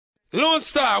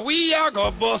Lonestar, we are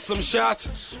gonna bust some shots.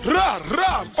 Rah,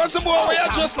 rah. Once a boy, we are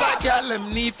just like y'all,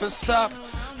 them need for stop.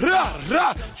 Rah,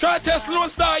 rah. Try test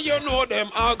Lonestar, you know them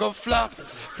are gonna flop.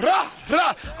 Rah,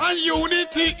 rah. And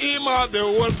Uni-T, him out the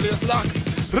whole place lock.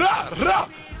 Rah, rah.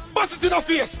 Bust it in her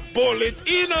face. Bullet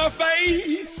in her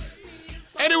face.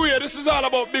 Anyway, this is all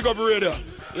about Big Up Radio.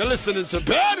 You're listening to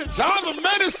Bad, it's on the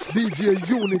menace. DJ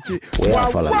Uni-T.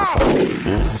 Wow, wow.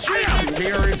 The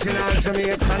original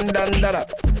Jamaican Dandara.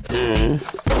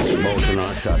 Bolton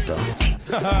or Shatter.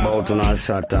 Bolton or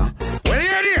Shatter. Well,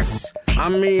 hear this.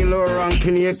 I'm me, Laurent,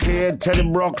 Kenny K, Teddy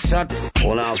Broxat.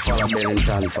 All our follow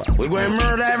Bellington for. We're going to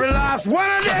murder every last one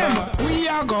of them. We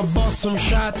are gonna bust some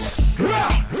shots.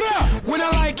 We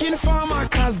not like informer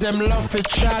cause them love to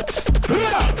chat.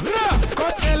 Go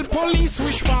tell police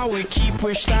which power we keep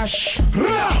we stash.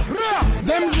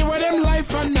 Them give them life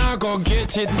and now go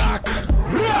get it back.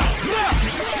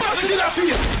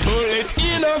 Bullet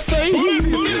in the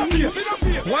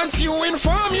face. Once you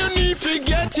inform, you need to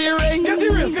get it right.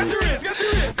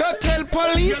 Go tell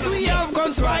police we have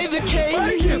guns by the case.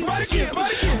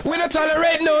 We not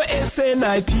tolerate no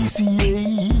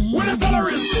SNITCA. We not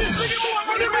tolerate.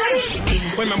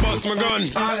 When I bust my gun,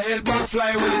 I'll help back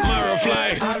fly with it. Mara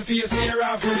fly. I'll face near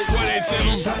off with it.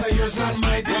 187. That's a yours, not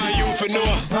my digit. Why you for no?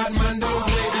 Bad man don't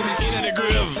play gimmicks. In the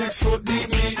grave. 6 foot deep,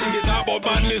 me dig it. Talk about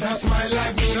badness. That's my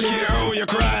life, me Look live here, it. oh, you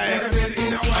cry.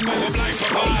 I'm over blind for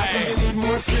high. You need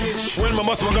more spinach. When I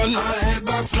bust my gun, I'll help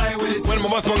back fly with it. when I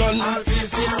bust my gun, I'll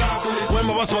face near off with it. when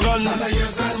I bust my gun, That's a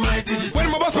yours, not my digit. when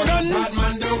I bust my gun, Bad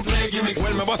man don't play gimmicks.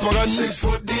 when I bust my gun, 6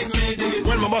 foot deep, me dig it.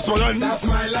 when I bust my gun, That's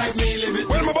my life, me live it.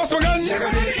 when I bust my gun, You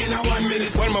got it in a 1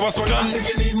 minute. when I bust my I gun. think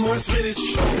you need more spinach.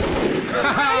 Me,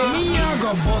 I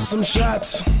go bust some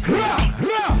shots.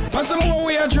 And some more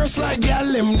we are dressed like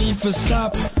gal, them need for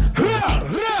stop.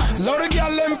 Load of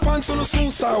gal, them pants on the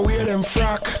soon start wear them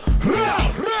frock.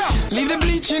 Leave the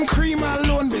bleaching cream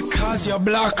alone because you're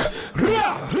black.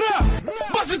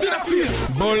 Bust it in the face.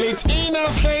 Bullet in the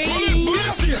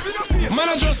face. Man,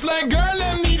 I just like girl,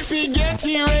 them need to get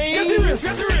it right.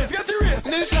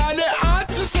 This are the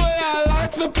artists where I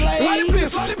like to play.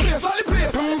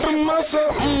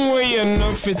 Where you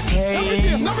know fit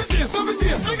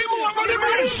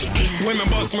When I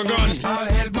bust my gun, I'll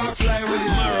head back fly with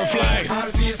it. Mara fly. I'll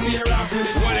face near off with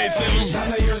it. 187.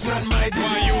 That's a yours, not my digit.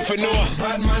 Why you for no?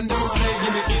 Bad man don't play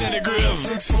gimmicks. In the grave.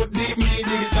 6 foot deep, me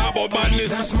dig it. Talk about badness.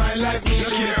 That's my life, me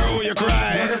Look live here, it. oh, you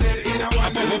cry.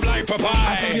 I'm over blind for You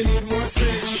high. need more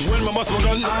spinach. When I bust my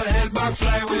gun, I'll head back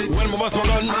fly with it. when I bust my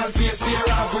gun, I'll face near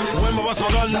off with it. when I bust my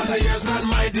gun, That's a yours, not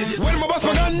my digit. when I bust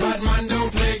my gun, Bad man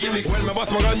don't play gimmicks. when I bust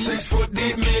my gun, 6 foot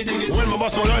deep, me dig it. when I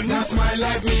bust my gun, That's my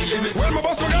life, me live it. when I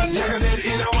bust my You gun, got it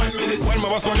in a 1 minute. when I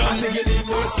bust my I gun. think you need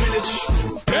more spinach.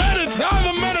 Yeah, it's all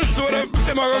the medicine. So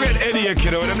them are gonna get Eddie,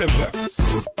 kid, with them live.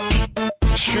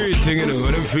 Street thing, you know,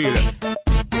 them feel it.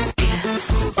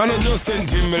 And I just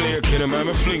Timberlake, you know, man,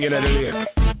 I'm flinging at the lake.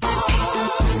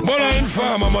 But I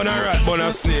inform, I'm on a rat, but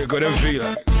a snake, with them feel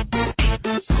it.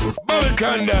 Bobby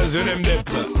Candace with them dip,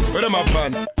 with them up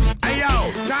on. Hey,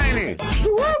 yo, Tiny.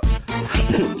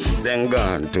 Then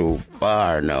gone too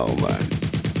far now, man.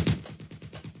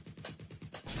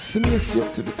 Smash you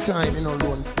up to the time, you know,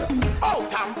 Lonestar. Oh,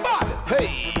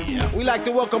 hey! We like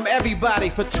to welcome everybody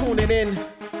for tuning in,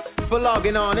 for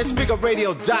logging on. It's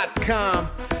BigUpRadio.com,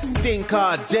 thing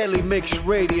called Daily Mix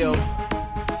Radio.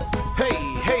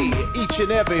 Hey, each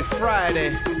and every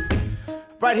Friday,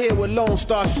 right here with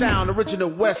Lonestar Sound,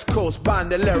 original West Coast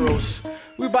bandoleros.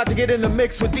 We about to get in the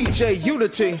mix with DJ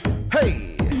Uni-T.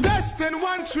 Hey! Destin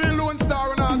 1 3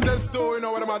 Lonestar and all this door, you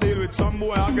know what I'm deal with. Some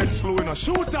boy I get slow in a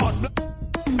shootout.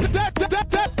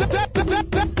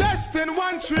 Destin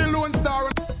 1 3 Lonestar.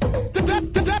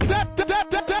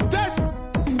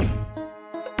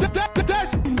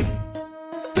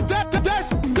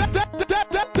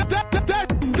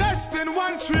 Destin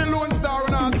 1 3 Lonestar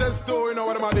and all this door, you know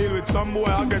what I'm deal with. Some boy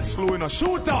I get slow in a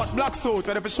shootout. Black suit,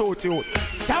 whatever shoot you.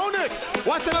 Sound it.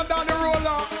 Watching them down the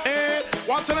roller.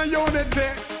 Watching a Uni-T.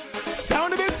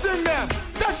 Sound a bit thing there.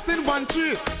 Destin 1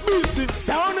 3. Boost it.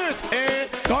 Sound it.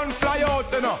 Gun fly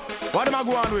out, you know. What am I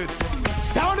going with?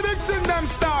 Sound a big thing, them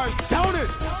stars. Sound it.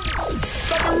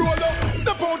 Stop the roller.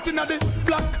 Step out in the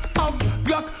black out.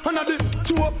 Glock under the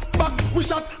two back. We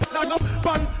shot. Up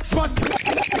pan spot.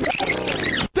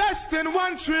 Destin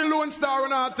 1 3 Lonestar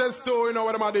and artist too. You know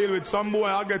what I'm deal with. Some boy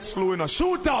I get slow in a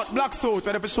shootout. Black suit.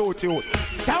 Whatever shoot you.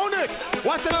 Sound it.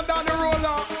 Watching them down the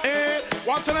roller.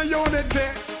 Watching a Uni-T.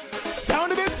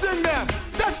 Sound a bit thing there.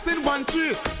 Destin 1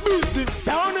 3. Boost it.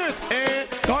 Sound it.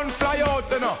 Gun fly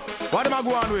out, you know. What am I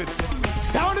going with?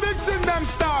 Sound a big thing, them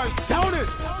stars. Sound it.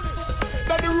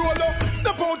 That the roller.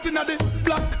 Step out. out in the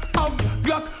black out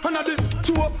black and the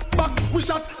two back we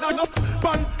shot and up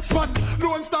pan spot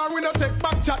Lone Star we no take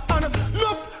back chat and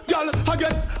enough girl I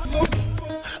get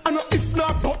and if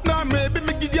not but now maybe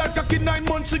me give you a cocky 9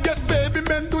 months she get baby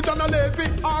Mendoja and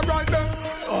lazy alright then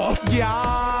oh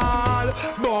girl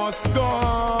boss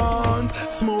guns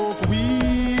smoke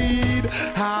weed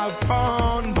have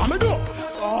fun Bamido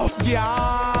oh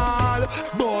girl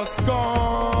boss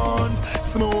guns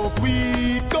smoke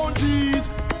weed don't cheese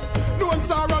Lone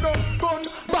Star run up gun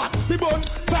back me bun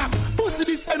back pussy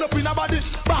this end up in a body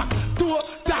back to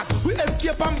attack we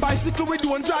escape on bicycle we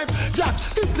don't drive jack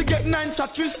if to get 9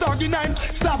 shot 3 star the 9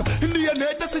 stab in the end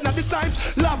that's in the science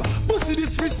lab pussy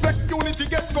disrespect Unity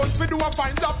get guns we do a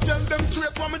fine job tell them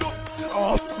straight what me do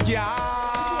oh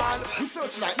yeah we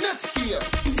search like next year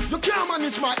you can't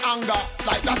manage my anger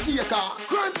like that theater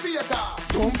crime theater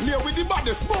don't play with the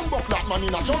baddest bumbo clap man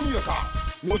in a Jamaica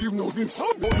no you know him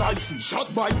sound no license shot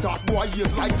by that boy ears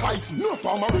like Tyson no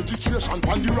farmer registration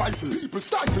on the rifle people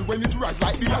stifle when it rise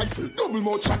like the rifle double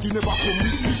mouth shot you never come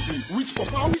with weakness which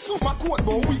perform we super quote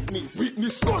about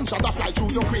witness gunshot a fly through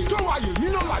your crate don't worry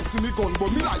me no license me gun but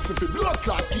me license for blood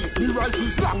clot kid me rifle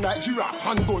slang like giraffe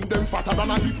handgun them fatter than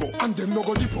a hippo and them no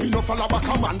go dippo me no follow back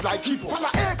a man like hippo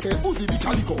follow AK Uzi the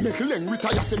calico make leng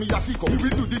retire say me a sicko me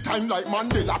will do the time like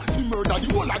Mandela he murder the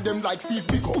whole of them like Steve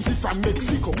Biko Uzi from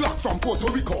Mexico Black from Puerto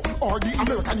Rico or the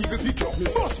American Eagle picture me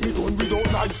bust me gun without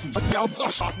license but now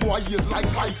a shot boy ears like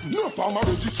Tyson no farmer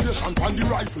registration on the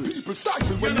rifle people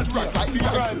stifle when it rise like the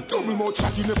rifle double mouth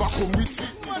shot you never come with it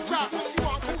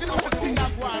you know what thing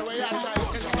that boy where you try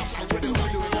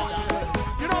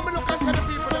you know me look at the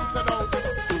people them said out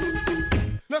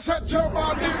now set your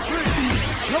body free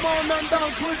come on and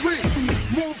dance with me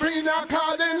move in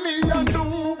accordingly and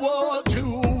do what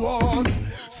you want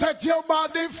set your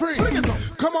body free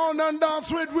come on and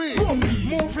dance with me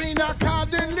move in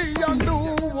accordingly and do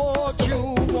what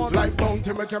you want like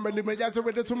bounty me can believe me as a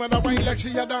ready to man away like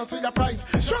she a dance in your price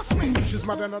trust me she's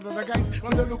mad than other guys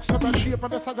on the looks of her shape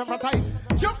and the size of her thighs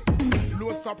yup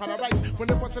Lone Star paradise when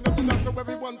they bustin' up the dance so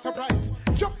everyone surprised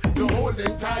yup the whole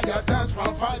entire dance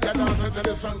from fire dance until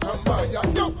the sun come by yup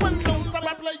when Lone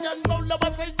Star play and roll up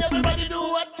I say everybody do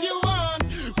what you want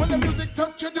when the music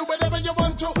touch you do whatever you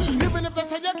want to even if they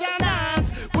say you can't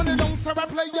dance when the Lone Star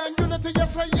play and Unity you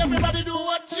say everybody do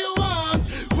what you want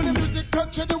when the music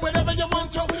touch you do whatever you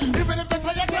want to even if they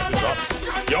say you can't dance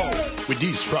Yo, with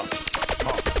these drops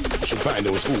you should find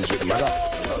those fools with my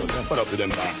put up to them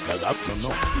bastards I don't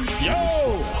know yo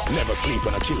never sleep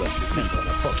on a killer sleep on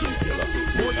a fucking killer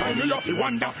more time you have to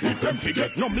wonder if them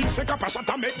forget no mix a capacity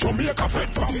to make Jamaica fed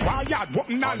from wild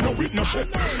walking and no with no shit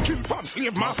kill from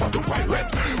slave master to pirate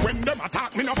when them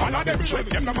attack me no follow them trick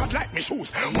them no mad like me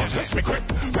shoes must less me quick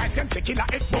rice and killer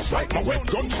it bust like my wet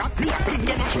gunshot me I fling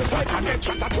them ashes like a net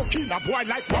shot to kill a boy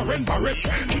like Warren Barrett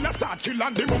killer start kill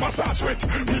and the mama start sweat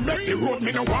we make the road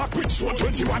me no walk with sword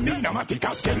 21 in the matic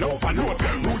a scale overload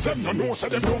rules them no know so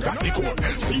them don't got the code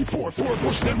C44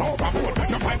 push them overboard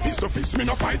no fight fist to fist me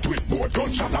no fight with board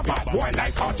gunshot a bad boy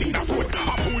like Cartina food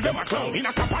I pull them a clown in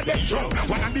a cup of them drum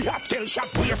one of the hot scale shot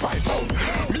weigh 5 pound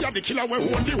me a the killer we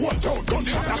own the whole town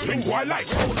gunshot a string boy like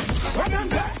sound when them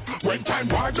there when time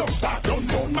war just start down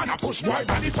man a push boy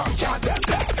body pump can't them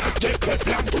there get the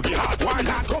plan to the heart why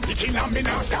not come to kill me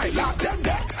now skylark them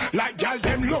there like gal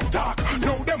them look dark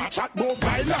now them a chat bout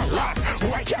violent rock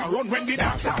boy can't run when the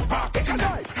dance are park take a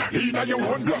dive in a your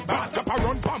own blood bath up a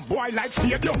run pump boy like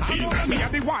stadium field me a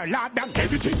the warlord and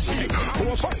everything seal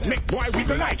force us make boy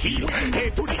wiggle like heel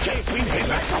head to the case swing head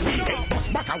like a wheel head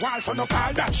bust back a wall so no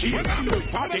call that shield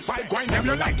 45 grind them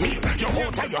you like me your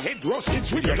whole time your head roast kids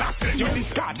with your last you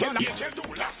discard tell them do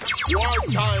last war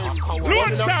time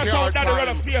Lonestar Sound that the run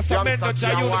of space of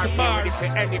Mendoja Uni-T Mars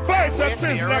Voice of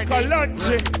Sizzler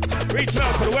Kalonji reach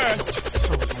out to the world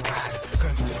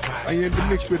I am the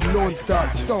mix with Lonestar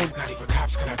Sound. Not even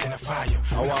cops can identify you.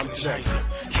 I want to say,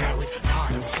 carry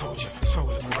heart of a soldier, soul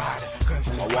of a rider, guns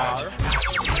to the body.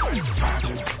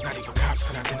 Not even cops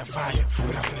can identify you.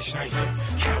 When I finish knifing,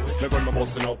 me gun me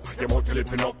busting up, your mouth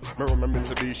flipping up. Me run me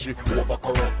Mitsubishi, over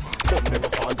corrupt. But never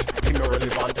fun,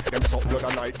 irrelevant. Them suck blood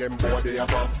and night, them boy they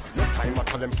have up. No time I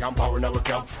tell them camp power in our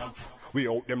camp. We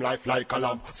out them life like a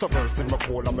lamb. So first in my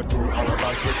pole and me tour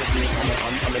arrogant. With the beat on my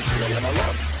hand and then play and I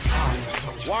run.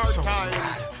 War time.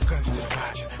 Guns to the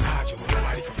body, hide you when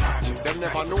nobody can find you. Them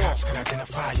never know. Cops can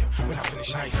identify you when I finish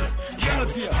knifing.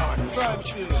 Heart of a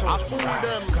soldier, soul of a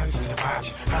rider. Guns to the body,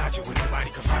 hide you when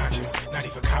nobody can find you. Not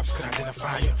even cops can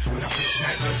identify you when I finish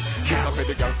knifing. me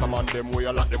the gangsta man them way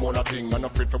a lot them on a thing. And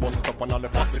afraid for bust it up and all the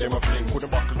fussy them a fling. Coulda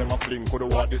buckle them a fling, coulda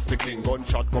what this the king.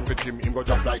 Gunshot come fit him, him go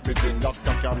jump like the gin. That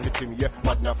can't fit him, yeah,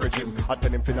 bad na fridge him. I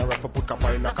tell him finna rifle put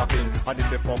kappa in a coffin. And if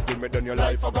they fuck with me then your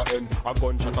life a go end. A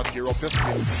gunshot a tear up your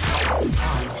skin.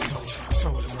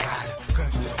 Soul of a rider,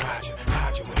 guns to the Roger.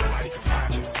 Hide you when nobody can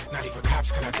find you. Not even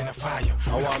cops can identify you.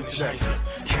 I want to say,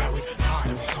 carry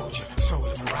heart of a soldier, soul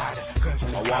of a rider, guns to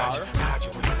the Roger. Hide you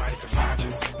when nobody can find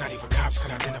you. Not even cops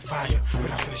can identify you.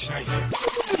 When I finish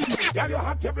knifing. Girl, you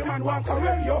hot, every man want to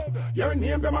well you. Your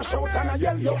name, them a shout and a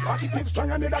yell you. Cocky tip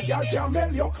strong and that girl can't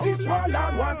melt you. This one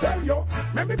lad want tell you.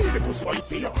 Me be the pussy boy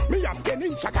for you. Me have 10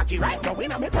 inch a cocky right now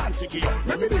in a me pants for you.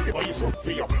 Me be the boy soup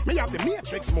for you. Me have the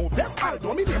matrix move, them all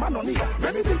do me name and none of you.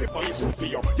 Me be the boy soup for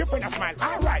you. Your friend a smile,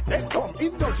 alright, then come,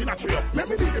 indulge in a trio. Me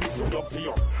be the big suit up for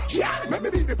you. Yeah, me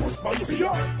be the pussy boy for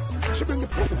you. She bring the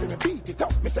pussy for me, beat it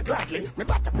up, me say gladly. Me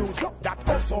back the bruise up, that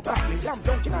also badly. Slam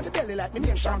dunking on the belly like me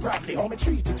name Sean Bradley. How me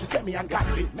treat it, she say me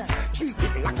ungodly. Treat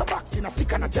it like a box in a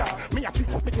stick and a jar. Me a treat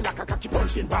up it like a cocky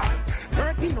punching bag.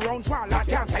 13 rounds while I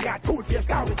can't say I cool face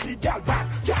down with the gal back.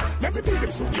 Yeah, let me be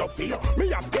the suit up for you.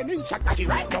 Me have 10 inch a cocky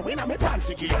right now in a me pants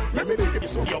for you. Let me be the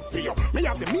suit up for you. Me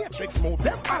have the matrix move,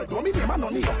 them all do me name and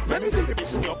none of you. Let me be the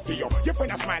suit up for you. Your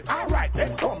friend a smile, alright,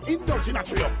 then come, indulge in a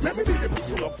trio. Let me be the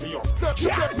suit up for you.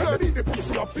 Yeah, let me be the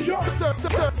suit up for you.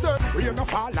 We no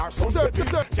fall our sons petty.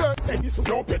 Say this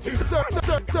no petty.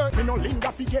 Me no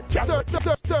linger fi get gal.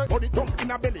 Body dump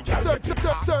in a belly, gal.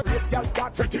 Yes, gal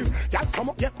start fretting. Gal come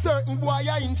up, get certain boy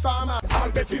a informer.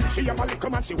 All bet him, she have a little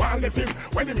man, she want left him.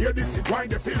 When him hear this, it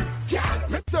wind the film. Gal,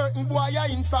 me certain boy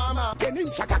a informer. 10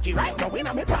 inch a cocky right now in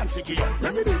a me pants for you.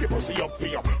 Let me do the pussy up for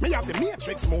you. Me have the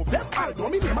matrix move, them all do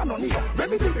me name and none of you. Let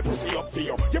me do the pussy up for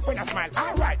you. Your friend a smile,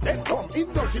 alright, then come,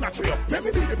 indulge in a trio. Let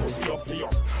me do the pussy up for you.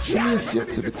 Serious yet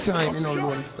to the time, you know,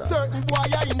 Lonestar. Certain boy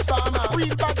a informer.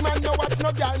 Real bad man, no watch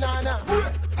no gal, nana.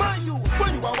 Man, you,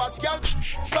 when you a watch gal,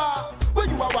 bar. When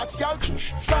you a watch gal,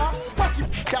 bar. Watch it,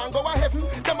 can't go a heaven.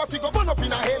 Them a figure burn up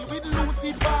in a hell with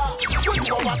Lucifer. When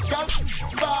you a watch gal,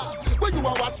 bar. When you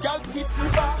a watch gal, sit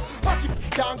bar. Watch it,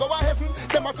 can't go a heaven.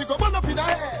 Them a figure burn up in a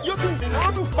hell. You think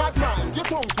I'm a bad man, your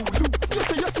tongue too loose.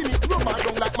 You see me, rubber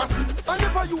down like my suit. I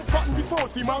never you fatten before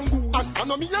the mango. And I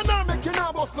know me and I make you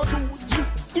now bust no shoes. You,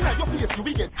 in your face you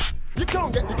will get. You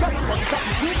can't get the cat for the cat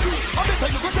is too. I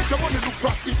bet you go take your money look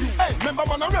prostitute. Hey, remember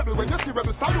man a rebel when you see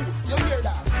rebel salute. You hear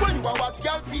that? When you a watch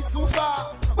gal feet too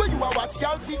far. When you a watch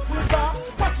gal feet too far.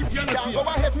 Watch it, you can't go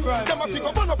a heaven. Them a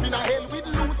figure burn up in a hell with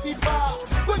Lucifer.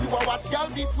 When you a watch gal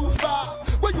feet too far.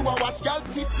 When you a watch gal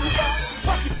feet too far.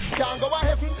 Watch it, you can't go a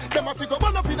heaven. Them a figure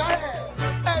burn up in a hell.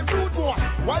 Hey, rude boy,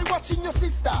 why watching your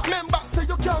sister? Remember, say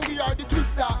you can't be her the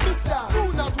twister. Mister,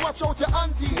 do not watch out your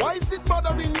auntie. Why is it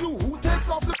bothering you? Who takes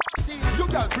off the you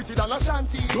girl pretty than a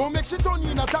shanty. Don't make shit on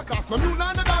you in a jackass. No new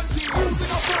line of dancing. Who's in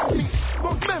a fancy?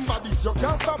 But remember this, you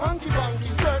can't stop hanky panky.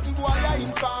 Certain boy a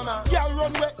informer. Girl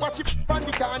run wet, watch it on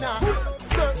the corner.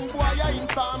 Certain boy a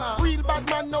informer. Real bad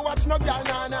man no watch no girl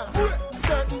nana.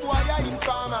 Certain boy a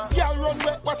informer. Girl run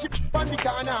wet, watch it on the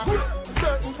corner.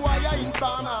 Certain boy a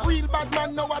informer. Real bad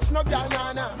man no watch no girl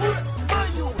nana.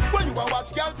 When you a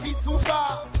watch girl feet too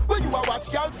far. When you a watch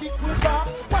girl feet too far.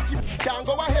 Watch it, can't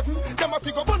go a heaven. Them a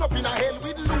figure burn up in a hell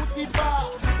with Lucifer.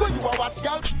 When you a watch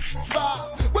girl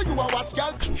far. When you a watch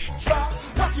girl far.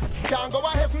 Watch it, can't go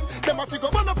a heaven. Them a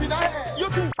figure burn up in a hell. You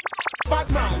too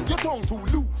bad man, your tongue too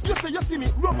loose. You see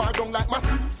me rubber down like my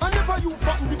suit. I never you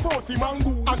fatten before the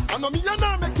mango. And I know me and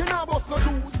I make you now bust no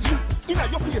shoes. You,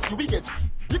 in your face you will get.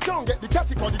 You can't get the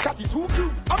catty cause the catty too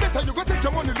cute. I better you go take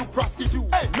your money look prostitute.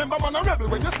 Hey, remember man a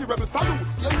rebel when you see rebel salute.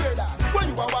 You hear that?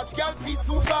 When you a watch girl feet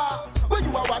too far. When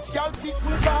you a watch girl feet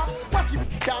too far. Watch it,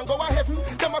 can't go a heaven.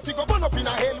 Them a figure burn up in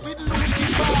a hell with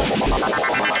Lucifer.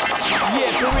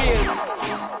 Yeah, for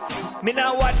real. Me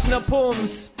now watch no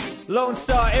poems.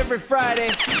 Lonestar every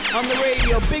Friday on the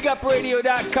radio.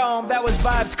 BigUpRadio.com. That was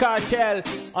Vibes Cartel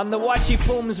on the Watchy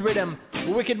Poems rhythm.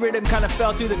 Wicked rhythm kind of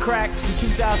fell through the cracks from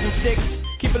 2006.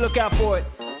 Keep a lookout for it.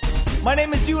 My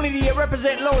name is Uni-T. I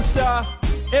represent Lonestar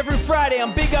every Friday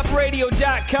on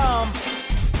BigUpRadio.com.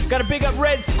 Got a big up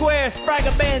Red Square,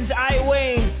 Spragga Benz, I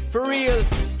Wayne, for real.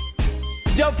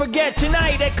 Don't forget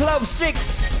tonight at Club 6,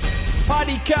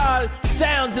 party called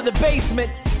Sounds of the Basement.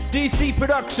 DC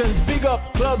Productions, big up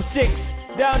Club 6,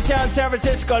 downtown San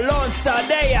Francisco, Lonestar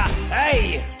there.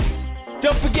 Hey!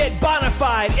 Don't forget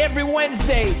Bonafide every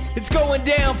Wednesday. It's going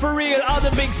down for real, all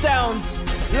the big sounds.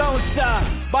 Lonestar,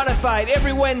 Bonafide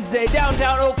every Wednesday,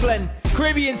 downtown Oakland,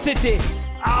 Caribbean City.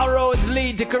 All roads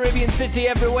lead to Caribbean City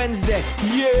every Wednesday.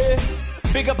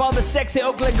 Yeah! Big up all the sexy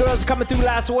Oakland girls coming through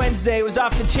last Wednesday. It was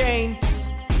off the chain.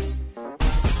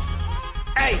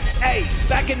 Hey,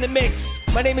 back in the mix.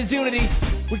 My name is Uni-T.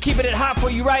 We're keeping it hot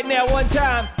for you right now, one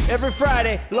time, every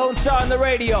Friday. Lonestar on the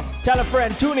radio. Tell a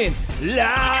friend, tune in.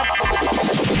 Live.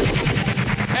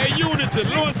 Hey, Uni-T,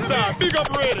 Lonestar, big up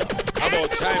radio.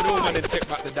 About time, no man, they take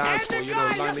back the dance floor. You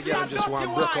know, long the girl just want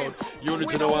to break out.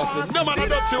 Uni-T no one say, no man, a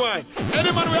dirty wine.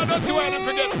 Any man we a dirty wine and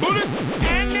forget bullet.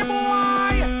 Any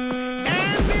boy,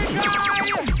 any guy,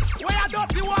 we a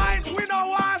dirty wine, we no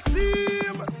want to see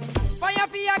him. Fire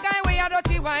for your guy, we a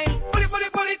dirty wine. Pull it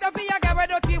up for your guy, we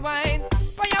dirty wine.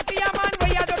 Fire for your man,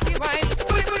 we a dirty wine.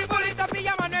 Pull it up for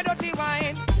your man, we dirty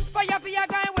wine. Fire for your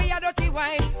guy, we a dirty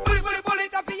wine. Pull it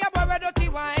up for your boy, we dirty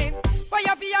wine.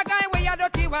 Fire for your guy, we a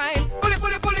dirty wine. Pull it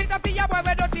up for your boy,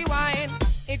 we dirty wine.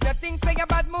 If you think say you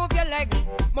bad, move your leg,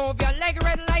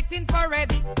 red light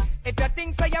infrared. If you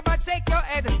think say you bad, shake your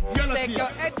head, shake your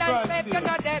head and say you're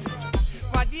not dead.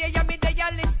 For the you me the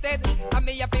yell instead, and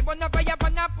me up on a fire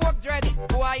on a pork dread.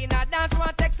 Boy in a dance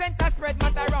want take center spread,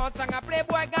 matter around song a play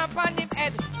boy gone pan him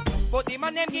head. But the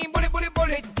man them game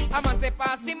bullet. I must say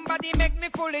pass him body make me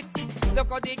full it. Look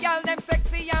how the girl them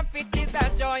sexy and fit is a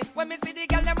joy. When me see the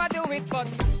girl them a do it, but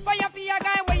fire for your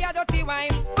guy where you dirty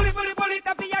wine. Pull it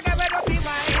up for your guy where dirty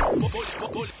wine.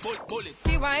 Pull it.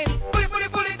 Dirty wine. Pull it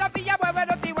up for your boy where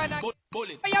dirty wine.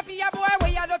 Fire for your boy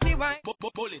where you dirty wine. Pull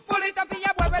it up for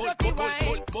your boy where dirty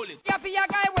wine. Fire for your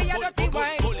guy where you dirty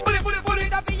wine. Pull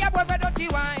it up for your boy where dirty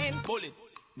wine.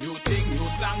 New thing, new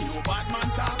slang, new bad man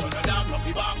talk. Run a down,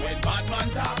 coffee bar when bad man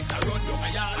talk. I run down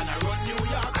a yard and I run New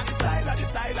York. And the style, and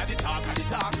the talk, and the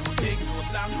talk. New thing, new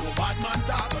slang, new bad man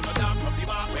talk. Run a down, coffee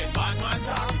bar when bad man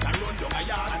talk. I run down a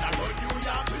yard and I run New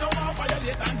York. We don't want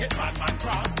violate and get bad man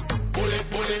cross.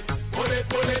 Bullet.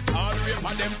 All rape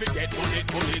and them forget bullet.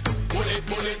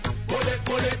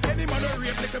 Any man who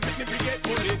rape like a picnic forget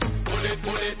bullet. All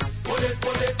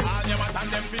them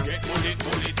and them forget bullet.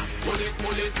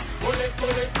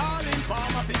 All in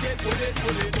farmer forget bullet.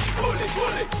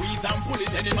 Squeeze and pull it.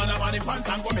 Any man a man in pants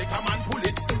and go make a man pull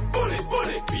it.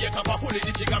 Bullet. Be a cup of pull it.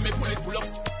 The chicken me pull it full up.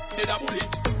 Did a bullet.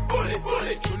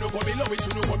 Shouldn't go below it.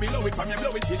 From your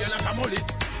blow it till you like a mullet.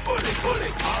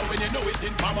 Bullet. All when you know it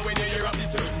in farmer when you hear of the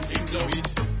certain thing blow it.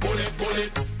 Bullet.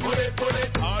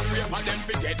 All rape and them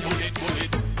forget bullet.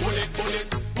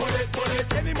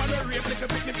 Any man who rape like a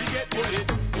picnic forget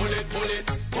bullet.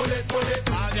 All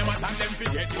them and them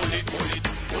forget bullet.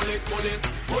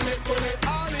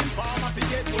 All in farmer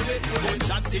forget bullet.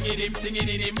 Gunshot singing him,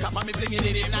 top of me flinging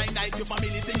in him. 9 nights your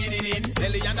family singing in him.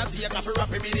 Nelly and a tea coffee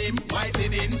rapping in him. White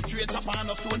in him, straight top on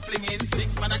a stone flinging.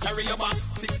 6 man a carry your back,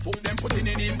 6 foot them putting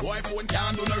in him. Boy phone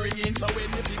can't do no ringing, so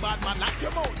when you see bad man knock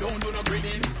your mouth, don't do no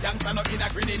grinning. Gangsta no in a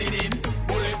grinning in him.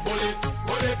 Bullet.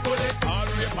 All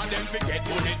rape and them forget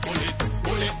bullet.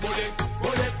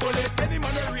 Any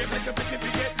man who rape like a picnic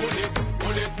forget bullet.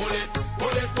 All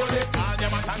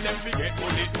them and them forget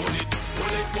bullet.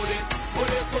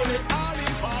 All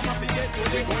in farmer forget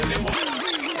bullet.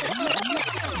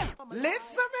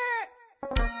 Listen me.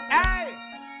 Hey,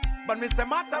 but Mr.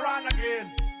 Mataran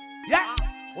again. Yeah,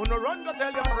 wanna run go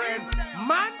tell your friends.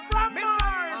 Man from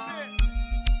Mars.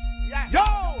 Yo,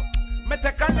 me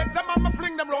take a leg them and me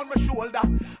fling them round my shoulder,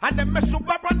 and then me shoot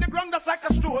up on the ground just like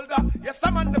a shoulder. Yes,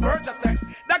 I'm on the verge of sex.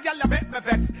 That girl make me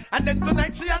vex, and then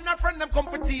tonight she and her friend them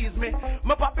come to tease me.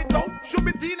 Me pop it out, should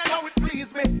be teen and how it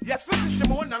please me. Yes, she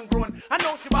moan and groan, I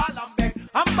know she ball and beg.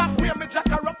 I'm back where me jack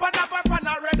her up and have her pan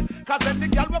her red. Cause when the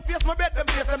girl will face me, bet them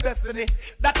face them destiny.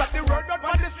 That's at the word out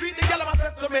on the street, the girl ever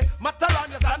said to me, matter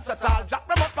on your dance at all, jack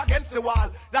them up against the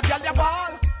wall. That girl your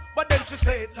balls, but then she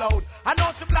say it loud. I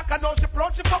know she black, I know she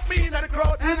proud, she fuck me in the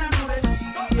crowd. And I know that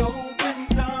she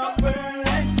opens up her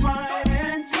legs wide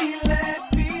and she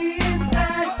lets me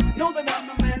inside. Know that I'm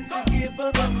the man to give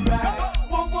her the ride.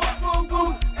 Whoa.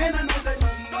 And I know that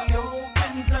she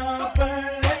opens up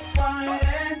her legs wide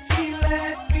and she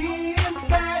lets me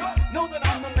inside. Know that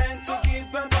I'm the man to give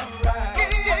her the ride.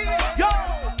 Yo,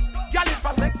 girl, if I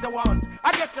sex you want,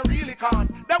 I guess you really can't.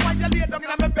 Then when you lay down in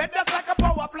my bed, that's like a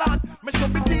power plant. Me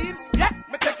should be teen, yeah,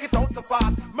 me take it out so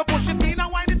fast. Me push it in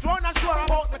and wind it round and show her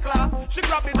about the class. She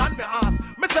grab it on me ass,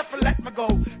 me say for let me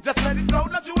go. Just let it flow,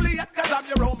 not Juliet, cause I'm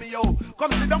your Romeo.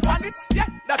 Come sit down on it, yeah,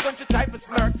 that's when she try to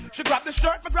flirt. She grab the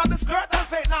shirt, me grab the skirt and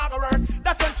say nah go hurt.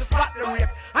 That's when she spot the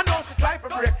rape, I know she try for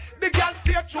break. The girl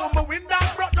tear through my window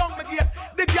and brought down my gate.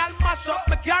 The girl mash up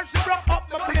my car, she brought up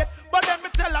my plate. But then me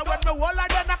tell her when me hold her,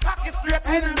 then I cock it straight.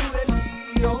 And I know that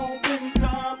she opens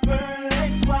up her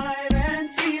legs wide and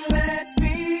she lets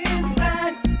me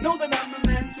inside. Know that I'm the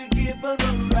man to give her the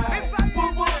ride.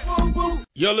 Woo.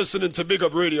 You're listening to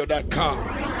BigUpRadio.com.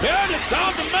 Hear the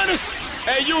sound of menace.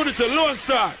 Hey, Uni-T,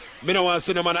 Lonestar. Me no want to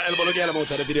see no man elbow the girl out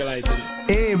of the video light.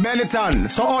 Hey, Benetton,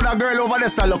 so all that girl over there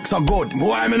look so good.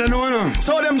 Boy, me no know no.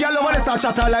 So them girl over there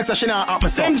chat her like so she not up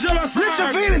myself. Them jealous. Rich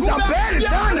your feelings, I'm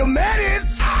Benetton, the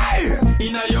minutes.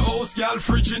 Inna your house, girl,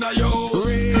 fridge inna your house.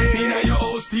 Inna your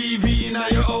house, TV inna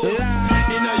your house.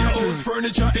 Inna your house,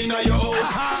 furniture inna your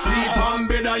house. Sleep on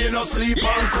bed, you know sleep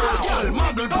on couch. Girl,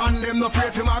 muggle pan them, no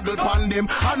afraid fi muggle pan them.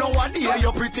 I know what day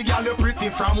you pretty, girl, you pretty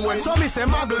from when. So me say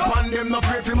muggle pan them, no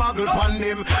afraid fi muggle pan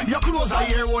them. Your clothes are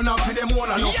here, one up for them,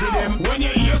 one and up for them. When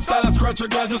your hairstyle and scratch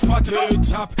your girl just pat to the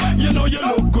top. You know you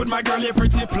look good, my girl, you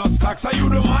pretty plus tax. Are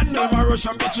you the man, them a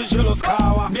Russian bitches jealous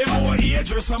car. Them more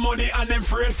hairdress some money and them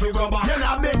afraid for go back. You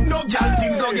not make no girl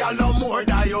things, no girl no more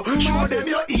than you. Show them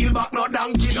your heel back, no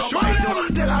donkey, no bite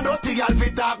you. Tell her dirty girl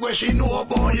fit talk where she know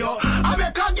about you. I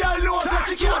make a girl know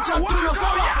that she can't chat to you.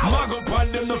 Mag up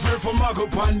on them, no fear for mag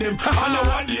up on them. I know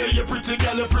one day you pretty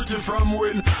girl, you pretty from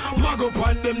when. Mag up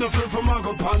on them, no fear for mag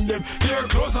up on them. Here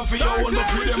closer for you, one no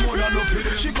for them, one no for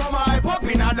them. She come hype up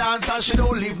in a dance and she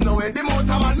don't live nowhere. The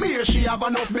most of man me here, she have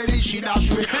enough belly, she dash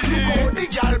me. Look how the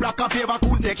girl black a favor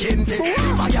couldn't take hinte.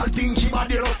 If a girl think she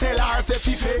body rough, tell her say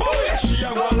she fake. She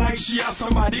a go like she has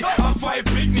somebody. A 5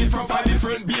 picnic from 5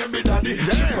 different baby daddy.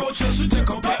 She approach her, she take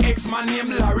up her ex-man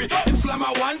named Larry. Him slam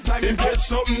her one time, him get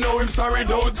something, no him sorry,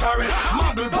 don't tarry.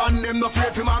 Muggle pan them, no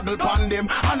afraid fi muggle pan them.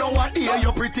 I know what day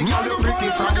you pretty girl, you pretty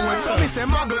from when. So me say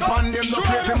muggle pan them, no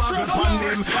afraid fi muggle pan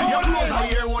them. Your clothes are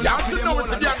here, one up for them,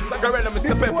 one up for them. Gorilla,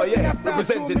 Mr. Pepper, yeah,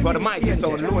 represented for the mighty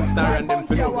sound, Lonestar and them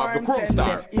film of the Chrome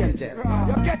Star. You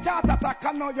get out attack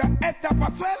and now you head up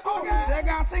as well. They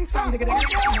gonna sing song. Bullet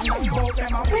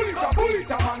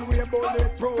a man with a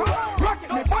bullet proof.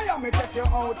 Rocket me fire me take you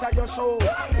out of your show.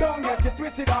 Don't get it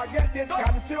twisted or get this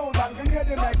confused and grenade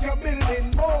to make your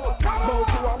building move. Go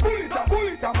to a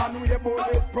bullet a man with a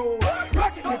bullet proof.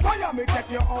 Rocket me fire me take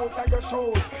you out of your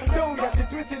show. Don't get it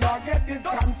twisted or get this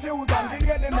confused and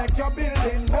grenade to make your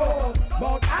building move.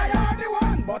 But I am the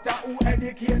one, but who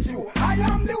educates you? I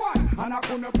am the one, and I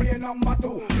couldn't play number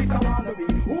 2. It's a wannabe.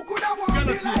 Who could have want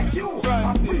me like you?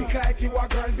 A freak like you, a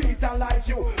girl beater like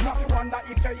you. Not to wonder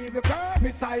if you even curve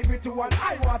me side with you. And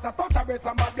I was a touch of it,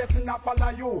 and my blessing I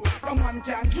follow you. The man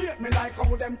can't treat me like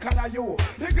how them color you.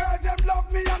 The girls them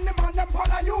love me and the man them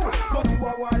follow you. But you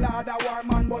a warlord, a war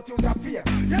man, but you the fear.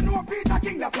 You know Peter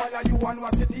King, that's why you want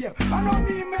what you hear. I know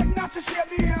me make Nashi shave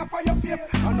the hair for your face.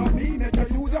 I know me make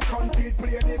you use your front teeth,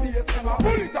 play the bass.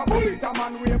 A bullet a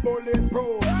man with a bullet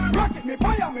proof. Rocket me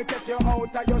fire me take you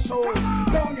out of your show.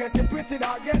 Don't get it twisted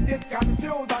or get this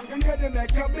confused and grenade to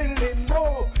make your building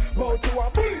move. Go to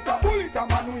a bullet a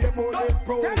man with a bullet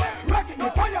proof. Rocket me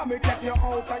fire me take you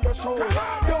out of your show.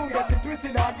 Don't get it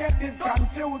twisted or get this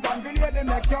confused and grenade to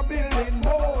make your building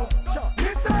move.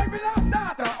 This time we lost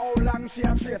daughter, how long she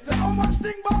have chased. Say how much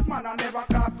thing bad man I never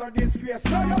cast her disgrace.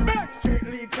 Now your back straight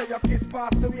league so your kiss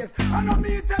past the waist. I know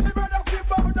me tell the brother fi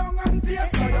bow down and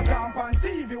taste. Now you camp on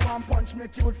TV one punch me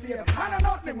cute face. And I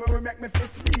nothing will make me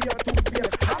fist me your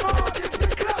toothpaste. I'm all this in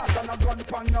class and a gun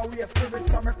pan no waist. Spirits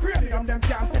from a cranium them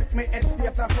can't take me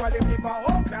headspace. That's why they live a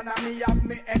Oakland and me have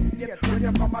me estate. When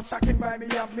you come a shocking by me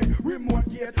have me remote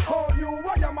gate. Oh you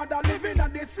and your mother living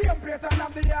at the same place and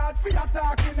have the yard for your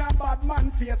talking a bad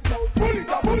man face. Now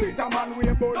bullet a man with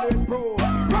a bullet proof.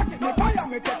 Rocket me fire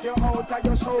me take you out of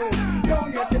your show.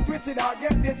 Don't get it twisted or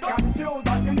get this confused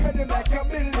and you need to make your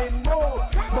building move.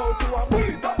 Go to a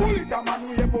bullet a man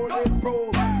with a bullet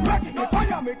proof. Rocket me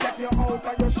fire me take you out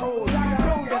of your show.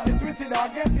 Don't get it twisted or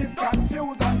get this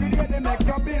confused and you need to make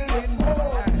your building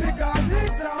move. Because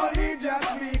it's only just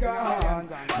begun.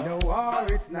 No war,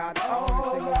 it's not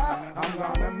over. I'm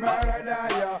gonna murder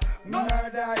you,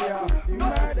 murder you,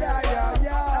 murder you,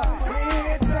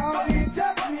 yeah. It's only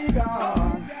just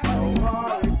begun. No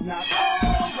war, it's not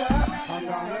over. I'm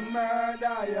gonna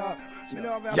murder you.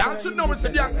 Y'all should know it's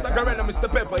the youngster Gorilla, Mr.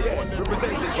 Pepper, yeah.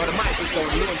 Represented by the mighty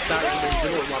sound, Lonestar and them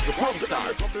film of the Chrome Star.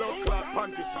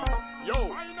 Yo,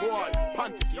 boy,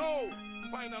 panty.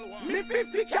 Final one. Me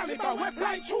 50 caliber, we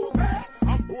fly through best.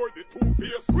 I'm bored the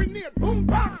two-face. Grenade, boom,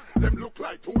 bang. Them look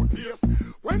like toothpaste.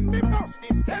 When me bust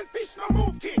this, tell fish no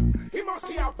move king. He must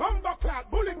see a bomber-clad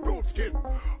bulletproof skin.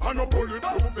 And a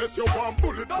bulletproof vest, you want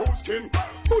bulletproof skin.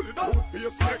 Bulletproof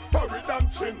face, neck, forehead and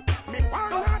chin. Me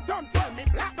wanna don't tell me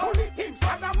black bullet things.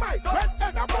 And I might dread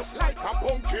head a bust like a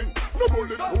pumpkin. No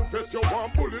bulletproof vest, you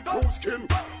want bulletproof skin.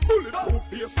 Bulletproof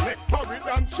face, neck, forehead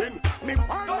and chin. Me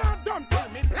wanna don't tell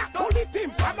me black bullet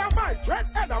things. And I might dread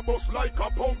head a bust like a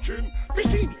pumpkin.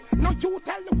 Fishing, now you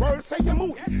tell the world say you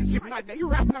moody. See my day you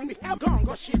rap now me hell gone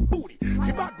go shit booty.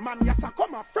 See bad man yes I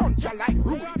come a front you like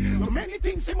Rudy. Too many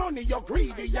things see money you're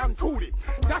greedy and coolie.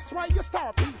 That's why you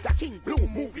star Peter King Blue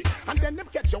movie. And then them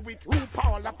get you with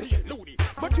RuPaul, I play Looney.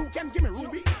 But you can give me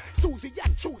Ruby, Susie,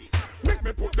 and Chewy. Make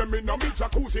me put them in a me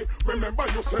jacuzzi. Remember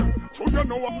yourself, so you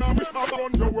know I'm not Mr.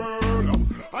 on your world.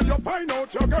 And you find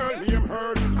out your girl name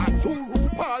heard. And two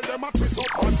RuPaul, them a twist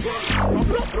up and turn.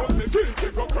 A blood the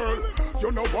guilty go curl.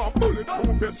 You know what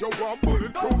bulletproof vest, you want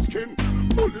bulletproof skin.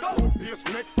 Bulletproof face,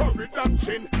 neck, forehead and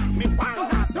chin. Me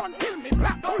one don't kill me,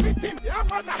 black bullet in. Yeah,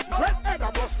 man, that's straight head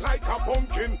of us like a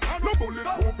pumpkin. No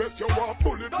bulletproof vest, you want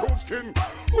bulletproof skin.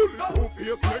 Bulletproof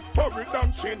face, neck, forehead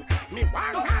and chin. Me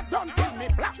one don't kill me,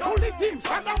 black bullet in.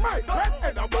 Sodomite, straight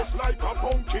head of us like a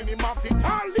pumpkin. Him off the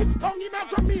tallest tongue in a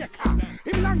Jamaica.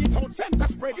 Him long it out, center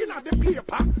spread in the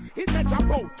paper. It measure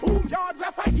about 2 yards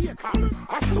of a acre.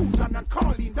 A Susan and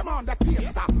Colleen, them on the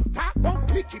taster. Talk about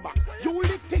licky back, you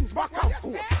lick things back and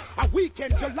forth. A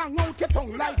weekend you long out your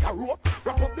tongue like a rope.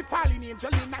 Wrap up the falling angel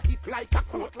in a hit like a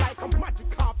coat. Like a magic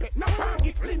carpet, now bang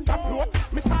it Linda float.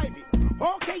 Miss Ivy,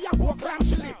 okay you walk lamb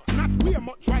she live. Not way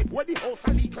much drive where the house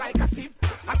a leak like a sieve.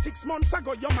 6 months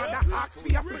ago your mother asked for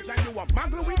your fridge and you a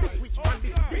muggle with the switch on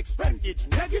this big spendage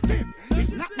negative. It's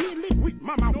not me live with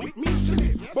mama, with me she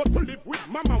live. But to live with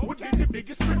mama would be the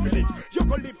biggest privilege. You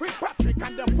go live with Patrick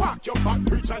and then walk your back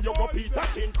bridge and you go Peter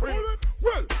King cream.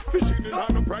 Well, fishing in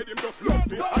hand of pride him just love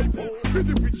the hypo. With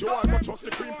the which you are not trust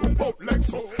the cream to both legs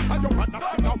so. And your mother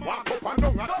still a walk up and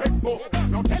down and take both.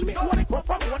 Now tell me what it go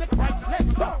from, what the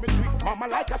priceless stuff. Me treat mama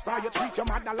like a star, you treat your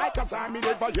mother like a czar. Me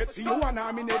never yet see you and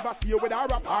I, me never see you with a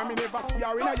rap. Me never see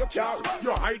her in your car.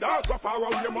 You hide her so far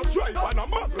away, you must drive and a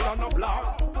muggle and a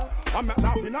block. I'm not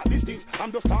laughing at these things,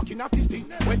 I'm just talking at these things.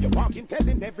 When you're walking,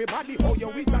 telling everybody how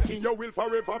you're with a king. You will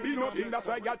forever be nothing, that's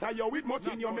why I got you with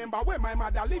nothing. You remember where my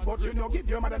mother lived, but you know give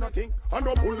your mother nothing. And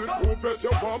no bulletproof vest,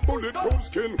 you want bulletproof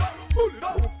skin.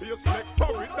 Bulletproof face, neck,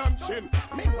 forehead and chin.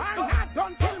 Me one not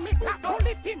don't tell me black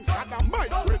bullet in. Sada my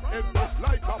treat head bust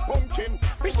like a pumpkin.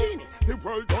 Fishini, the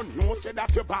world don't know, say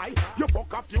that you buy. You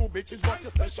fuck a few bitches, but you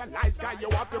specialized guy. You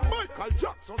have the Michael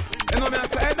Jackson thing. You know me, I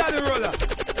say, hey, Daddy Roller,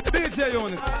 DJ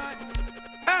Uni-T.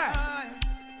 Hey,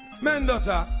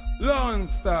 Mendoja,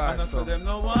 Lonestar Sound. So them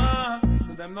no one,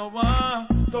 so them no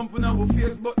one. Thumping our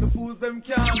face, but the fools them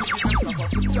can't. We give them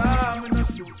the charm, we no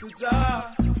shoot the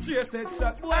jar. Straight head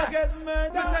shot, boy get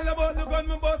murdered. You tell about the gun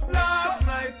me bust last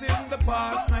night in the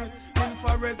past night.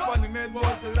 Infrared funny made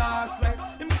was the last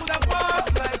light. Him could have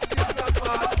passed like sister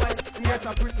past light. And get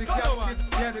a pretty casket,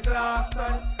 yeah the glass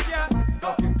side. Yeah,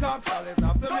 fucking cops always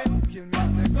after me. Kill me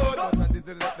if they could, but I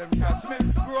didn't let them catch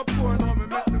me. Grew up poor, now me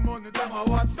make the money, them a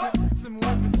watch me. See me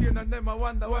watch me chain and them a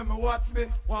wonder when me watch me.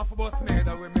 One for bus me,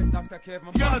 that we make Dr. Kev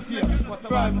my boss me. What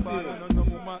about the ball, and no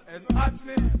woman and watch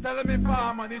me. Telling me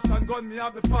farm ammunition gun, me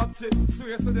have the factory.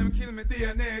 Swear so them kill me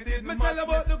DNA, did me tell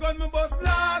about the gun me bust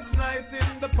last night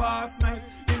in the past night.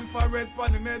 Infrared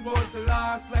funny made was the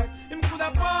last light. Him could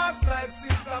have passed like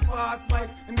sister past light.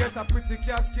 And get a pretty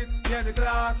casket, yeah the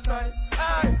glass side.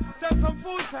 Aye, tell some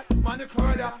fools that man you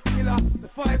corridor killer, the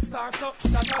 5-star so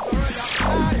that I go murder.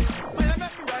 Aye, when I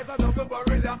make me rise a double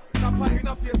barrier. Not fire in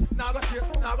a face, now go shit,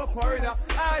 now go corridor.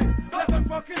 Aye, let them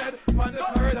fucking head on the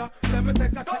corridor. Let me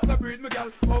take a trip to breed me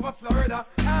girl over Florida.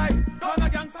 Aye, man a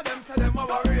gangster them say them a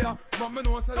warrior. But me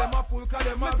know say them a fool cause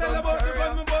them a tell about the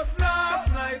gun me bust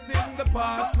last night in the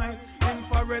past night.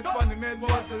 Infrared funny made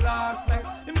was the last night.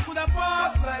 Him could have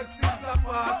passed like sister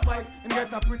past light. And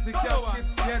get a pretty casket,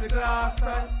 yeah the glass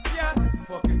side. Yeah,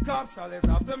 fucking cops always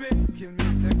after me. Kill me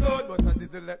if they could, but I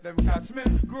didn't let them catch me.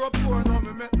 Grew up poor, now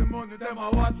me make the money, them a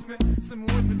watch me. See me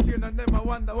with me chain and them a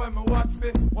wonder when me watch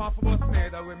me. One for bus me,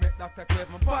 that we make Dr. Kev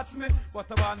my patch me. But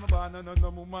I want my band and no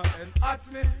woman and at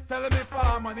me. Telling me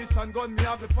farm ammunition gun, me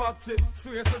have the factory.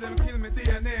 Swear so them kill me,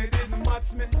 DNA didn't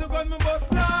match me. The gun me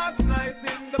bust last night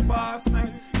in the past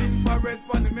night. Infrared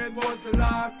funny made was the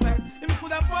last night. Him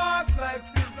could have passed like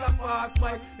sister past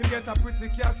light. Him get a pretty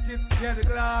casket, yeah the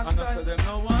glass and side. So them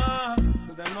no one,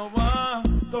 so them no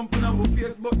one. Thumping our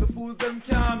face, but the fools them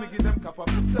can't. Me give them cap up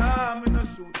the charm, me no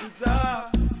shoot the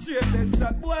jar. Straight head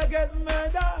shot, boy get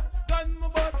murdered. Gun me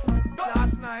bust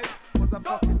last night was a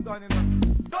fucking gun enough.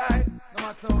 Aye, no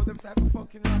matter how them type of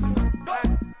fucking run enough.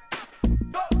 Aye,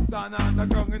 down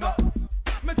underground enough.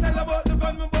 Me tell about the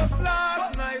gun me bust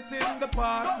last night in the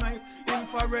past night.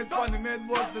 Infrared funny made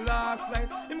was the last light.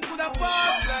 Him could have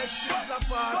passed like sister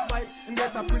past light. And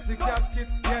get a pretty casket,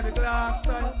 yeah the glass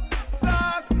side.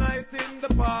 Last night in the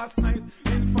past night.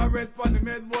 Infrared funny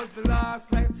made was the last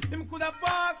light. Him could have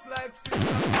passed like sister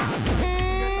past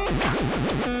light.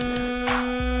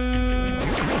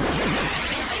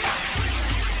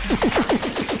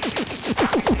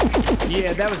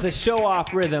 Yeah, that was the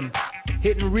show-off rhythm.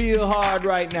 Hitting real hard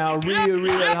right now, real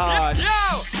hard. Yo,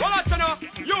 well, that's enough.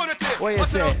 Unity. What you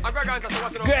say?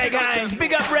 Greg Hines,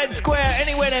 big up Red Square,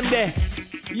 anywhere them there.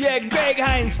 Yeah, Greg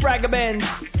Hines, Spragga Benz,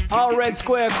 all Red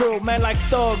Square crew, man like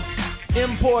thugs.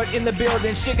 Import in the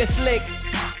building, Sugar Slick.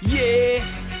 Yeah,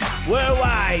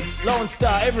 worldwide, Lone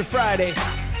Star every Friday.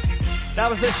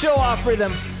 That was the show off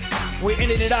rhythm. We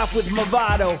ended it off with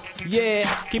Movado. Yeah,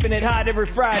 keeping it hot every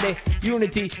Friday.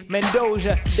 Uni-T,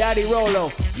 Mendoja, Daddy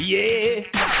Rolo. Yeah.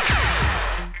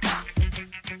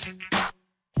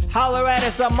 Holler at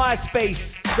us on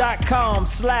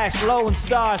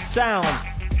myspace.com/Lonestar Sound.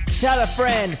 Tell a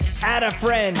friend, add a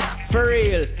friend, for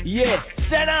real. Yeah,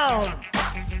 sit down.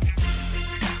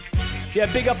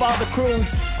 Yeah, big up all the crews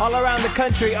all around the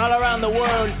country, all around the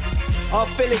world. All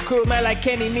Philly crew, man, like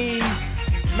Kenny Mees,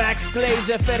 Max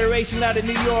Glazer, Federation out of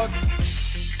New York,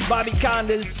 Bobby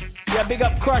Condas. Yeah, big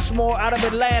up Crushmore out of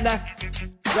Atlanta.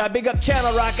 Yeah, big up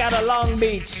Channel Rock out of Long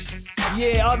Beach.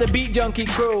 Yeah, all the Beat Junkie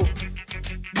crew.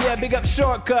 Yeah, big up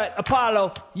Shortcut,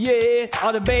 Apollo. Yeah,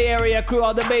 all the Bay Area crew,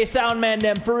 all the Bay Sound men,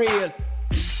 them, for real.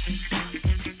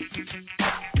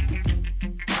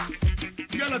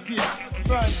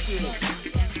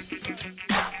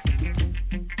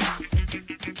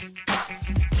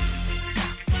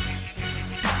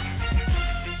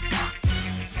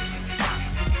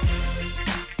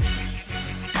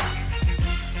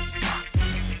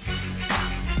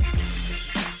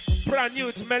 Brand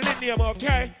new to Millennium,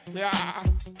 okay? Yeah.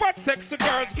 Fat sexy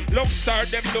girls, Lonestar,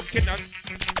 them looking at.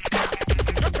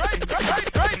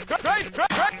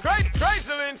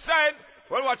 Crazily insane.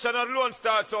 Well, watch another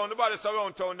Lonestar Sound. The bodies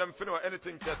around town, them finna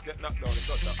anything just get knocked down. It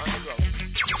goes underground.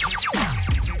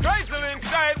 Crazily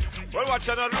insane. Well, watch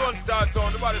another Lonestar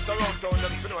Sound. The bodies around town,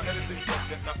 them finna anything just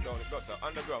get knocked down. It goes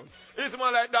underground. It's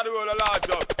man like that, roll a large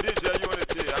up. DJ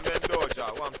Uni-T and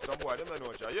Mendoja. Want some boy, them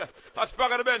Mendoja, yeah. I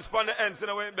spag on the bench on the ends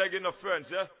and I ain't begging no friends,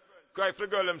 yeah. Cry for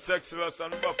the girl, them sexless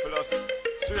and buffalous.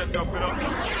 Straight up, you know.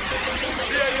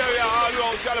 Yeah, all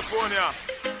around California.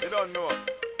 You don't know.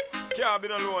 Can't be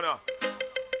no loner.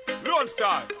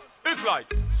 Lonestar, it's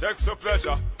like sex or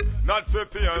pleasure, not for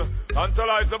pain.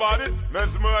 Tantalize the body,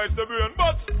 mesmerize the brain,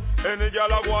 but any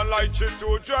girl I want like she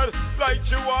too dread, like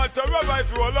she want to rub right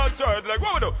roll a third. Like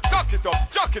what we do? Cock it up,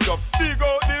 dig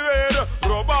out the red,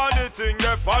 rub on the thing,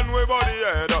 get fun with body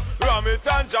head. Ram it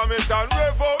and jam it and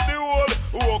rev out the hole,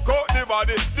 walk out the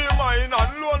body, the mind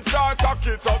and Lonestar. Cock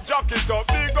it up,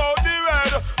 dig out the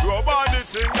red, rub on the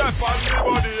thing, get fun with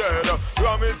body head.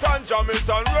 Ram it and jam it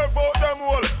and rev out them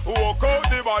hole, walk out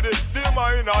the body, the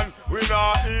mind and we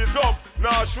not ease up.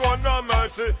 Now show no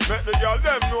mercy, make the girl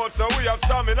them know so we have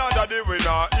stamina that they we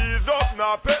not ease up,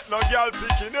 now pet no girl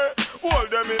picking it.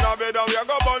 Hold them in a bed and we a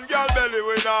go bun girl belly,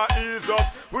 we not ease up,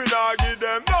 we not give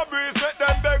them no breeze, make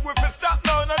them beg we fi stop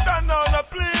now, no done now, no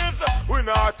please. We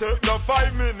not take no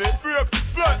 5-minute break,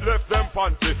 split left them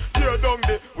panty, tear down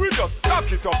the, we just cock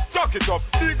it up,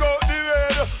 dig out the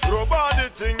red, rub on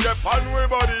the thing, get pan with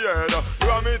body head,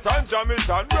 ram it and jam it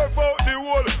and rev out the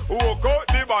hole, walk out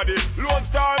the body,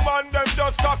 Lonestar man them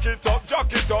just cock it up,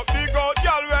 dig out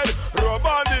y'all red, rub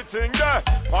on the thing there,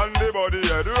 on the body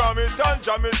head, ram it and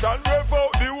jam it and rev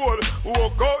out the hole,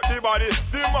 walk out the body,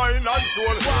 the mind and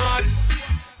soul. One,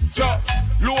 jump,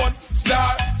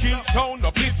 Lonestar, kill sound,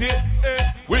 no pity,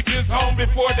 we kill sound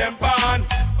before them ban.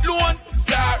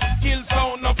 Lonestar, kill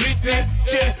sound, no pity,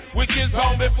 we kill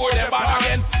sound before them ban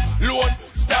again.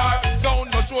 Lonestar,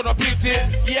 sound, no show, no pity,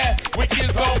 yeah, we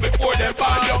kill sound before them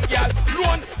ban, young girl.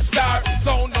 Lonestar,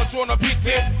 sound, no show, no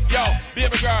pity, yo,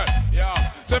 baby girl,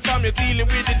 yeah. So from you dealing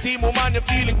with the team, woman, you're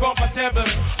feeling comfortable.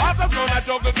 As a grown a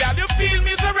juggle, girl, you feel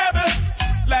miserable.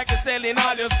 Like you're selling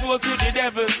all your soul to the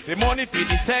devil. The money for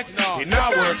the sex, no, it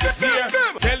not work, it's here.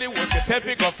 Tell you what you take,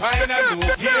 go find a new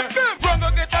gear. Run go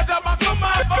get a job and come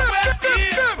out for West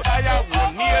End.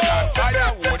 Firewood near and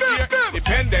firewood here.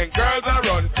 Dependent girls are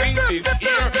run things this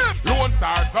year.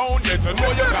 Lonestar Sound, yes, you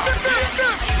know you got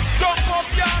here. Jump up,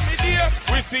 yeah, me dear.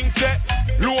 We sing set,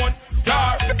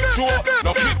 Lonestar, show,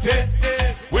 no pity.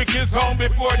 We kill sound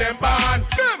before them ban.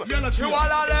 You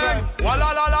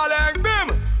walla-la-lang,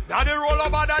 bim. Daddy Rolo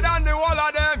better than the wall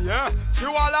of them, yeah.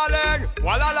 Chihuahua-lang,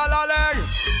 walla-la-la-lang.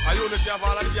 I only have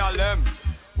all of the girl them.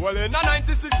 Well, in the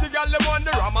 1960 girl them on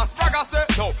the Rama Spragga say.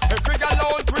 So, every girl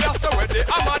on we have to wear the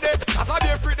hammer day. As I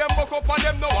be free them buck up and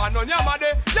them no one on yammer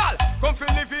day. Y'all, come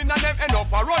feel live in and them end up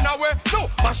a run away.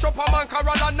 So, mash up a man carol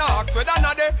and knocks with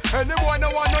another day. Any boy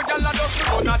no one no girl that does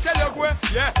to run a tell you where.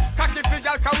 Yeah, cocky fi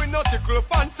girl carry no tickle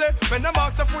fancy. When them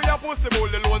ask if we are possible,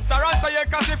 the Lonestar answer yeah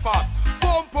cause if a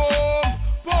pum pum.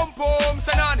 Boom boom,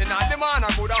 say na na the man a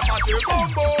good a party. Boom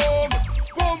boom,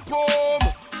 boom boom,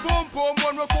 boom boom.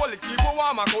 When we call it keep a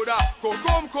warm a good a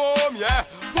come, yeah.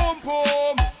 Boom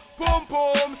boom, Boom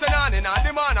boom, say nah nah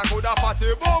the man I coulda party.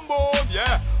 Boom boom,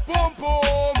 yeah. Boom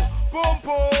boom, boom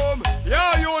boom.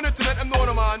 Yeah, Uni-T let them know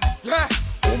the man. Yeah.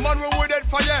 Woman we with it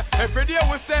for ya. Every day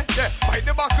we say, yeah. Fight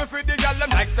the back with the girl them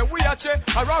like say we a che.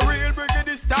 Are a real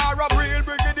brigade star, a real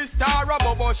brigade star. A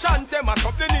bobo shante, mash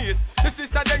up the knees. The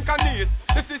sister then can knees.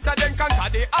 The sister then can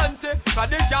the auntie. For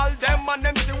the girl them and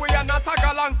them see we are not tag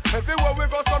along. Everywhere we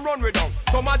go some run we down.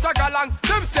 Some a jag along.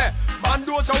 Them say, man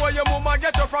don't show where your mama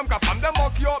get you from. Cause from them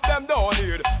mock you up them don't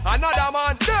need another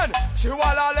man. Then, she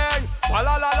walla leng,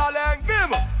 walla la la leng.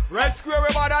 Bim. Red square we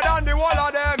better than the wall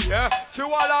of them, yeah.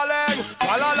 Chihuahua leng,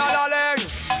 walla la la leng.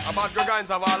 About the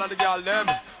guys of all of the girl them.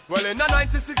 Well in the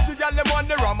 1960 girl them on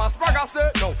the Rama Spraga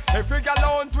say no. Every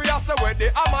girl on we say where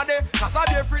they amade. Cause I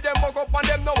be free them buck up and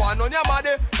them no one on your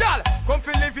made. Girl, come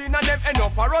feel live in and them end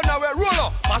up a run away.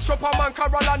 Rolo, mash up a man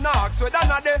Carol and knocks with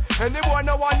another. Anyone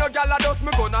no want no girl a dust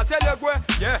me gonna tell you where.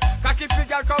 Yeah, cocky fi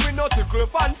girl coming out to club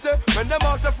fancy. When them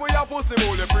ask if we a pussy,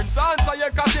 holy prince answer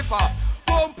you catifa.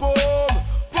 Boom boom.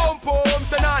 Boom boom,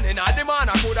 say nah nah the man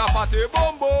I coulda party.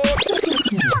 Boom boom.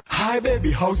 Hi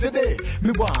baby, how's your day?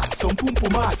 Me want some pum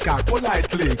pum ask her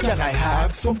politely. Can I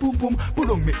have some pum pum? Put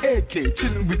on me AK,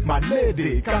 chillin' with my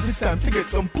lady. Cause it's time to get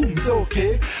some pums,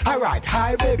 okay? Alright,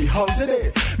 hi baby, how's your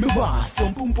day? Me want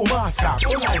some pum pum ask her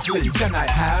politely. Can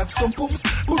I have some pums?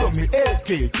 Put on me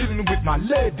AK, chillin' with my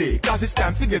lady. Cause it's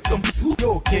time to get some pums,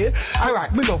 okay?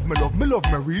 Alright, me love, me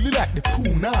really like the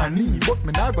punani. But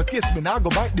me nah go taste, me nah go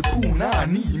bite the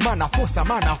punani. Man a fuss a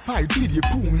man a fight with the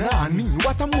punani.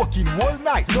 What I'm working all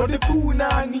night, no the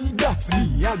punani. That's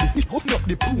me, I'll be picking up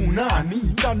the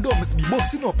punani. Condoms be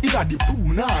busting up in the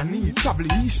punani. Travel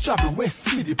east, travel west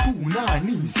with the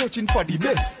punani. Searching for the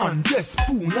best and just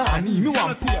punani. Me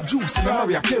want put juice in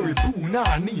Maria Carey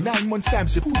punani. 9 months time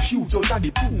she push you out of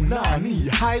the punani.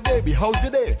 Hi baby, how's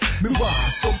your day? Me want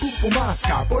some pum pum ask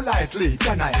her politely.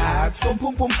 Can I have some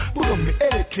pum pum? Put on me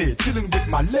AK, chilling with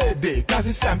my lady. Cause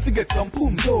it's time to get some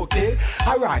pums, okay?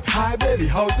 Alright, hi baby,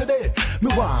 how's your day? Me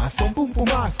want some pum pum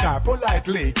ask her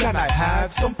politely. Can I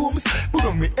have some pums? Put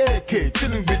on me AK,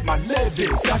 chilling with my lady.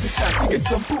 Cause it's time to get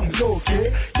some pums,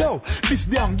 okay? Yo, this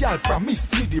damn gal promise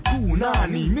me the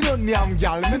punani. Me no damn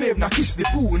gal, me never kiss the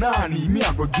punani. Me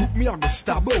a go juke, me a go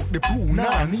stab out the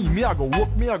punani. Me a go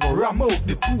walk, me a go ram out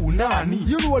the punani.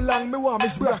 You know long me want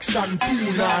Miss Braxton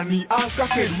punani. All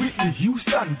crackhead with the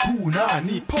Houston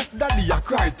punani. Puff Daddy a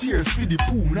cry tears for the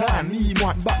punani.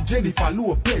 Want back Jennifer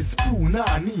Lopez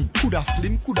punani. Coulda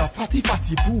slim, coulda fatty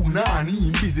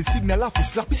punani. Busy signal off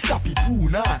slappy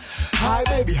puna. Hi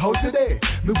baby, how's your day?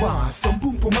 Me want some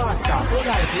pum pum ask her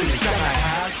politely. Can I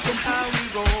have some? How we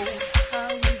roll,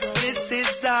 this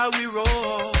is how we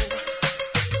roll.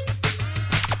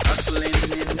 Hustling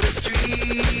in the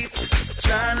streets,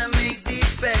 trying to make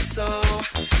these pesos.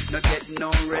 Not getting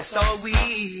no rest all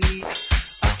week.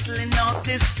 Hustling off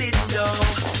this city though.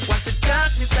 Want to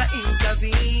darkness to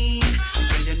intervene.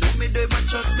 When you know me do my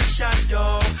trust me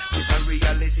shadow. It's a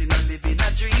reality, not living a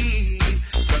dream.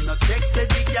 So no text the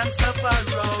gangsta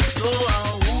road. So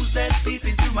who's that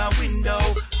peeping through my window?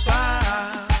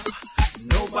 Wow,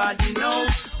 nobody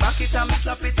knows. Back it and me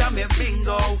slap it and me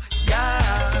bingo.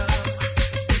 Yeah,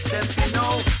 this you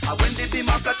know. And when they be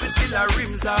my flat we still our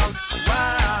rims out.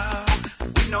 Wow,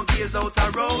 we no gears out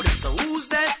the road. So who's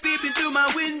that peeping through my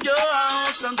window?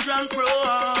 Some drunk pro.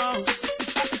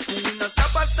 No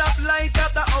stop light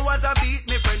after hours I beat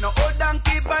me friend. No old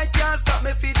donkey bite can't stop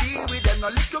me fi deal with them. No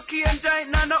little key and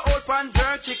giant, no old pan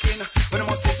jerk chicken. When I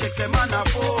must check them man a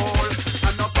fall.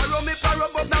 And no follow me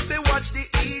but not be watch the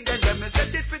Eden. Them me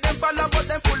set it for them follow but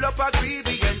them full up of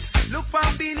grievance. Look for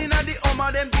being in the home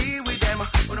of them deal with them.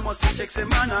 When I must check them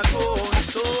man a go.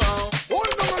 So hold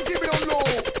on and keep it on low.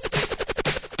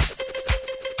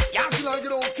 Y'all feel like you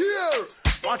don't care.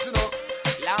 Watch it up.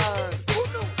 Lord.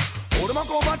 Oh, them a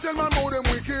come and tell man how them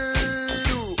wicked.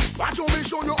 Watch how me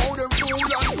show you how them fool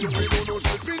and you ain't no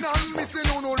slipping and missing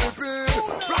no lipping.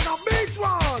 Like a big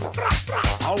one.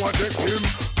 I want to take him.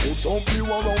 Put some few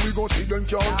around we go see them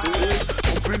can't do it.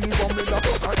 Company from me that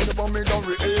I never made a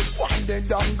race. One day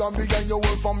damn gone began your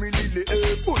whole family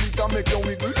live. Pull it and make you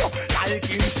wiggle up like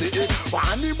him say it.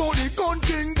 Anybody gun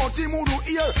thing but him who do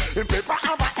hear. Him prefer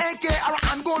have a AK or a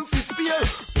handgun for spear.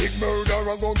 Big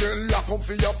murderer go get locked up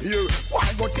for your peer. Why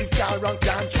got this car and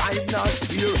can't drive now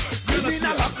steer?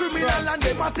 Criminal and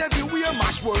them at everywhere.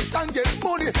 Mash works and get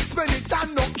money. Spend it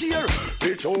and no care.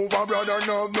 It's over brother,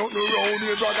 no nothing around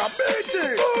here. Brother beat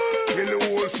it. Kill the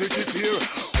whole city here.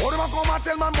 How them a come and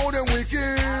tell man how them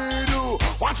wicked.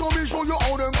 Watch how me show you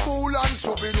how them fool and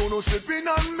stupid. No slipping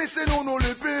and missing no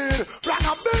lipping.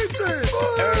 Brother beat it.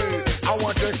 Hey, I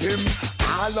want to take him.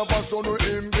 All of us on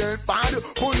him get bad.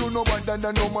 For you know better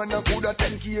than no man a coulda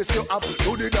 10 case you up.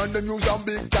 Do the gun them use a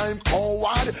big time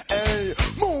coward. Hey,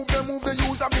 move the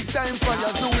use a big time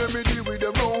fire. So when me deal with the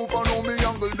rope, I know me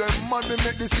angle them man. They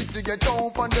make the city get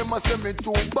off and them a send me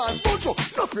too bad. But you,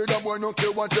 no fear that boy, no care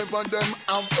whatever them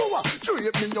have to.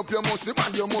 Treat me up, you must see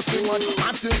man, you must see man.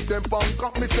 I take them punk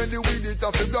up, me send the weed it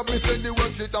off. If me send the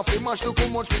work shit off, he mash too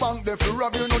much punk. They feel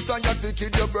rob you, no time you take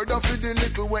it. Your brother feed the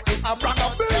little way in a brag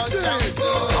of baby.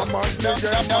 I'm a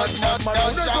nigga, mad.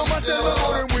 They come and tell me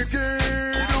how them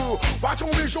wicked. Watch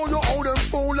me show you how them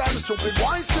fool and stupid.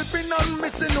 Why slipping and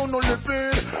missing on no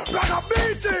lipping? Brag of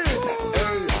baby.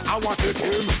 Hey, I want to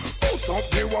him. Stop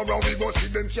the war around, we go see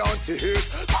them can't taste.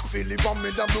 I feel it from me,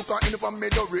 them look at in from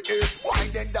me, the race. Why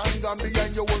they down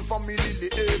behind your own family, the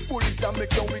bullet and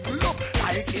make you wiggle up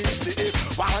like it's the ape.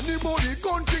 Why anybody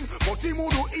gun thing, but him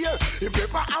who do ear. If they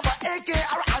have a AK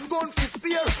or a handgun for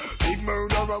spear. Big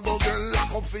murderer go get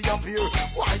lock up for your peer.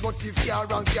 Why go thief car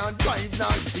and can't drive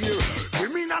now steer?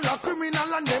 Criminal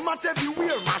and them at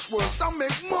everywhere. Mash works and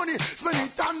make money, spend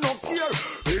it and no care.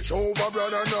 It's over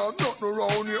brother, now nothing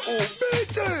around you, oh beat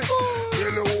it.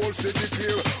 Tell the whole city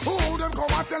clear. Oh, them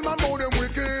come and tell man how them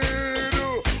wicked.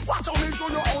 Watch how they show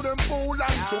you how them fool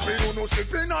and stupid. Who no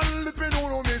slipping and lipping, who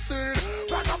no missing.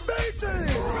 Like a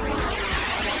baiting.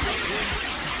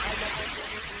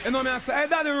 You know me, I say, hey,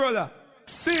 Daddy Rolo,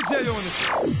 DJ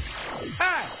Uni-T.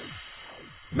 Hey,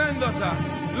 Mendoza,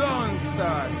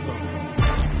 Lonestar Sound.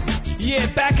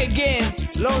 Yeah, back again.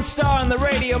 Lone Star on the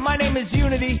radio. My name is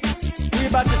Uni-T. We're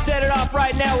about to set it off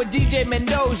right now with DJ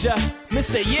Mendoza.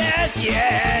 Mr. Yes,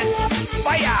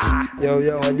 fire!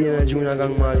 Yo, I did a junior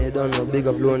gang man. You don't know. Big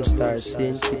up Lone Star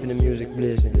scene. Keeping the music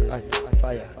blazing.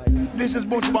 Fire. This is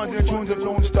Bunch Band in tune to the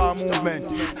Lone Star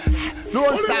movement.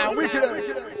 Lone Star, wicked.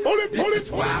 This is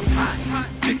why I'm hot.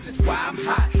 This is why I'm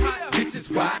hot. This is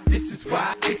why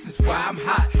I'm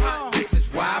hot. This is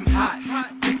why I'm hot.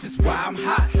 This is why I'm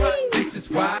hot. This is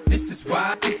why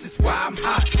I'm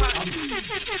hot.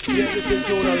 Yeah, this is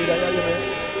Jonah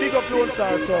Rida. Big up Lone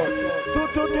Star Sound.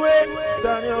 228,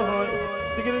 stand your horn.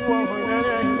 Beginning 100 and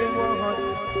ending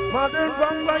 100. Modern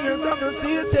vampires of the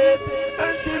city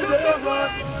until the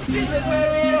heart. This is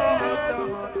where we at.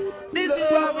 This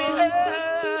is where we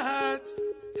at.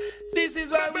 This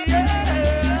is where we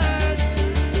at.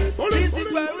 This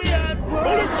is where we at.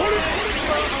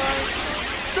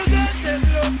 The girls them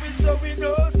love me so we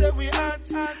know say we at.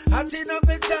 Hot enough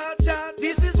the chat.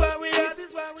 This is where we at.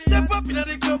 Step up in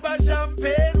the club and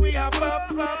champagne we are pop.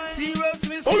 Serious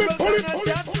and a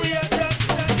chat we are chat.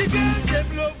 The girls them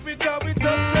love me cause we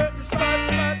touch certain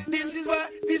spot.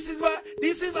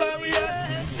 This is where we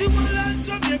at. The whole of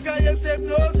Jamaica, yes them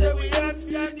know say we at.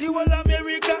 The whole of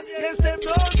America, yes them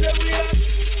know say we at.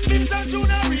 Mr.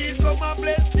 Juna Reed come and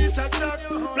bless this attack.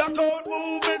 Blackout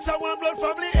movements and one blood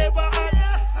family ever had.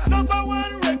 Number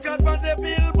one record on the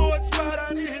Billboard spot.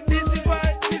 This is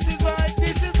why we at.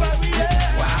 This is why we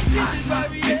at. This is why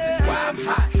we at. This is why I'm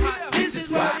hot. This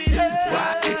is why we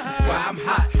at. This is why I'm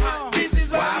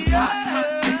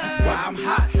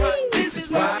hot. This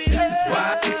is why we at.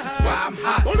 I'm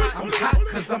hot. I'm hot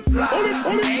cause I'm fly.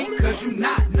 You ain't cause you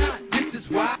not. This is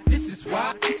why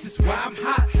I'm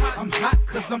hot. I'm hot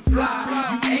cause I'm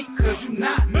fly. You ain't cause you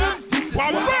not. This is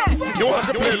why. You want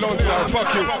to play Lone Star?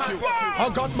 Fuck you. I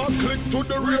got my click to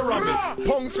the rear of me.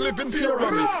 Punks living fear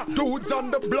of me. Dudes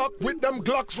on the block with them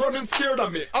Glocks running scared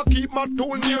of me. I keep my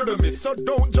tool near to me, so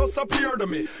don't just appear to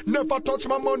me. Never touch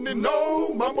my money,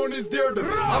 no, my money's dear to me.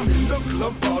 I'm in the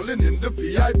club falling in the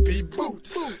VIP booth.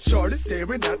 Shorty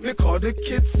staring at me cause the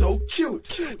kid's so cute.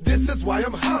 This is why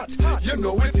I'm hot, you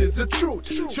know it is the truth.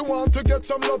 She want to get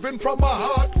some loving from a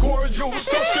hardcore youth.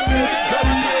 So she made it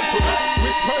very near to me,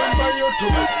 whispering my ear to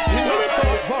me. In her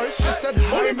soft voice she said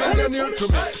hi millionaire to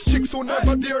me. Chicks who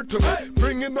never dear to me,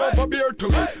 bringing over beer to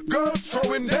me. Girls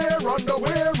throwing their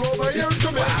underwear over here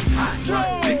to me.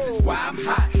 This is why I'm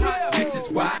hot. This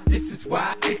is why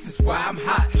I'm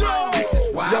hot. This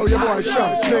is why Yo, your boy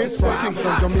Sean Slays from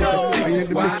Kingston, Jamaica. And you're in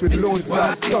the mix with Lone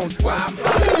Star Sound.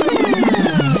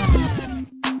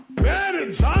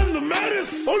 Menace, I'm the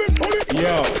menace.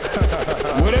 Yo,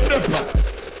 what up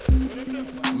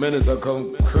there? Menace, I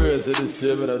come crazy this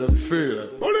year, but I don't feel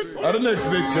it. The next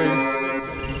big thing.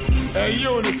 Hey,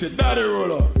 Uni-T, Daddy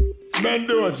Rolo,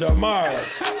 Mendoja, Mars,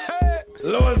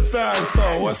 Lone Star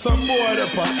Sound, what's some boy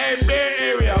up on? Hey, Bay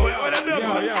Area, what are they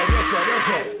doing? Yeah, that's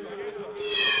right.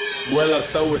 Well,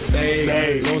 so we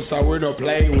stay. Lonestar, we don't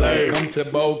play. When it come to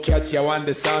bow, catch you on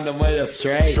the sound of my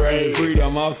stray.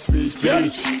 Freedom of speech.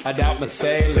 Adapt my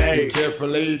say.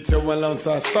 Carefully to my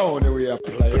Lonestar Sound that we are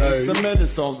playing. It's the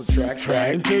minutes on the track.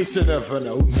 In case you never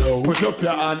know. Put up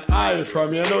your hand high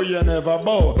from you know you never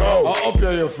bow. I up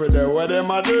your for there. Where them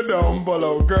I do down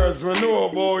below. Girls, we know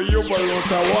about you, but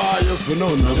why you for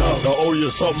no matter oh you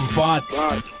something fat.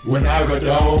 When I go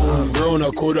down, brown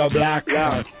or coulda black.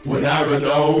 When I go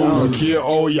down, care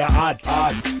all your hot.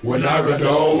 When I go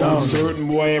down, certain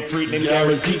boy and freak them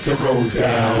guaranteed to go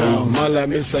down. Man like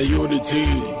Mr.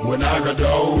 Uni-T. When I go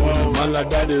down, man like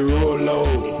Daddy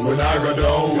Rolo. When I go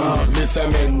down, Mr.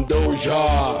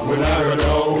 Mendoja. When I go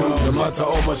down, no matter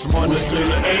how much money, still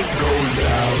ain't going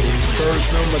down.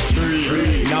 First number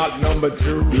 3, not number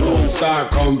 2. Lonestar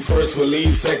come first, will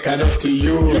lean second up to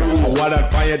you. What I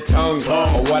find your tongue,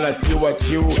 or what I do at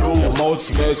you. Your mouth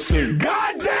smells slim.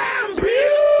 Goddamn,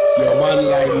 bitch! Your man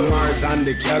like Mars and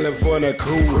the California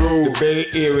crew, the Bay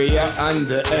Area and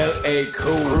the LA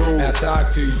crew. I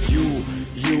talk to you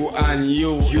and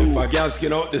you. If a gal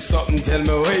skin out to something, tell me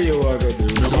where you are gonna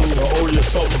do. No matter how you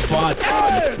something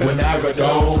fat. When I go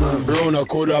down, brown or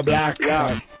coulda black.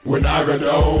 When I go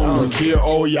down, care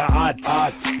all your hot.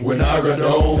 When I go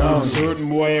down, certain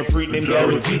boy and freak them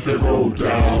guaranteed to go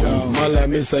down. Man like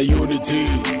Mr. Uni-T.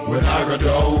 When I go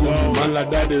down, man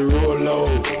like Daddy Rolo.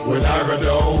 When I go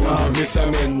down, Mr.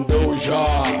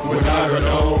 Mendoja. When I go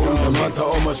down, no matter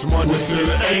how much money,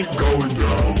 still ain't going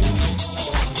down.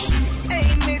 Hey,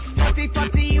 Miss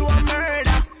Fatty, you a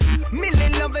murder. Millie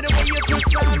love it the way you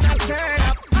twist and a turn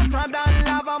up. Hotter than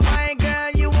lava, my girl,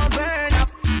 you a burn up.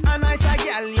 A nicer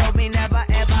girl you me never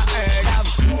ever heard of.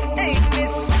 Hey,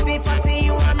 Miss Fatty,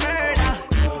 you a murder.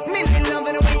 Millie love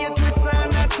it the way you twist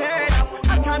and a turn up.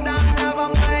 Hotter than lava,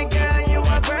 my girl, you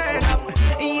a burn up.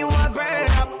 You a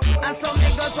burn up. And some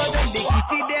niggas so them they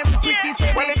kitty them pretty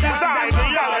say they can't them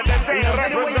love it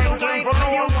the way you whine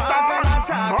and you walk and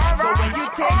attack. So when you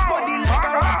take body like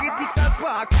a rocket, it a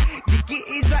spark. Dicky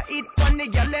is a hit on the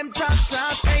girl them top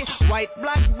track. Hey, white,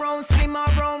 black, brown, slim or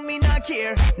brown, me not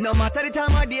care. No matter the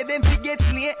time of day, them fi get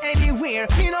slay anywhere.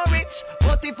 Me no rich,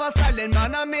 but if a silent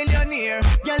man a millionaire.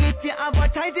 Girl, if you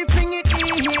advertise it, bring it in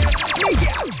here. Me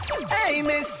yeah. Hey,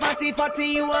 Miss Fatty,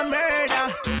 you a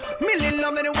murder. Millie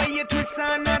love me the way you twist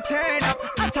and a turn up.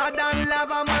 Hotter than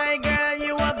lava, my girl,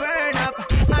 you a burn up.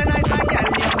 And I say, girl,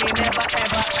 you me never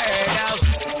ever heard of.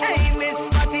 Hey, Miss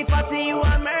Fatty, you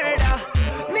a murder.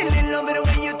 Millie love me the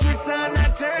way you twist and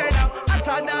a turn up.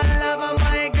 Hotter than lava,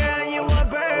 my girl, you a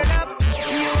burn up.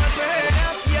 You a burn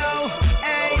up, yo.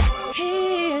 Hey,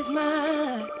 here's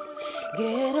my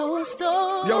ghetto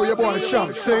story. Yo, your boy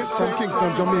Shank, say from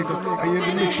Kingston, Jamaica. I in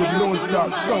the mix with Lonestar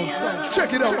Sound.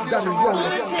 Check it out, Danny Rolo.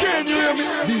 Can you hear me?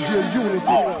 DJ Uni-T.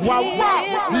 Wow, wow.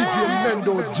 DJ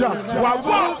Mendoja. Wow,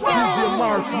 wow. DJ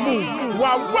Marsmoov.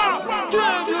 Wow, wow.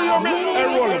 Can you hear me? And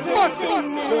Rolo. Bust it.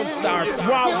 Lonestar.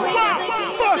 Wow, wow.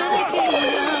 Bust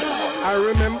it. I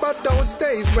remember those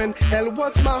days when hell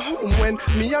was my home, when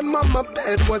me and mama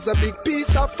bed was a big piece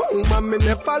of foam, and me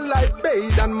never like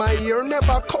bathe and my ear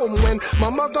never come. When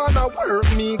mama gonna work,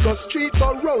 me go street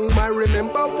go roam. I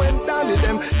remember when Danny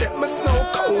them take my snow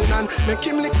cone and make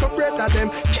him lick a bread at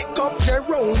them, kick up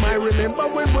Jerome. I remember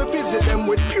when we visit them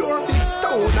with pure big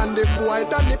stone, and the boy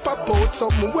Danny pop out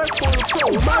something wet full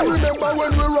chrome. I remember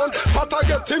when we run, but I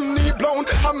get him knee blown,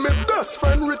 and my best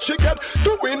friend Richie get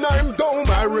doing I'm down.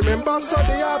 I remember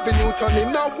Sunday Avenue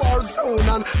turning a war zone,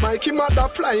 and Mikey mother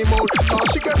fly him out cause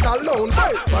she get alone.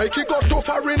 Hey, Mikey got to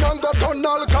foreign and got on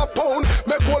Al Capone.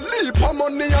 Make one leap of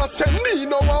money and send me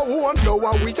no one won't know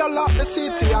how we all lock the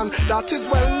city, and that is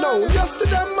well known.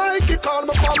 Yesterday Mikey called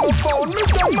me from the phone.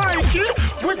 Mr. Mikey,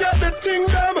 we get the thing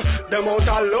them out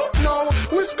of luck now.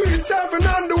 We squeeze 7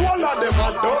 and the whole of them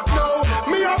I don't know.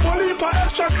 Me a believe for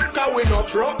extra cause we not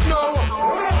rock now.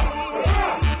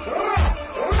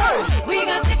 We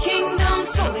got the kingdom,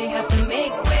 so they have to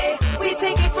make way. We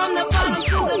take it from the bottom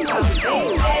to the top,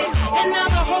 baby. And now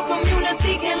the whole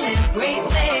community can live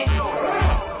greatly.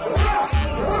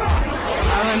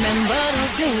 I remember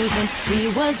those days when we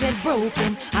wasn't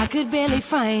broken. I could barely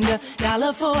find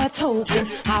 $1 for a token.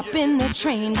 Hop in the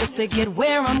train just to get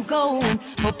where I'm going.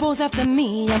 Popo's after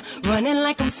me, I'm running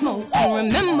like I'm smoking.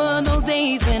 Remember those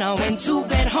days when I went to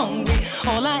bed hungry.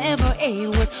 All I ever ate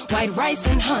was white rice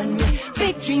and honey.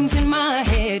 Big dreams in my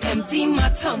head, empty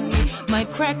my tummy. Might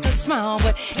crack a smile,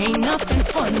 but ain't nothing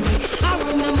funny. I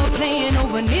remember playing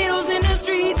over needles in the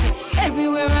streets.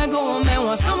 Everywhere I go, a man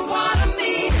wants some part of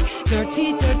me.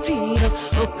 dirty, dirtitos,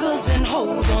 hookers and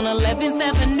hoes on 11th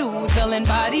Avenue, selling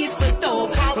bodies for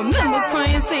dope. Remember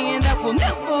crying, saying that will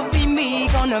never be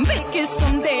me. Gonna make it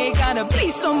someday, gotta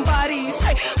be somebody.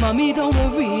 Say, mommy, don't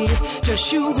worry, it's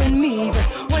just you and me.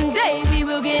 But one day we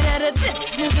will get out of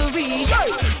this misery. Hey,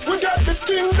 we got the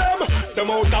kingdom, them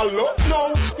out of luck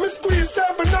now. Me squeeze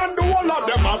 7 and the whole of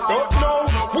them are broke now.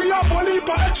 We have a leap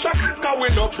of extra, cause we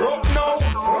no broke now.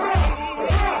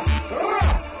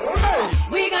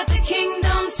 We got the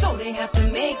kingdom, so they have to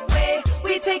make way.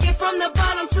 We take it from the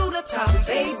bottom to the top,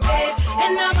 baby.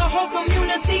 And now the whole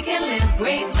community can live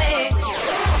greatly.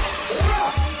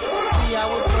 See, I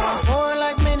was born poor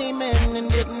like many men and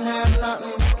didn't have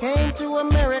nothing. Came to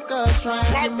America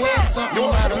trying to make something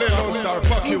out of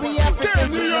something. See, we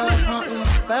Africans, we love hunting.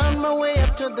 Found my way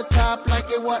up to the top like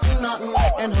it wasn't nothing.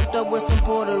 And hooked up with some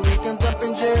Puerto Ricans up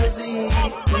in Jersey.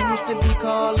 We used to be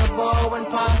called a ball and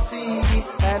posse.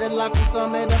 Had it locked from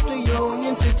Summit up to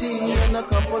Union City. And a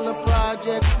couple of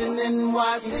projects in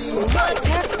NYC. But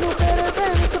cats knew better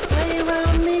than to play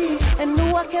around me. And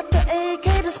knew I kept the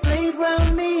AK displayed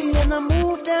around me. And I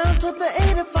moved down to the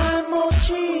A to find more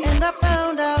cheese. And I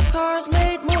found out cars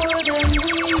made more than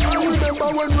we. I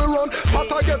remember when we run, but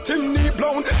I get him knee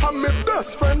blown. And my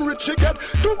best friend Richie get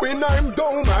doing I'm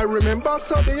down. I remember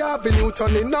Sunday Avenue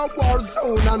turning a war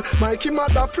zone. And Mikey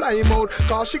mother fly him out,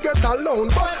 cause she get alone.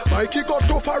 But Mikey got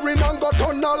to foreign and got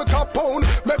on Al Capone.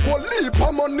 Make one leap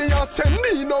of money and send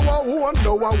me no one.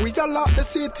 Now we all out the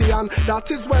city and that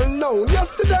is well known.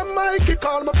 Yesterday Mikey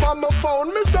called me from my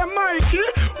phone. Mr. Mikey,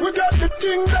 we got the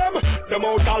kingdom, them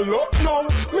out of luck now.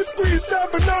 Me squeeze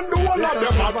 7 and the whole of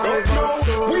them are broke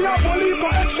now. We have a leap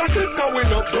of extra clip and we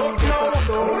no broke now.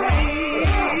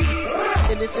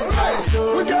 This is my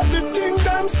story. We got the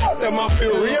kingdom, so them have to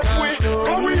rape with.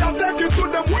 Cause we are taking to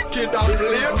them wicked and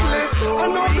blameless.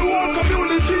 And now the whole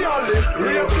community are live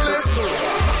greatless.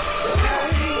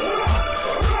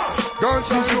 Don't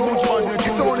you see much money,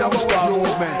 it's only about you,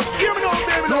 man. Give me no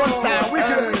baby, Lonestar,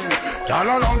 wicked. Tell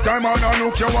a long time and I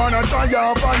look you wanna try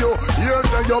out for you. Here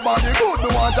say your body good,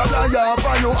 me want to fly out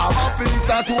for you. I'm a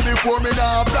pizza to before me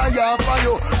now fly out for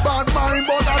you. Bad mind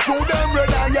but I show them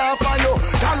red eye out for you.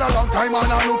 Tell a long time and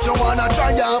I look you wanna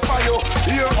try out for you.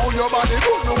 Here how your body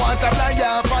good, me want to fly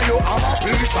out for you. I'm a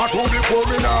pizza to before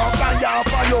me now fly out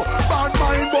for you. Bad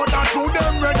mind but I show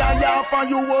them red eye out for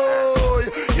you.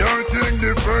 Boy, your thing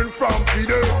different from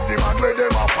them. The man where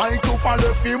them a fight to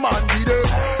follow him and be them.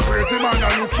 Crazy man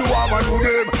I look you have do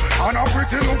them. And a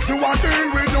pretty looks you want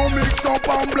deal with no mix up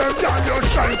and blame. Can you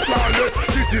shine flawless?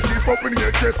 It is deep up in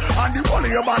your chest. And the whole of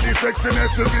your body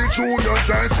sexiness will be through your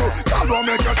chest. So y'all don't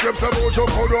make your steps about your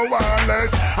cold or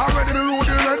wireless. I'm ready to root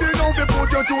you, ready now to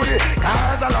put you to the.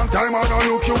 Cause a long time I don't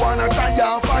look you wanna try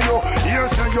out for you. Here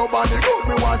say your body good,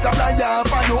 me want to fly out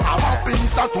for you. I'm a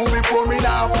piece of two before me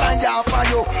now fly out for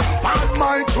you. Bad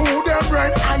mind through them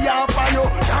red eye out for you.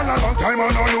 Cause a long time I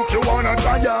don't look you wanna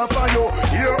try out for you.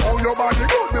 Here how your body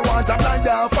good, me want to fly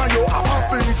out for you. I'm a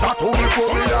piece of two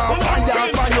before me now fly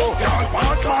out for you.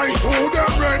 Pass my through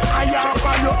them red eye out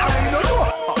for you. I don't know.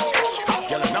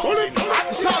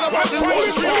 It's all about the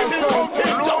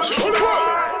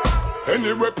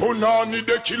anyway, punani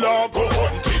the killer go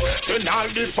hunt it. Then all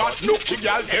the fat nookie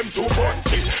gal them to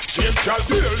hunt it. Same gal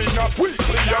daily not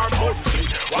weekly or monthly.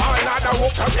 While other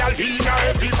walk a gal in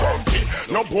every country.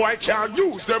 No boy can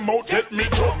use them out get me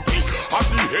jumpy. And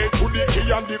the head to the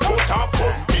key and the coat are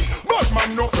pumpy. But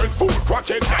man no friend food crack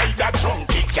it neither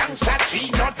chunky. Gangsta G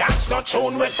no dance no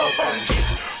tune with the funky.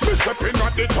 Me stepping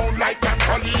at the town like an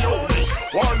Corleone.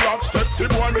 One love step the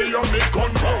boy me on me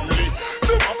gun only.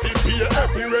 Them a fi pay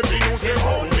every revenue they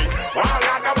owe me. While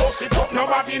I da bust it up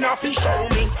nobody na fi show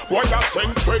me. Boy a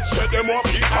send threats say them a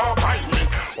fi can't find me.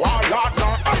 While I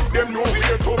now hide them know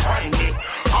where to find me.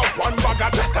 Have one bag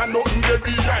of jet and nothing they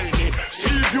behind me.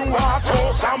 See if you want to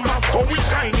some must go we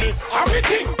shine it. How we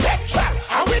think petrol,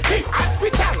 how we think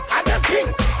hospital, and them thing.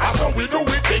 How so we do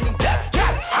we think death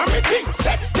gal, how we think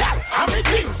sex gal, how we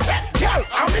think sex gal,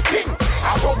 how we think.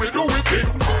 How so we do we think.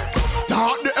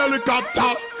 Start the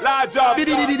helicopter. Large up.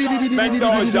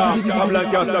 Mendoja, I'm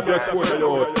like just a export a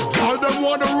lot. Tell them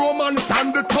want the romance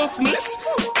and the toughness.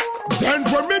 Then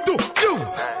what me do? You.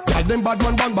 Tell them bad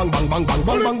man bang bang bang bang bang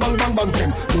bang bang bang bang bang them.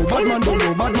 No bad man don't,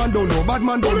 no bad man don't, no bad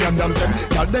man don't yam yam them.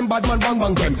 Tell them bad man bang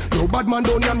bang them. No bad man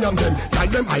don't yam yam them. Tell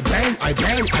them I bang, I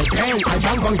bang, I bang, I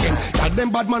bang bang them. Tell them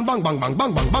bad man bang bang bang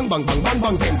bang bang bang bang bang bang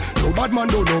bang them. No bad man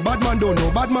don't, no bad man don't,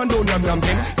 no bad man don't yam yam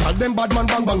them. Tell them bad man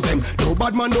bang bang them. No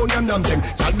bad man don't yam yam them.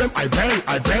 Tell them I bang,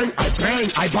 I bang, I bang,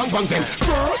 I bang bang them.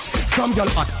 First Slam gal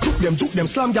hot, juke them,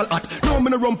 slam gal hot. No,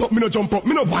 me no rump up, me no jump up,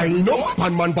 me no whine up.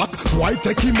 Man back, why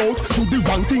take him out to the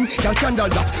wrong thing? Gal candle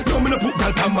that. No, me no put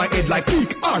gal on my head like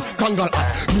peak or kangal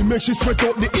hot. Me make she sweat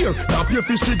out the ear. Now pay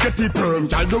fish she get it perm.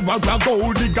 Gal do a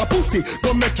gold digger pussy,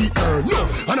 go make it earn. No,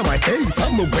 and on my face,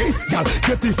 on my waist, gal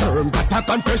get it firm. Got a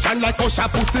confession like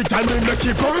Osha pussy, gal me make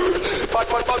it burn.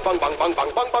 Bad man, bang, bang, bang, bang,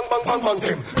 bang, bang, bang, bang, bang,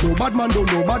 them. No bad man don't,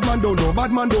 no bad man don't, no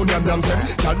bad man don't, yam yam them.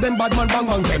 Tell them bad man bang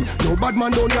bang them. No bad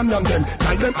man don't yam yam them.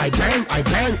 Tell them I bang, I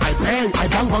bang, I bang, I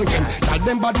bang bang them. Tell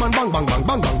them bad man bang bang bang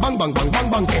bang bang bang bang bang bang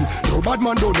bang them. No bad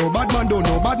man don't, no bad man don't,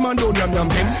 no bad man don't yam yam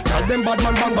them. Tell them bad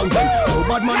man bang bang them. No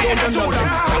bad man don't yam yam them.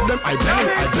 Tell them I bang,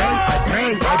 I bang, I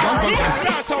bang, I bang bang them.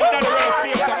 That's how that real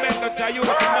feel to Mendoja and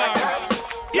Uni-T.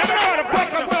 You know how to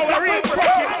fuck us over real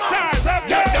fucking stars.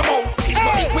 Get them out.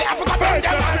 If we have to burn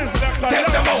them man. Get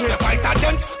them out. The fight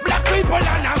against black people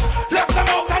and left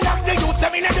them out and lock the youth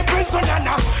them in the prison and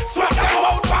sweat them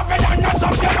out. Babylon and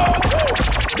suck them out.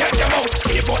 Get them out.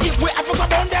 If we have to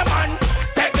burn them man.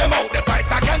 Take them out. The fight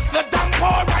against the damn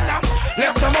poor and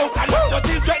left them out and lock the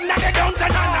children in the dungeon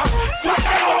and sweat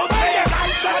them out.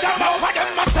 Sweat them out. For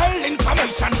them must tell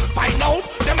information. Find out.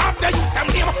 Them have the youth them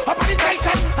name up on the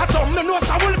station. And some know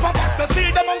some will for back to see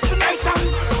them amongst the nation.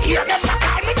 Hear them back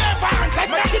on me never answer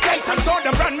meditation. So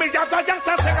them run me as a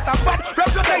youngster say it's a bad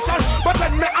reputation. But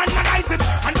when me analyze it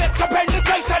and make the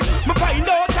penetration, me find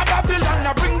out a Babylon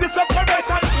I bring this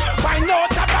separation. Find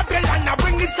out a Babylon I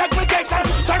bring this segregation.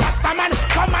 So Rasta man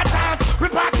come attack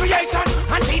repatriation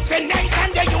and teach the nation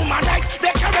the human rights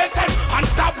declaration. And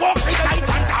stop walking tight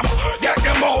and damn. Get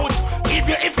them out. If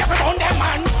you found them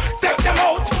man, take them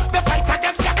out. The fight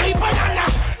against the people and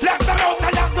left them out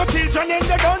and lock the children in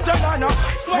the dungeon and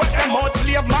sweat them out,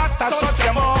 slave master, shut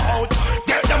them out.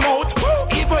 Get them out.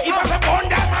 If you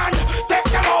found them man, take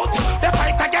them out. The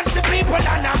fight against the people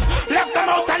and left them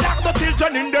out and lock the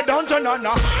children in the dungeon and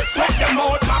sweat them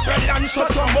out. Babylon,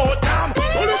 shut them out.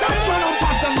 Pull it up, shut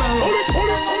them out.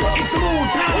 It's the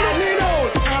mood.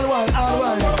 All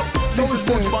one. This is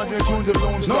the spot that tunes the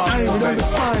Lonestar. No, I ain't done the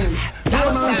spine.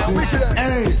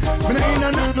 Hey, me no in a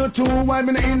nothing too wide,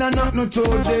 me no in a nothing too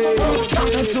day.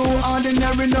 Nothing too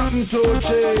ordinary, nothing too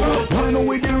cheap. Nothing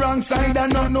with the wrong side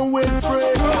and nothing with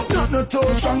free. Nothing too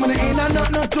strong, me no in a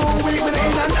nothing too weak. Me no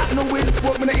in a nothing with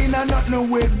foot, me no in a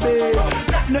nothing with big.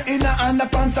 Nothing in a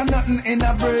underpants and nothing in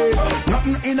a braid.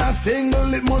 Nothing in a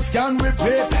single, it must can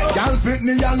repeat. Y'all pick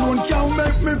me alone, can't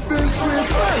make me feel sweet.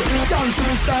 Can't see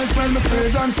the style, smell me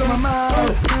fragrance on my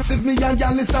mouth. Sit me and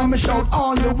y'all listen me shout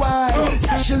all the while.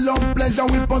 She love pleasure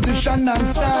with position and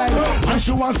style, and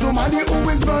she wants somebody who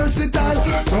is versatile.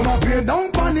 Some appear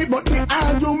down funny, but the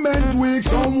argument weak.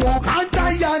 Some walk and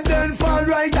tired, then fall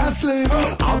right asleep.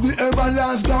 Have the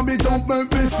everlast job, it don't make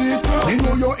me sit. You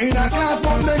know you're in a class,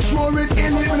 but make sure it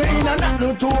in it. Me in a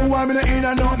nothing too warm, me in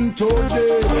a nothing too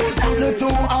deep. Nothing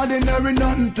too ordinary,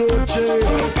 nothing too cheap.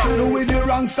 Nothing with the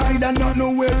wrong side and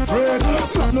nothing with freak.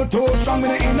 Nothing too strong,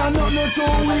 me in a nothing too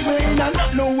weak. Me in a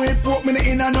nothing with broke, me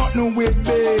in a nothing with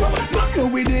big.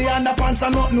 Nothing with the underpants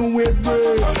and nothing with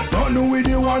break. Nothing with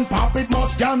the one pop, it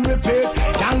must can repeat.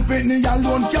 Can't fit me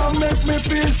alone, can't make me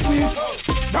feel sweet.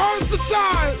 Dance the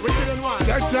style.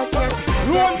 Check.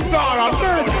 Lonestar, a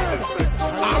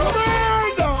murder.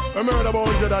 A murder about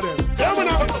 100 of them. Hear me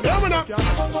now.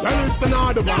 Well, it's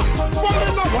another one. Well,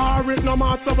 in the war, it no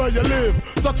matter where you live.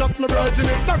 So trust me, virgin,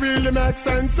 it don't really make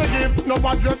sense to give. No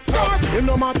address card, it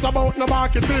no matter about no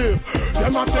market tip.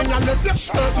 Them a thing and left your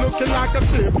shirt looking like a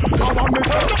tip. Now I'm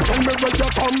tell me where you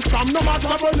come from, no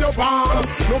matter where you're born.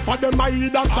 No for them I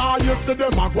either saw you see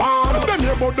them a gone. Them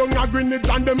here but down a Greenwich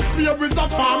and them sphere is a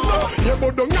farm. Here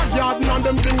but down a garden and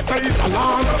them things say it's a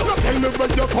land. No tell me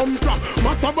where you come from,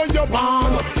 matter where you're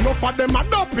born. No for them a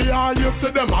dopey or you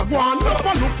see them a gone. No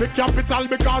for look for capital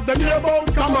because them here bout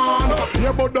come on.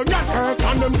 Here but down a Kirk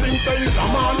and them things say it's a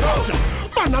man.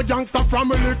 Man a gangster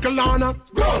from a little honor.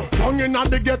 Down in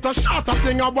the ghetto shot a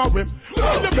thing about him.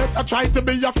 You better try to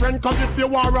be your friend cause if you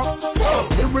are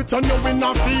we return you in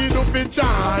a feed up in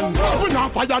John. We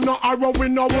not fire no arrow, we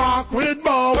no walk with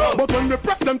bow. But when we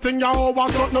press them thing you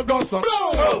always out no gossip.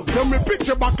 Then we pitch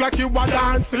you back like you a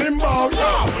dance limbo.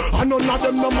 And none of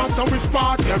them no matter which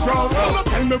part you grow. No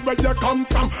tell me where you come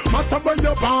from, matter where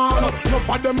you born. No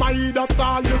for them I eat that's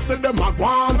all you see them a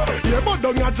gone. Yeah but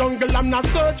down a jungle and not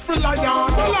search for lion.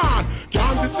 Hold on,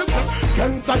 can't this is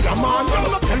can't tell your man.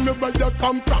 No tell me where you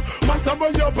come from, matter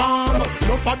where you born.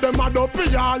 No for them a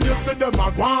dopey all you see them a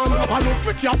gone. I look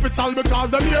for capital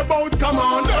because them here bout come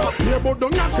on. Here bout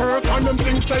down a Kirk and them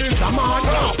things say it's a man.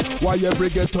 Why every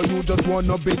ghetto you just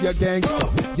wanna be a gangster?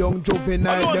 Young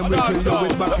juvenile them will kill you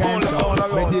with my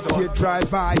cancer. Meditate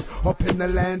drive by up in the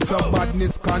land, some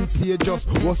badness contagious,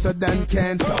 worse than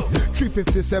cancer.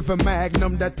 357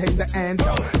 Magnum, that ain't the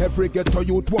answer. Every ghetto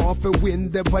youth want to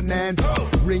win the bonanza.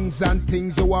 Rings and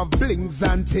things, you have blings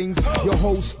and things. Your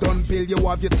house done bill, you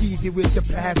have your TV with your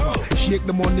plasma. Shake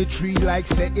the money tree like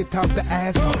say it have the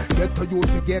asthma. Ghetto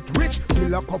youth to get rich,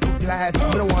 fill a couple glass.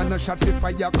 I don't want no shot for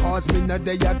fire cause me no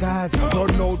day a gas.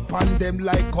 Run out pan them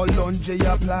like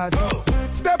Columbia Plaza.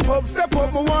 Step up,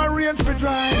 me want range for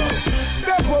drive.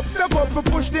 Step up, for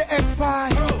push the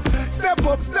X5. Step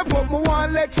up, me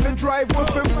want legs for drive. We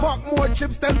fi fuck more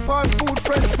chips than fast food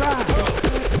french fries.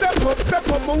 Step up,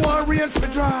 me want range for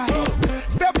drive.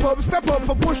 Step up,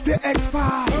 for push the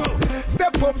X5.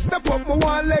 Step up, me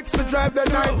want legs to drive the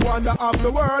ninth wonder of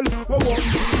the world. We won't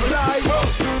be live.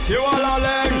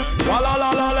 Chihuahua-leng,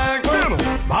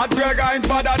 bad Greg ain't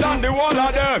better than the one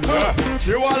of them.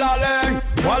 Chihuahua-leng,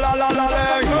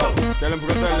 walla-la-la-leng. Tell them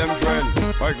friend,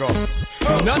 I go.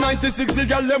 Now 96 the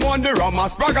girl them want the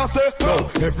Ramas Braga say no.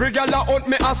 Every girl that hunt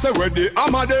me I say where the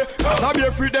amade. Cause I be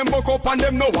free them buck up and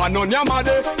them no one on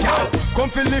yamade. Girl,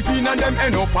 come feel the fin and them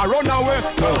end up a run away.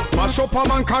 No, mash up a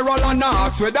man Carol and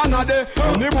ask where than a day.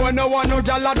 Any boy no want no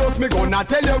girl that does me gonna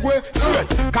tell you where. Straight,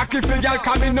 cocky fi girl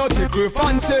can me no tickle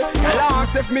fancy. Girl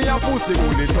ask if me a pussy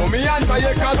bully so me answer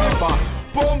you cause if a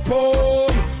pum pum.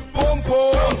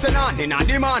 Say nah inna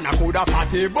the man I coulda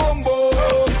party bum bum.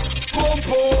 Pum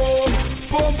pum,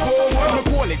 when me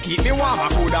call it keep me warm, I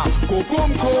coulda go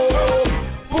pum pum.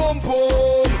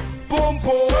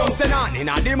 Say nah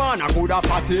inna the man, I coulda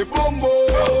party pum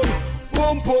pum.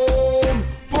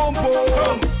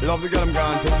 Love the girl I'm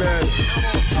gone to bed.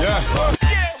 Yeah.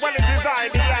 Well, it is I,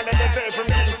 the island from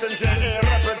Kingston, JA,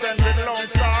 representing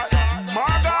Lonestar.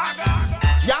 Mother.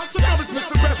 Y'all so know it's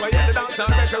Mr. Pepper, yeah, the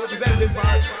downtown record representing this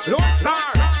part.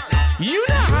 Lonestar. You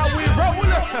know how we roll.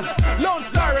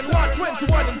 Lonestar and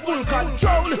 121 in full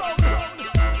control.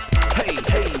 Hey.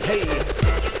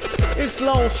 It's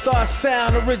Lonestar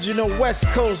Sound, original West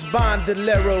Coast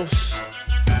Bandoleros.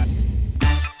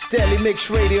 Daily Mix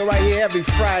Radio right here every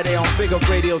Friday on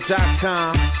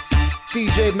BigUpRadio.com.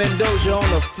 DJ Mendoja on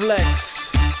the flex.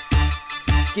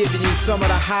 Giving you some of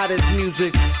the hottest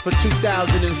music for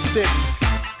 2006.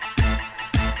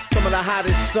 Some of the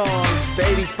hottest songs, the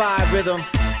 85 rhythm.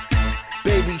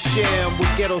 Baby Sham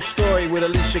with Ghetto Story with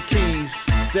Alicia Keys.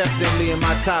 Definitely in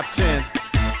my top 10.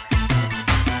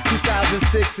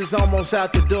 2006 is almost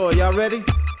out the door. Y'all ready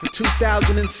for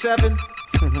 2007?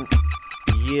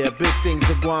 Yeah, big things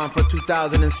are going for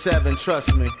 2007,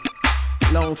 trust me.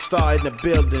 Lonestar in the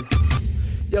building.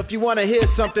 Yo, if you want to hear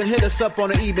something, hit us up on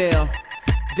the email.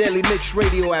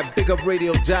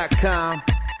 DailyMixRadio@BigUpRadio.com.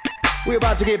 We're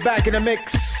about to get back in the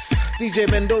mix. DJ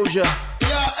Mendoja.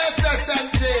 Yeah,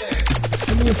 SSMG.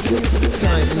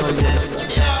 Time on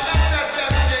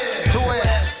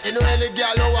You know any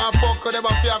girl who want fuck with them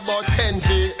a feel about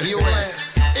 10G US.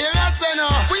 You know say no?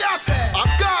 We are say. I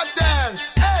got them.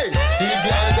 Hey, the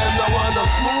girl them no want no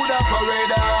smooth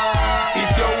operator.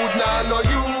 If you would not know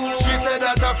you, she said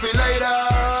that I feel later.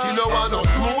 She no want no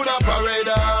smooth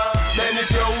operator. Then if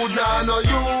you would not know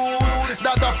you,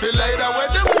 that I feel later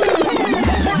when them.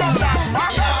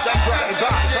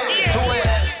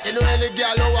 You know any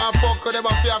girl who want fuck with them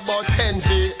a feel about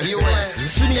 10G US.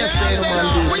 We are say.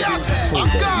 I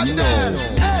got them.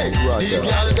 Hey, the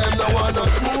girl them no want no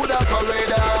smooth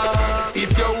operator.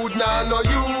 If you would not know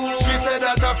you, she said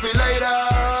that I feel later.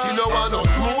 She no want no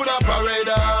smooth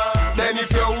operator. Then if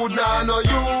you would not know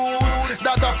you,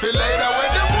 that I feel later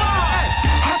when them want.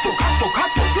 Hot fuck,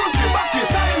 don't you back your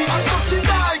side. I know she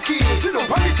like it. Sit up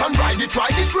on it and ride it.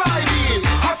 Hot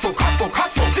fuck, tick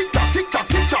tock.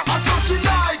 I know she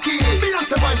like it. Me and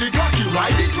say when the cocky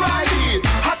ride it.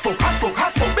 Hot fuck,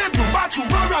 baby, you batch you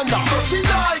veranda. So she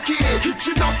like it.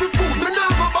 Kitchen off the food, me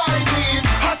never buy it.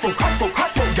 Hot fuck, gal.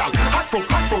 Hot fuck,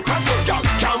 gal.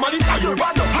 Can't monitor you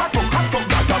run up. Hot fuck,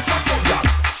 gal. That's hot fuck, gal.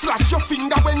 Slash your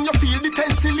finger when you feel the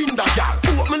 10 cylinder, gal.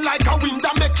 Open like a window,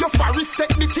 make your forest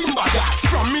take the timber, gal.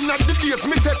 From in at the days,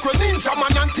 me take a ninja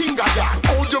man and tinga, gal.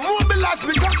 How you mobilize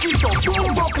me, got it up,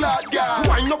 boom, buckler, gal.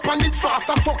 Wind up on it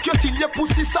fast and fuck you till your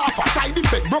pussy soft. Side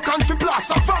effect, broken for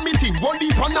plaster, vomiting, one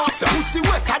deep on us. Pussy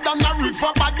wetter than a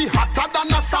river, body hotter than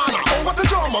a sauna. Oh, what a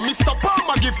drama, Mr.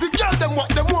 Palmer, give the girl them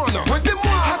what they wanna. When they want,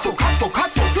 hot fuck,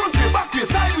 front way, back way,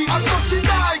 side way. I know she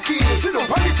like it. Sit up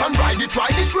on it and ride it.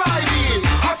 Hot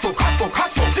fuck, tick tock.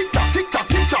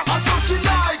 I know she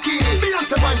like it. Me and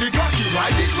say when the cocky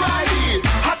ride it.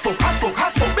 Hot fuck,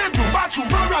 baby, you batch you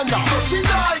veranda. So she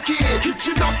like it.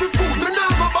 Kitchen off the food, me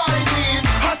never buy it.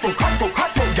 Hot fuck, gal.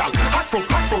 Hot fuck,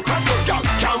 gal.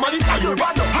 Can't monitor you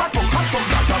run up. Hot fuck, gal.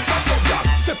 That's hot fuck, gal.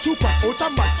 Step 2 pack, out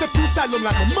and back. Step 2 style, I'm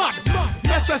like a mad.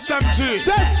 SSMG.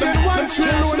 Testing 1 3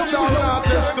 Lonestar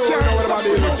artist. You know what about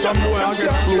it? Some boy I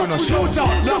get through in a shoot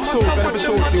out. Black soap and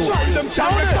episode 2.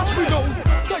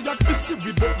 Tired pissy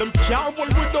we but them can't hold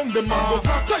we down the mango.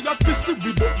 Tired pissy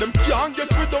we but them can't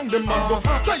get we down the mango.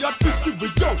 Tired pissy we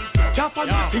yo. Can't find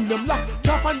the thing them lock.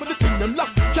 Can't find the thing them lock.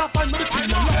 Can't find the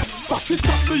thing them lock. Pass it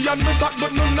up me and me back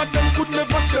but none of them could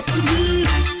never step to me.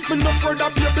 Me no further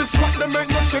baby swat them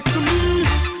ain't no check to me.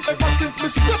 Ever since me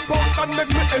step out and make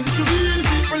me entry,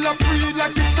 people are free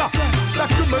like it's a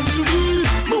documentary.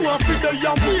 Me want to be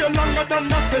there way longer than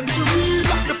a century.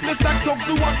 Like the place that dogs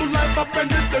who want to life up in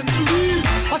the century.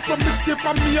 I saw me step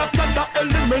from me up to the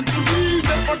elementary.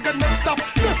 Never gonna stop,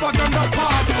 never gonna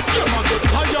pause. Them a get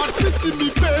tired, they see me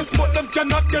face, but them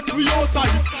cannot get me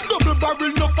outside. Double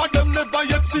barrel, enough of them never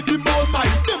yet see the outside.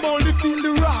 Them only feel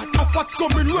the wrath of what's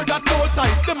coming with that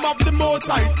outside. Them have the mouth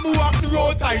tight, move off the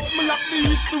road tight. Me lock the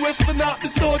east to west and not the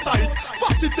so tight.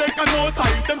 Fast it take a no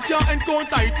tight, them can't encounter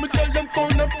tight. Me tell them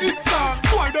count them it's on.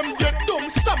 Why them get dumb,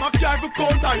 stomach can't go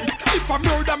count tight. If I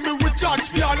murder me with charge,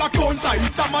 me all account tight.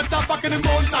 I'm a tap back in the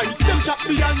mount tight. Them chat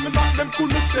behind me back, them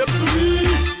couldn't step to me.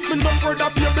 Me no further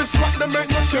baby swat, them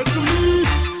ain't no care to me.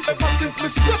 Ever since me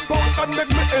step out and make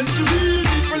me entry,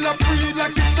 people are free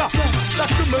like it's a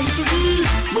documentary.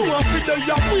 Me want to be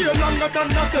there way longer than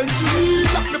a century.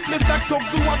 Like the place that dogs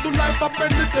who want to life up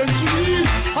in the century.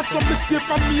 I saw me stay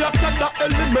from me up to the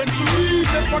elementary.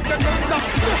 Never gonna stop,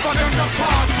 never gonna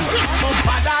pass.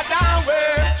 Bada down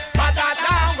way, bada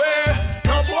down way.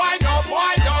 No boy,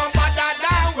 don't bada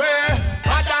down way,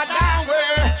 bada down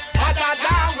way, bada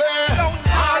down way.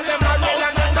 All them are real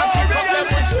and them not keep up them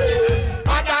with shit.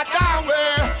 Bada down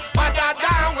way, bada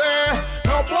down way.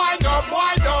 No boy,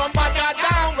 don't bada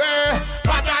down way,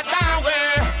 bada down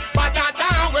way, bada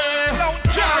down way.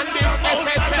 John this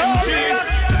SSMG.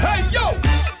 Hey yo,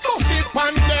 go sit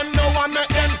on them, no one make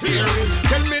them hear it.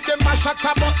 Tell me them a shut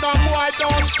up, but no boy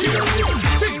don't scare me.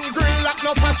 Thing grill like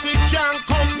no pussy can't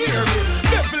come near me.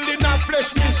 Devil in a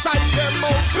flesh, me sight them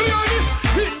out clearly.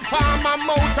 In palm a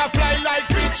mouth a fly like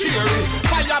we cherry.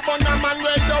 Fire burn a man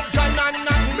where up John and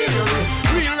not Mary.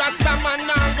 Real Rasta man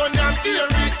now gonna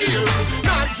eerie.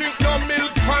 Not drink no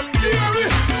milk from dairy.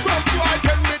 Some boy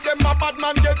tell me them a bad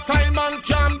man get time and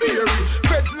can't bear it.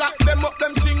 Feds lock them up,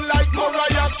 them sing like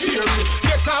Mariah Carey.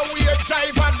 Get away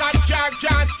driver that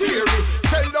can't steer it.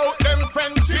 Sell out them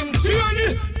friends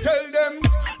sincerely. Tell them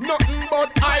nothing but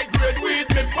high grade weed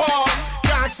me for.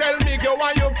 Can't sell me go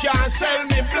and you can't sell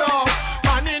me blow.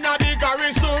 And in a the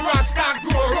garrison Rasta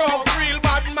grow rough. Real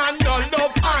bad man don't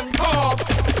love and talk.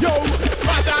 Yo,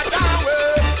 bada down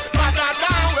way, bada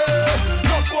down way.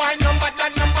 No boy no bada,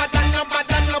 no bada, no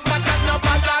bada, no bada, no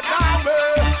bada down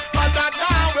way, bada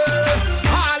down way.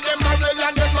 All them a real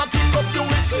and them a keep up to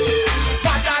it.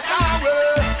 Bada down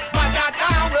way, bada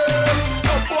down way.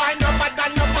 No boy no bada,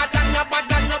 no bada, no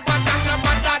bada, no bada, no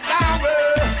bada down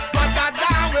way, bada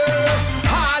down way.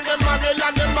 All them a real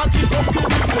and them a keep up to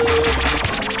it.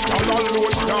 All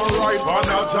alone can ride on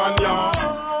a Janya.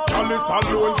 All this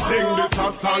alone sing this a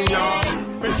song, yeah.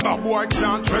 Mr. Boy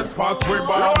can't trespass with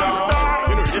border.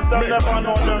 You know, it's never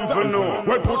know them for no.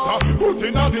 We put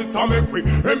in a this to make we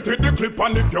empty the clip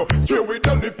and if you straight with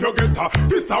the lip you get a.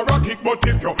 This a rocket but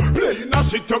if you play in a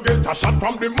shit you get a shot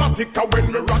from the matic.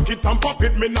 When me rock it and pop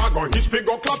it, me nah go hitch me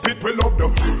go clap it. We love the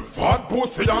fat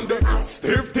pussy and the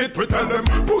stiff tit. We tell them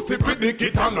pussy fit the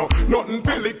kit and no nothing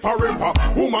feel it forever.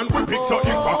 Woman we pick so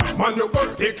if a man you go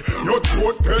stick your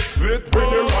throat get slit when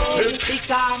you rock it.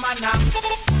 Become a nap,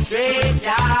 straight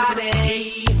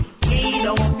daddy. We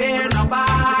don't fear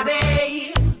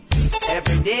nobody.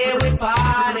 Every day we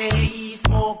party,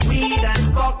 smoke weed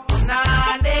and fuck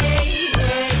punani.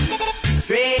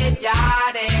 Straight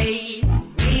daddy.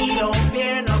 We don't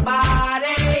fear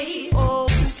nobody. Oh,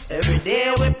 every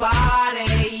day we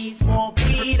party, smoke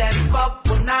weed and fuck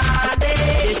punani.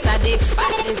 This a the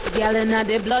fattest girl in a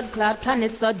the blood clot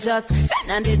planet, so just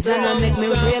and the Jana make me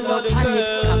real up on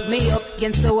it. Cock me up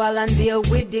against the wall and deal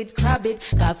with it, crab it.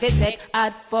 Coffee take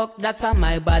hard fuck, that's a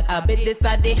my bad habit. This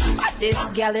a the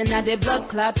fattest girl in a the blood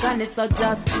clot planet, so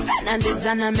just and the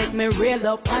Jana make me real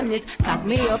up on it. Cock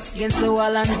me up against the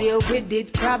wall and deal with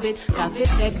it, crab it. Coffee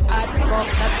take hard fuck,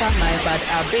 that's a my bad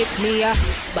habit. Me a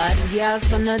bad girl,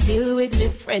 so no deal with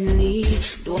me friendly.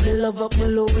 Don't love up my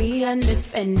Louis and me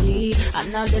Fendi.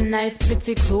 And all the nice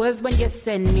pretty clothes when you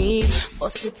send me.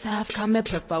 Bust it off, come me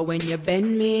prefer when you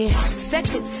bend me. Set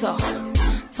it so,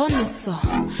 turn it so.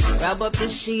 Grab up the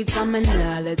sheets and me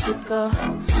now let it go.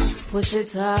 Push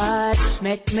it hard,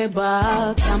 make me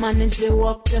back. I manage to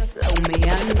walk to slow me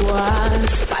and go on.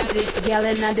 But this girl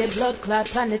in the blood clot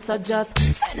planet, so just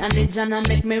and the jana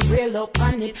make me reel up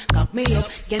on it. Cock me up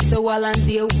against the wall and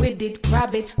deal with it.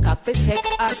 Grab it, coffee take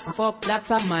as fuck, that's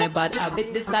a my bad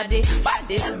habit. This a the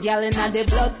baddest girl in the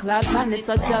blood clot planet,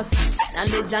 so just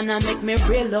and the jana make me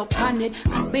reel up on it.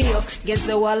 Cock me up against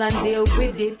the wall and deal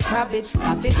with it. Grab it,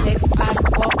 coffee take as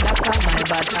fuck, that's a my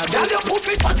bad habit. Girl, your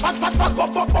pussy fat,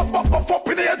 up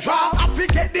in the draw. I fi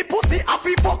get the pussy, I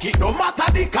fi fuck it, no matter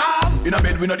the cost. In a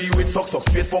bed we no deal with sucks up,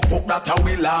 straight fuck, that's how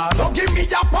we last. So give me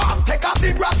your pass, take off the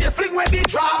brass, you fling when the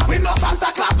draw. We no Santa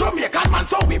Claus, Jamaican man,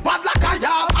 so we bad like a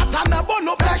yard. At an abon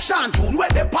up like Shantoon, where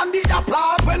the pandy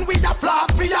applause. When we a flash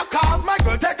for your cars, my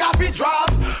girl take off the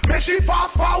draws. Make she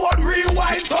fast forward,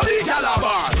 rewind, so the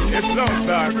calabar. It's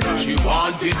Lonestar. She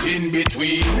want it in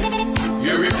between.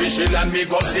 You're official and me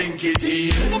go sink it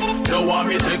in. Don't want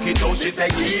me take it out, she say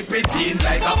keep it in.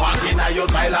 Like a pack in your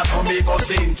style, so me go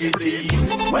sink it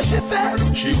in. What she said?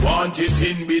 She want it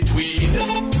in between.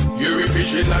 You're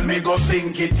official and me go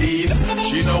sink it in.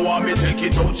 She don't want me take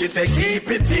it out, she say keep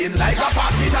it in. Like a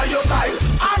pack in your style.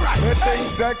 Alright. The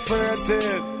thing's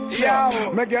exciting.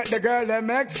 Yeah, me get the girl them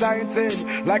excited.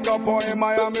 Like a boy in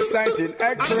Miami sighting.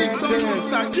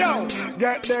 Exciting. Yo,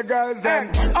 get the girls them.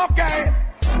 Okay.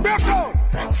 Back out.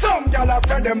 Some gyal a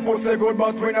say them pussy good,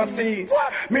 but we no see.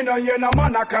 Me no hear no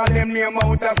man a call them name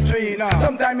out the street.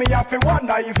 Sometimes me have to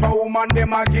wonder if a woman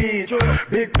them a geek.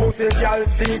 Big pussy gyal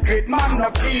secret, man no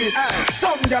peace.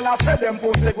 Some gyal a say them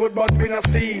pussy good, but we no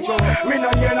see. Me no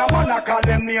hear no man a call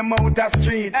them name out the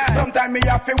street. Sometimes me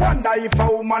have to wonder if a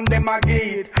woman them a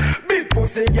geek. Big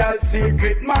pussy gyal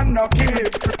secret, man no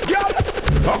keep. Gyal.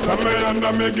 How come me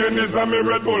under me Guinness and me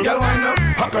Red Bull? Gyal wine up.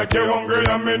 Act like you hungry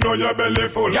and me know your belly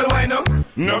full. Gyal wine up.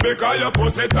 No, because your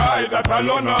pussy tight, that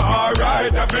alone not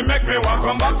alright. That will make me want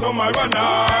come back to my one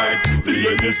night. The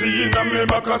NDC in a me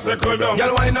back a second down.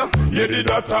 Y'all wine up. You did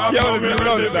that talk, now me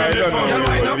ready to get on. Y'all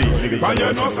wine up. And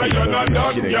you know say you're not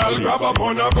done, y'all grab up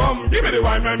on a gum. Give me the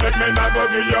wine, man, make me not go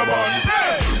give you one.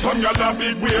 Some y'all have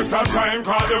big waste of time,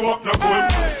 call the work no good.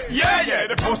 Yeah,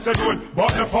 the pussy good,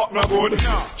 but the fuck no good.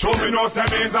 Show me no say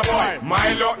me's a boy,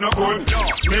 my luck no good.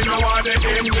 Me no want the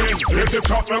game win, if the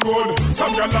truck no good.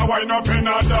 Some y'all are wine up in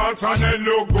a dance and they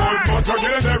look good, but to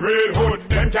get the real hood,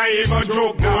 them can't even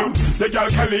joke good. The girl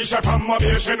Kalisha from my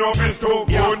base, she know it's too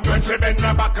good. When she bend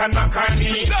her back and knock her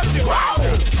knee. Wow!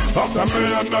 After me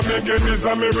and the big Guinness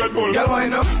and me Red Bull. Girl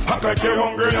wine up. Act like you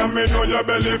hungry and me know your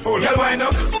belly full. Girl wine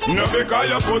up. No because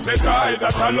your pussy tight,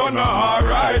 that alone not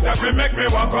alright. That will make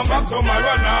me want come back to my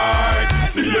one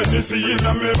night. The NDC in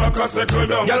a me back a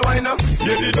second down. Girl wine up.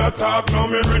 You did that talk, now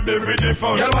me ready for the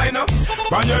fun. Girl wine up.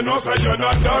 And you know say you're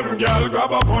not done, girl.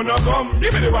 Grab up on a gum.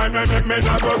 Give me the wine, man, make me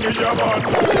not go give you one.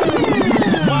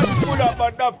 Man full up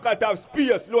a dove cut of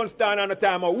space. Lonestar on the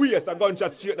time of waste. A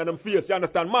gunshot straight in them face. You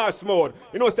understand? Marsmoov.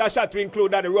 You know, say a shot to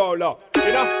include that the Rolo.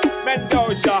 You know?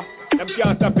 Mendoja. Them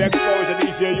can't stop the exposure.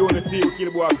 DJ Uni-T.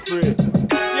 Kill boy free.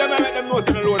 Yeah, man, make them know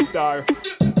to the Lonestar.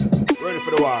 Ready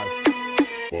for the war.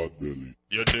 Pot belly.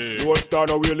 You dig. Lonestar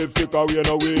no way lipstick or we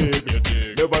no wig. You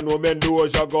dig. Never know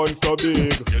Mendoja gun so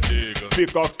big. You dig.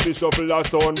 Pickaxe the shuffle a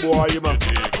sound boy, man.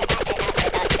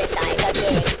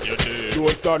 You dig.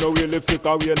 Lonestar no way lipstick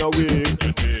or we no wig.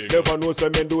 You dig. Never know say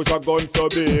Mendoja gun so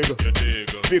big. You dig.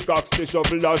 Pickaxe the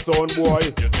shuffle a sound boy.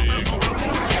 You dig.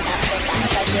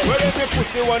 Well, if me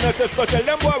pussy wanna test, so tell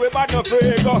them boy we bad no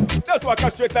freak. That's what a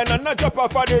straight line and a drop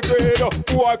off of the grade.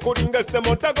 Who I couldn't guess the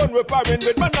amount of gun we firing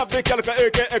with. Man have the calca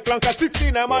aka clanker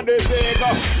 16 a man they say.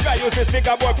 Try use this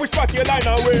nigga boy push back your line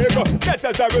and wig. That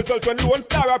as a result when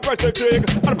Lonestar a press a trick.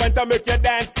 And find to make you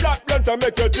dance, black blunt to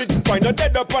make you trick. Find a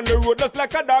dead up on the road just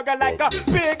like a dog and like a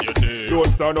pig.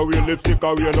 Lonestar no real lipstick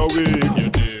or we no wig.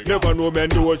 Never know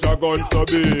Mendoja gun so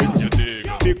big.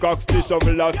 Pickaxe the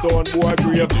shovel a sound boy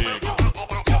grave.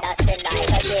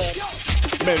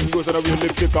 Mendoja no real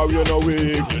lipstick or we no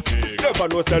wig. Never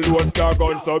know say Lonestar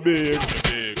gun so big.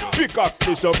 Pickaxe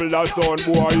the shovel a sound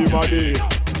boy him a dig.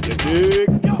 You dig?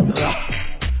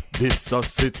 This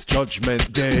us it's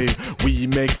Judgment Day. We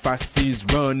make fascies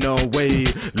run away.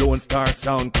 Lonestar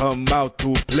Sound come out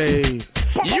to play.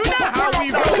 You know how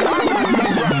we roll.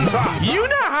 You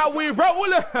know how we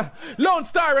roll.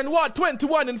 Lonestar and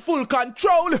 121 in full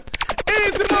control.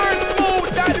 Easy Marsmoov,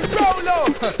 Daddy Rolo.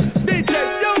 DJ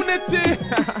Uni-T.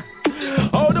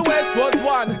 Oh, the West was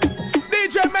one.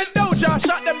 DJ Mendoja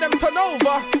shot them turn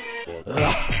over.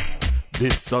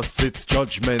 This us it's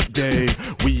Judgment Day.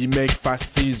 We make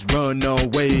fascies run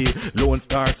away.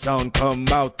 Lonestar Sound come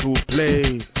out to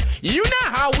play. You know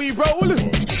how we roll.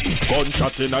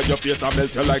 Gunshot in your face and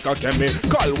melt you like a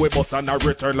chemical. We bust and a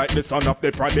return like the son of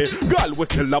the prodigal. We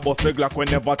still a bust the Glock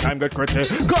whenever time get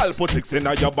critical. Put six in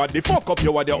your body, fuck up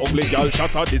you with your ugly girl.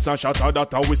 Shatter this and shatter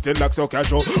that and we still like so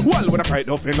casual. While when I fight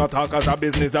nothing, not talk as a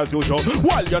business as usual.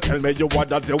 While you tell me you what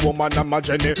that's a woman and my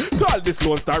Jenny. Tell this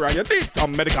Lone Star and you need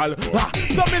some medical.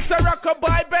 So Mr.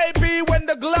 Rockabye baby, when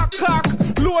the Glock cock,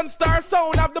 Lone Star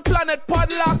Sound of the planet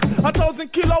padlock.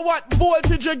 1,000 kilowatt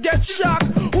voltage you get shocked.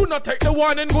 Who not take the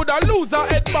one and good and lose a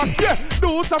head back? Yeah,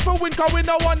 do something win cause we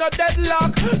no want a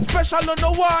deadlock. Special on the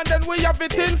one then we have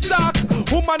it in stock.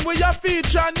 Woman we a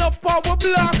feature enough power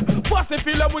block. Fussy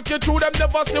feel them wicked through them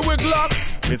never see we Glock.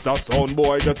 Mr. Sound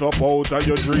boy get up out of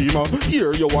your dreamer.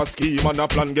 Here you a scheme and a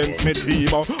plan against me team.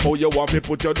 Oh you want to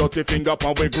put your dirty finger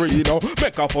on we green.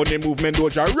 Make a funny movement,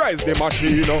 Mendoja rise the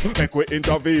machine. Make we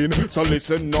intervene. So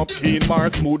listen up keen,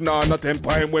 Marsmoov now not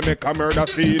empire we make a murder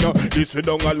scene. This we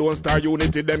don't alone Star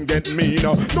Uni-T them get mean.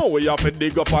 No we have to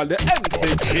dig up all the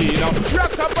M16.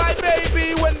 Rockabye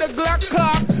baby when the Glock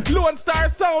cock. Lone Star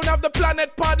Sound of the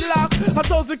planet padlock.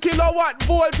 1,000 kilowatt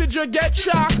voltage you get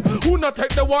shocked. Who not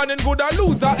take the one and good and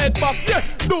lose a head back? Yeah,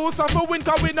 do something win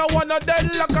cause we no want a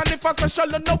deadlock. And if a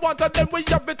special and no want then we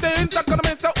have it in. So gonna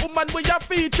miss a woman we a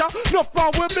feature. No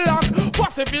power we block.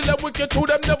 What's if you them wicked to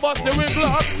them never see we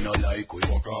Glock. We no like we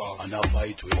walk off. And a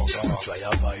fight we walk off. Try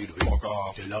a fight we walk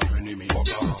off. Tell a enemy walk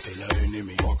off. Tell a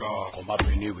enemy walk off. Come up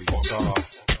in we walk off.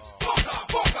 Walk off,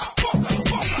 walk off, walk off,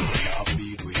 walk off. We not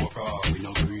feed we walk off. We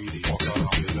no greedy walk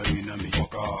off. You no in me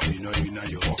walk off. You no in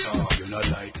you walk off. You no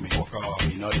like me walk off.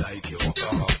 You no like you walk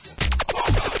off.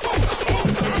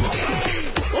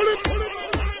 Pull it, pull it,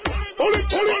 pull it, pull it,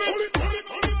 pull it,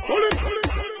 pull it,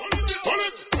 pull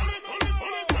it,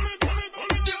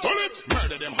 pull it,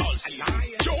 murder them all season.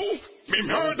 Joe, me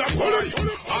murder boy.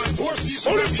 All four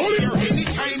seasons here,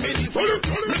 anytime, anywhere.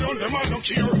 Me don't them all no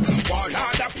care. Fall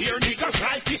hard appear, niggas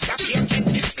life disappear. Keep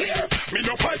this clear. Me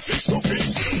no fight fist to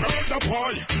fist. Murder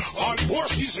boy. All four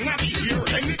seasons here,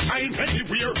 anytime,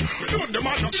 anywhere. Me don't them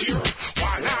all no care.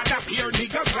 Fall hard appear,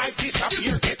 niggas life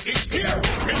disappear. Keep this clear.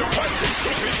 Me no fight fist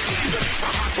to fist.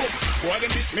 Boy,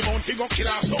 them miss me bound figure kill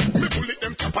off some. Me bullet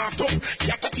them top off some.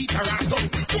 Scatter teeth or ass some.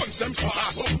 Guns them for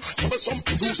awesome. Trouble some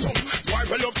to do some. Boy,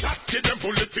 well love chat. Get them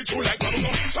bullet fit through like bubble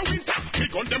gum. So winter, me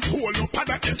gun them pull up and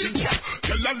that them finger.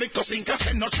 Tell a lick to sinker,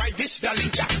 send no try this the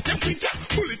linker. Them finger,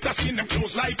 bullet a skin them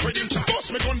close like redincher. Boss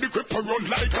me gun the grip for run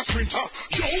like a sprinter.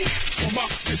 Yo, summer,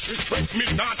 disrespect me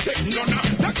not take none.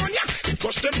 That gun ya, it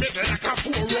push them middle like a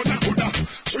forerunner. Coulda,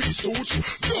 three stooge,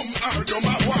 dumb or dumb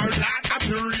a warlord. I'm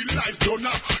the real life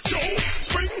donor. Yo,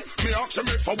 spring, me ask them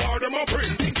if I war them a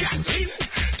bring. They get clean,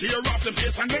 tear off them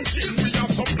face and them chin. We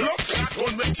have some blood clot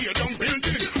gun we tear down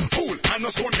building. Fool, and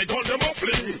a stone they call them a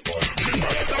fling. Me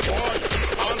murder boy,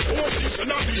 all four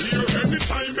seasons I'll be here.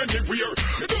 Anytime, anywhere,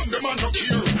 me done them and no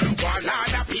care.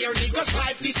 Warlord appear, niggas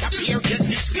life disappear. Get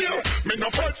this clear, me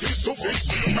no fight fist to fist.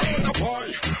 Murder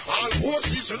boy, all four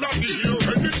seasons I'll be here.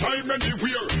 Anytime,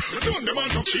 anywhere, me done them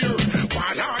and no care.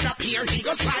 Warlord appear,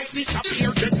 niggas life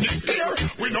disappear. Get this clear,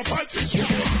 we no fight fist to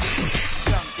fist.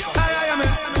 I am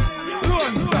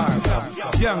Lone Star Sound,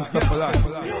 gangsta for life.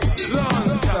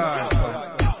 Lone Star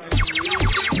Sound.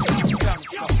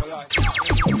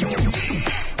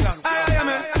 I am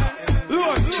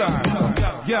Lone Star Sound,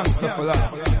 gangsta for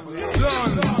life.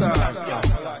 Lone Star Sound.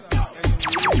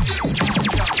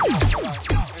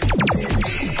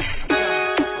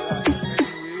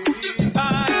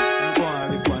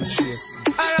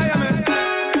 I am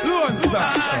Lone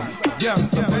Star Sound,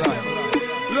 gangsta for life.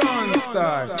 Lone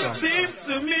Star Sound. Seems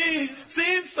to me,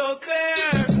 seems so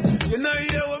clear. You know,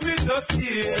 hear what me just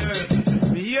hear.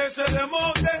 Me hear say them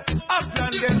out there, I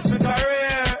plan against my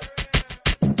career.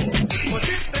 But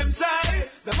if them try,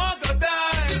 them all go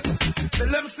die. Tell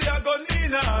them see I gun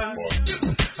in hand.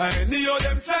 I knew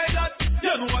them try that.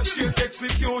 You know what straight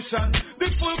execution. The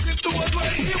full clip to what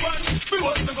 21. Me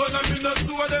was me gun and me not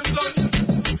two of them done.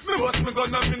 Me was me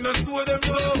gun and me not two of them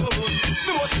done.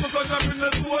 Me was me gun and me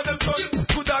not two of them done.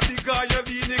 Coulda be guy you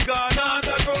be nigga and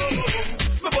a go.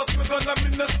 Me was me gun and me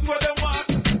not two of them walk.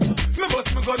 Me was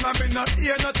me gun and me not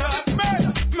hear no talk.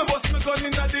 Me was me gun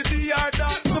inna the DR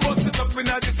dark. Me was it up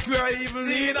inna the square even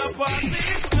in a park.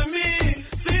 Seems to me,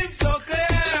 seems so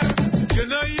clear. You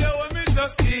know hear what me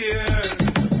just hear.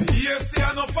 Me hear see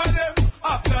enough of them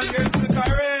after against the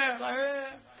career.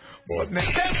 But me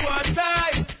them want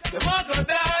try, them all go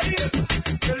die.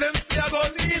 Tell them see I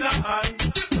gun in a hand.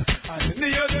 And you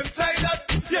hear them try that,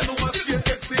 you know what straight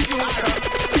execution.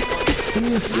 See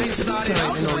me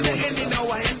now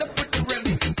I end up with the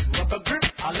remedy. Rubber grip,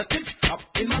 all the tips up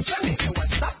in my semi. So I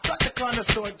stopped at the corner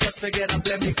store just to get a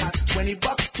blemmy cut. 20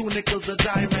 bucks, 2 nickels, a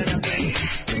dime, and a penny.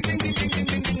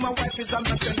 My wife is on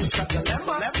the telly, it's a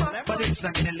dilemma. But it's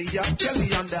not Nelly, I'm Kelly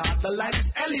on the other line.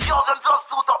 Ellie, y'all can just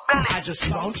suit up belly. I just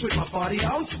bounce with my 40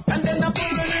 ounce. And then I put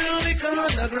a little liquor on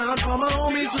the ground for my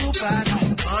homies who pass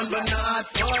on but not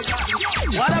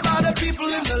forgotten. What about the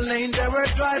people in the lane that were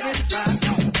driving fast?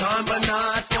 Gone but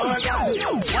not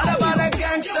forgotten. What about the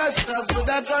gangster stuff with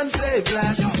the guns they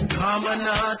blast? Gone but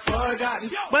not forgotten.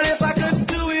 But if I could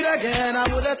do it again, I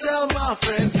would have tell my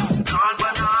friends. Gone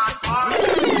but not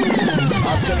forgotten.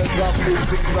 I'm telling you some few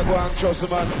things I go and trust a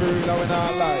man for real now in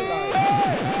our life.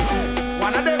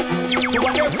 One of them, 2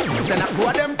 of them, send a 2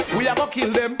 of them, we a go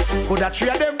kill them. Coulda 3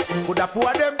 of them, coulda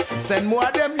 4 of them, send more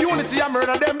of them, Unity and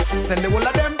murder them. Send the whole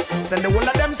of them, send the whole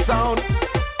of them sound.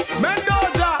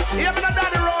 Mendoza, hear me not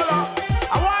Daddy Rolo.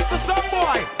 I want to some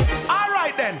boy.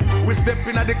 Alright then, we step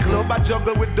in at the club, I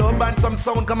juggle with dub and some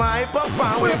sound come hype up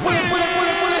and pull it.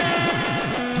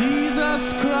 Jesus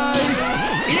Christ.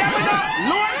 Hear me now,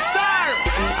 Lonestar.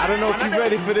 I don't know if you're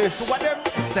ready for this. 2 of them,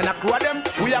 send a 2 of them,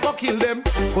 we a go kill them.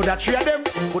 Coulda 3 of them,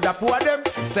 coulda 4 of them,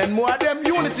 send more of them,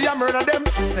 Unity and murder them.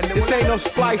 Send the this ain't no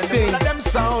splice thing. Them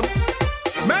sound.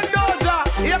 Mendoza,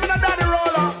 hear me now Daddy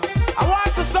Rolo. I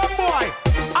want to some boy.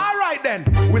 Alright then,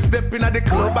 we step in at the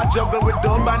club, I juggle with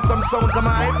dub and some sound come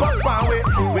hype up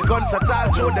and we guns a tall,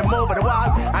 show them over the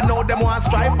wall. I know them want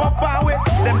stripe up and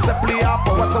them say play our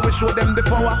power, so we show them the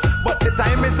power. But the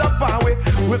time is up and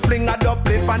we fling a dub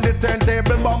plate on the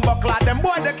turntable, bumper clad. Them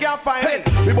boy they can't find it.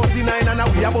 We bossy 9 and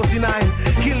we are bossy 9.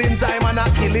 Killing time and a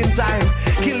killing time.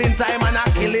 Killing time and a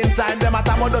killing time. Them at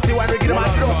a more dirty one, we give them a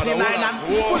dirty 9 and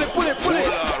pull it.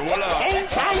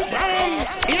 Ain't time.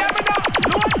 Hear me now,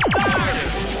 Lonestar.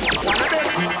 1 of them,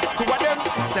 2 of them,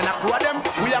 send a 2 of them,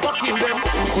 we are gonna kill them.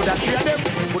 Coulda 3 of them,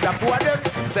 coulda 4 of them,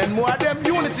 send more of them,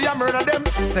 Unity and murder them.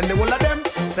 Send the whole of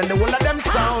them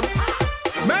sound.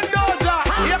 Mendoza,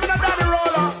 hear me now Daddy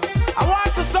Rolo. I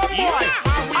want to some boy.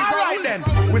 Alright then,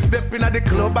 we step in at the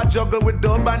club, I juggle with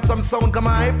dub and some sound come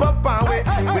hype up and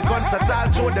we guns a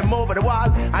tall, show them over the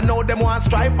wall. I know them want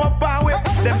stripe up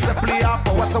and them say play our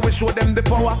power, so we show them the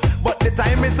power. But the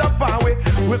time is up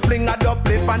and we fling a dub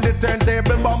plate on the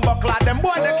turntable, bumper clad. Them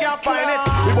boy they can't find it.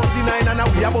 We bossy 9 and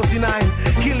we are bossy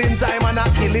 9. Killing time and a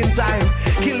killing time.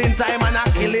 Killing time and a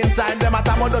killing time. Them at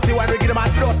a more dirty one, we give them a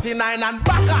dirty 9 and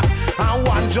back up. And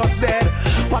one just dead.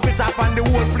 Pop it up and the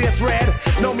whole place red.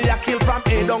 Now me a kill from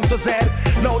A down to Z.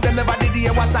 Now them never did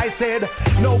hear what I said.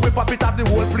 Now we pop it up the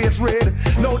whole place red.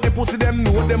 Now the pussy them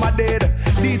know them are dead.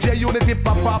 DJ Uni-T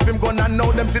pop off him gun and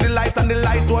now them see the light and the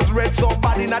light was red. So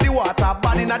bad inna the water,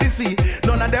 bad inna the sea.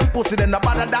 None of them pussy them no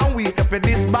better than we. If it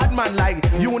this bad man like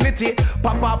Uni-T,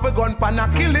 pop off a gun pan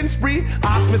a killing spree.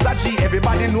 Ask Mr. G,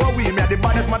 everybody know we. Me are the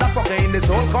baddest motherfucker in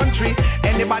this whole country.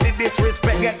 Anybody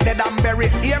disrespect get dead and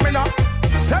buried. Hear me now.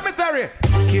 Cemetery,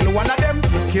 kill 1 of them,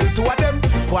 kill 2 of them,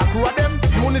 4 crew of them,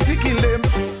 Unity kill them,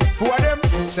 4 of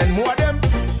them, send more of them,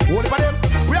 what of them,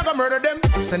 we are gonna murder them,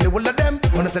 send the whole of them,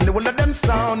 wanna send the whole of them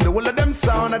sound, the whole of them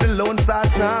sound, of the Lonestar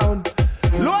Sound.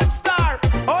 Lonestar,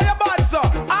 oh you bad so,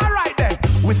 alright then,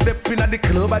 we step in at the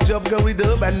club, I jump go with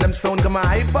dub and them sound come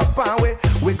hype up and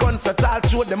we guns a tall,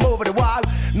 show them over the wall.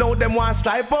 Now them want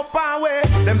stripe up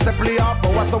and them say play our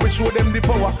power, so we show them the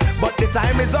power. But the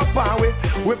time is up and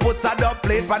we put a dub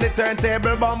plate on the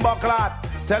turntable, bumper clot.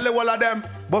 Tell the whole of them,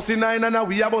 bossy 9 and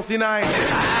we are bossy 9.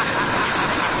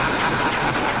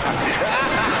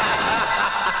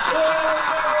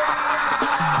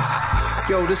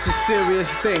 Yo, this is serious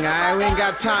thing, alright? We ain't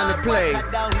got time to play.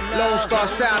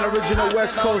 Lonestar Sound, original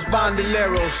West Coast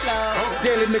Bandoleros.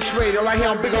 Daily Mix Radio, right here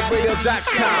on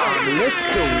BigUpRadio.com. Let's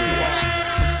go.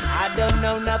 I don't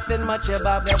know nothing much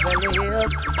about Beverly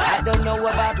Hills. I don't know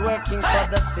about working for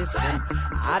the system.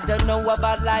 I don't know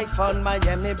about life on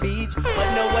Miami Beach, but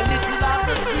know a little about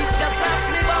the streets. Just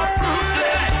ask me about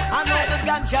Brooklyn. I know the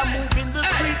ganja move in the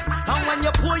streets, and when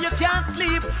you're poor you can't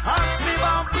sleep. Ask me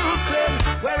about Brooklyn,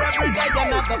 where every day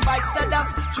another fights the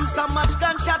dance. Choose so much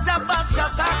gunshot about.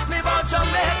 Just ask me about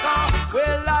Jamaica,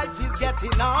 where life is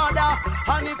getting harder.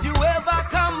 And if you ever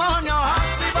come on, you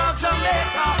ask me about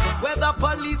Jamaica, where the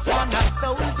policeman and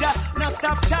soldier not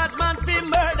stop charge man for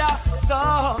murder. So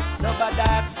nobody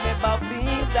asks me about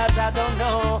things that I don't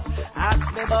know.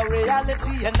 Ask me about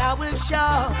reality and I will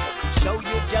show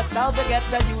you just how the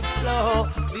ghetto youth flow.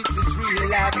 This is real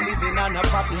life living on a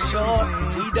proper shore.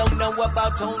 We don't know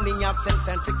about owning yachts and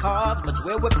fancy cars, but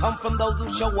where we come from, those who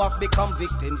show off become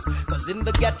victims. Cause in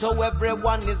the ghetto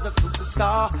everyone is a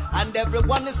superstar, and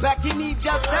everyone is back in need.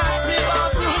 Just ask me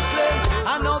about Brooklyn.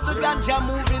 I know the ganja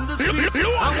move in the streets,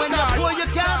 and when you're poor you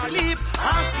can't sleep.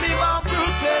 Ask me about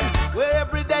Brooklyn, where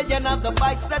every day where you know the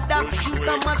bikes that down. Shoot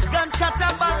so much gunshot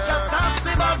about just ask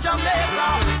me about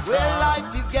Jamaica. Where life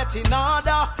is getting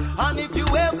harder. And if you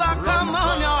ever come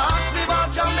on, you ask me about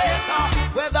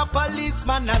Jamaica. Where the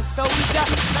policeman and soldier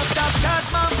just a start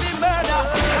man be murder.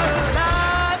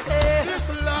 Life,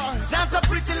 it's not a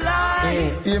pretty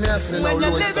life. When you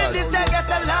live in this, I get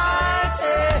a life.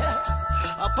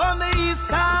 Upon the east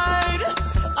side,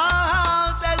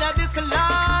 I'll tell you this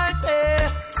life.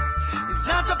 It's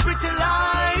not a pretty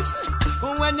life.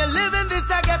 When you live in this,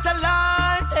 I get a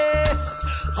life.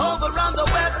 Over on the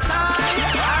west side.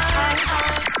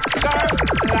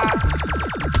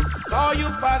 Saw you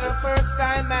for the first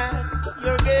time, man.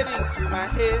 You're getting to my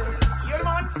head. You're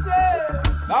on sale.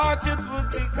 Thought it would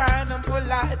be kind and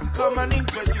polite to come and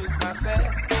introduce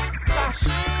myself. Gosh,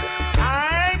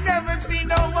 I ain't never seen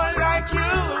no one like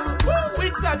you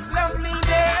with such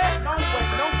loveliness. No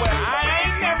way. I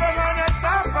ain't never gonna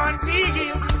stop on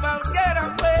TV about get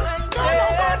away. Girl,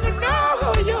 I wanna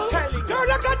know you. Girl,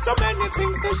 I got so many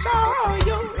things to show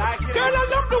you. Girl, I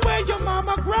love the way your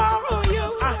mama grow you.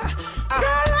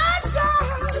 Girl, I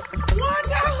just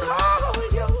wanna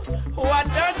hold you. What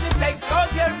does it take so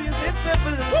you're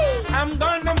irresistible? I'm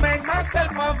gonna make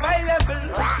myself available.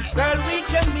 Girl, we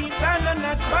can meet on a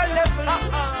natural level.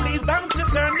 Please don't you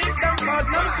turn it down for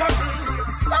no trouble.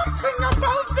 Something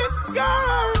about this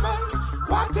girl,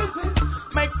 what is it?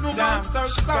 Makes me want her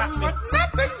so much.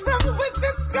 Nothing's wrong with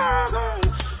this girl.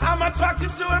 I'm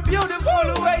attracted to her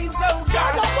beautiful ways, so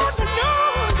girl, I wanna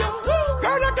know you.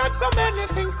 Girl, I got so many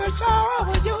things to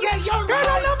show you. Girl,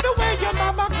 I love the way your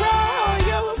mama grow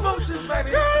you.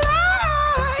 Girl,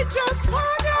 I just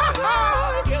wanna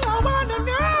hold you. I wanna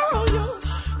know you.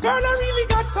 Girl, I really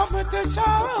got something to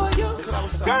show you.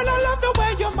 Girl, I love the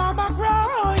way your mama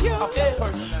grow you.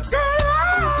 Girl,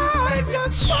 I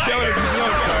just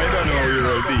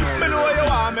Me know you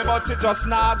want me, but it just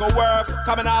not go work.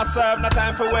 Coming out serve, no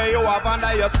time for where you have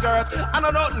under your skirt. I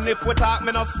know nothing if we talk,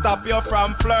 me no stop you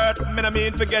from flirt. Me no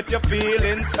mean to get your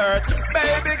feelings hurt.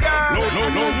 Baby girl,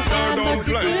 no, sir, don't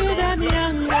play. Too damn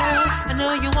young girl. I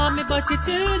know you want me, but you're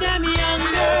too damn young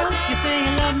girl. You say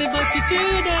you love me, but you're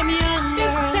too damn young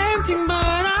girl. It's tempting,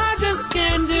 but I just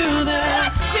can't do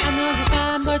that. I know you're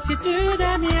fine, but you're too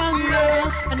damn young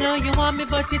girl. I know you want me,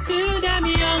 but you're too damn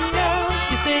young girl.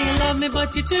 You say you love me,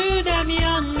 but you're too damn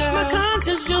young girl. My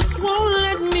conscience just won't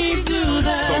let me do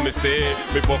that. So me say,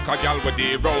 me book a gal with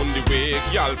the round the way.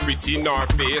 Gal pretty in her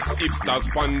face, hipsters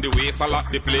on the waist, I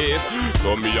lock the place.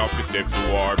 So me have to step to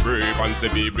her brave and say,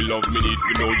 baby love me need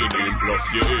to know your name plus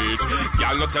your age.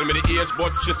 Gal not tell me the age,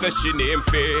 but she says she name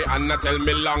Faye. And not tell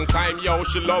me long time, yo,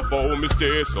 she love how me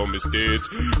stay. So me state,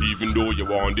 even though you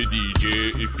want the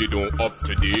DJ, if you don't up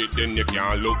to date, then you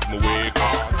can't look my way.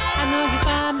 I know you're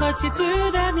fine, but you're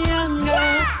too damn young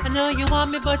girl. I know you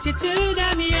want me, but you're too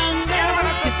damn young girl.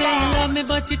 You say you love me,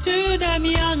 but you're too damn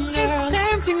young girl. It's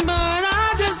tempting, but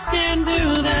I just can't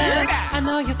do that. I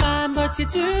know you're fine, but you're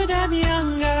too damn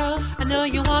young girl. I know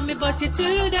you want me, but you're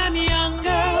too damn young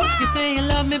girl. You say you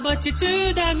love me, but you're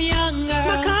too damn young girl.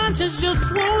 My conscience just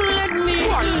won't let me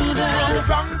do that.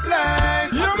 Wrong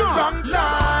place, at the wrong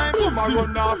time. Woman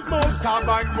run off, mouth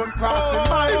carbine, run cross the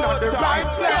mind at the right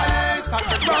place, at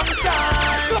the wrong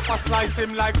time. I slice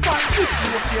him like fun.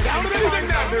 Down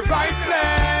at the right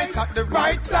place, at the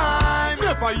right time.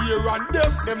 Never hear and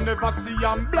deaf, them never see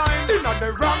I'm blind. In at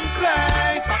the wrong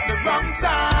place, at the wrong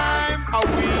time. And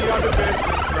we are the best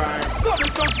in crime. So the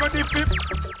jump for the fifth,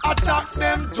 attack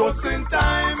them just in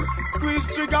time. Squeeze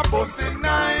trigger, bust in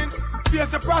 9.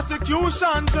 Face the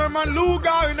prosecution, German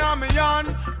Luger in a me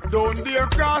hand. Don't dare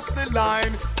cross the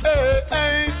line. Hey,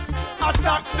 hey,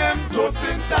 attack them just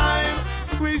in time.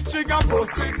 Squeeze trigger,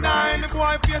 bust in 9. The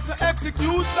boy face the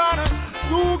execution,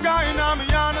 Luger in a me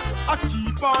hand. I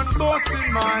keep on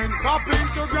busting mine. Pop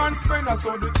into grand spring, that's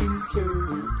how the thing say.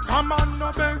 Come on,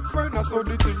 no big friend, that's how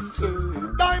the thing say.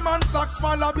 Diamond socks,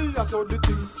 Malabi, that's how the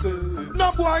thing say.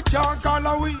 No boy can't call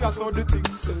away, that's how the thing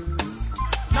say.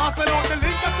 Now sell out the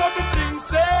link, that's how the thing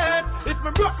said. If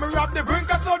me broke, me rob the brink,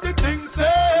 that's how the thing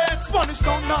said. Spanish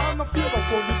town, now no fear, that's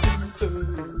how the thing said.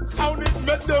 Sound it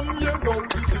make them hear how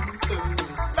the thing said.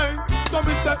 Hey, so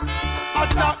me say,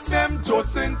 attack them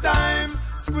just in time.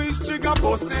 Squeeze trigger,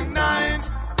 bust in 9.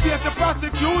 Face the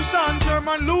prosecution,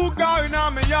 German Luger in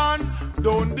a me hand.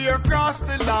 Don't dare cross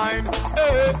the line.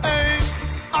 Hey, hey,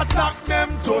 attack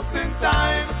them just in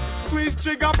time. Squeeze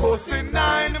trigger, bust in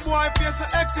 9. The boy face the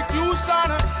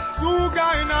execution.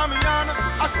 Luger in a me hand.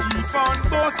 I keep on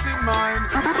busting mine.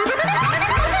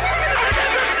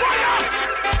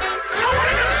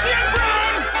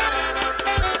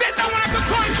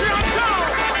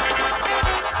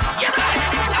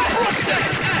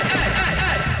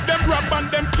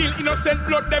 innocent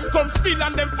blood, them come spill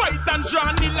and them fight and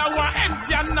draw nil. I want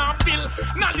empty and not fill.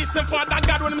 Now listen, Father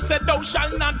God, when him said thou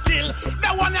shalt not kill.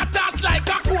 That one you talk like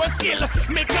a core skill.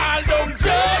 Me call down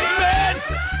judgment.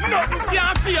 Nothing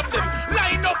can save them.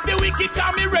 Line up the wicked,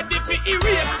 cause me ready for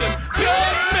erase them.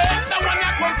 Judgment. That one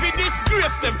you come for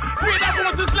disgrace them. Afraid of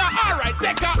Moses like, alright,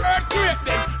 take a earthquake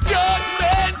them.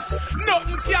 Judgment.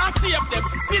 Nothing can save them.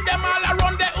 See them all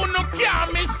around there who no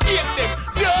can't mistake them.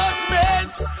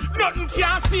 Judgment. Nothing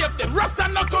can save them. Rasta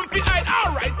no come fi hide.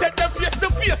 Alright, take them face to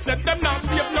face. Let them not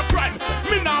save no crime.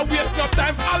 Me now waste no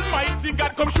time. Almighty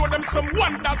God come show them some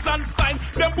wonders and signs.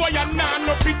 Them boy are nah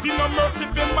no pity, no mercy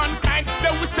for mankind.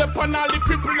 Then we step on all the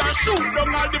cripple and shoot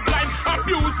down all the blind.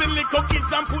 Abusing little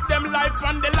kids and put them life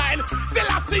on the line. Still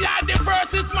I see all the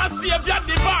verses, my Savior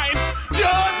divine.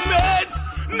 Judgment.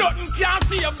 Nothing can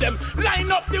save them. Line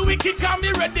up the wicked, can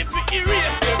be ready for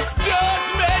erase them.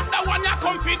 Judgment, the one you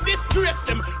come for disgrace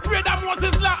them. Afraid of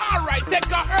Moses like, alright,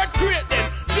 take a earthquake them.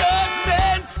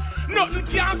 Judgment, nothing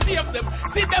can save them.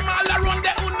 See them all around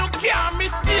there who no can't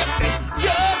mistake them.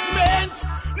 Judgment,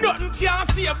 nothing can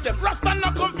save them. Rasta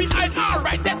no come for hide,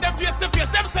 alright, take them face to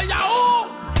face. Them say, oh,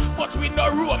 but we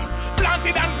no room.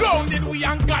 Planted and grounded, we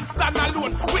and God stand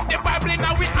alone. With the Bible in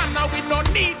our hand, now we no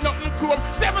need nothing chrome.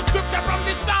 7 scripture from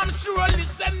the Psalm, surely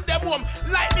send them home.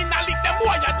 Lightning and lick them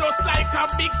boy, just like a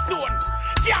big stone.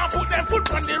 Can't put them foot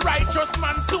on the righteous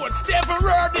man's zone. They've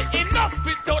heard it enough,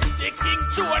 it touch the king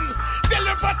throne.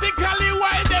 Telepathically,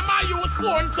 why them I use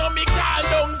phone, so me call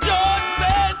down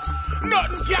judgment.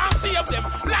 Nothing can save them.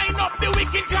 Line up the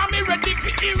wicked, can me ready to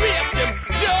erase them.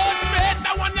 Judgment,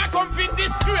 the one you come to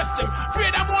disgrace them.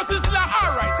 Afraid of Moses like,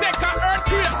 alright, take a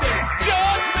earthquake them.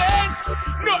 Judgment,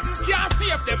 nothing can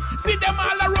save them. See them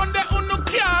all around there who no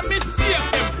can't mistake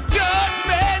them.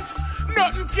 Judgment,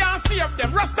 nothing can save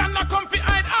them. Rasta no come fi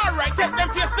hide, alright, take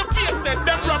them face to face. Then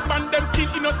them rob and them kill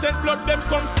innocent blood, them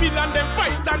come spill and them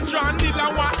fight and draw nil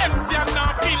and want empty and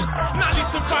not fill. Now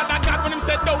listen, Father God, when him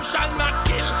said thou shalt not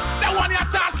kill. That one you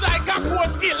toss like a core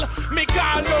skill. Me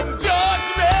call them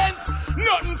judgment.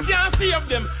 Nothing can save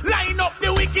them. Line up the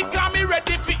wicked, can me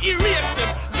ready for erase them.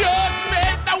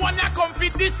 Judgment, the one you come for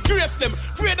disgrace them.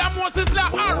 Afraid of Moses like,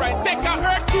 alright, take a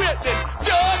earthquake them.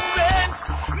 Judgment,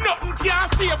 nothing can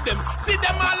save them. See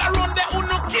them all around there who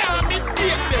no can't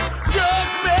mistake them.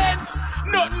 Judgment,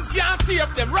 nothing can save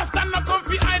them. Rasta no come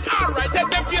fi hide, alright, take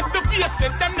them face to face.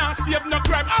 Them not save no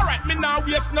crime. Alright, me now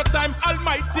waste no time.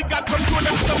 Almighty God come show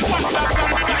them some wonders and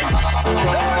signs.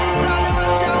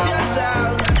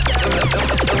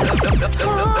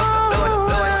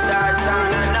 Lonestar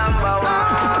Sound and number one.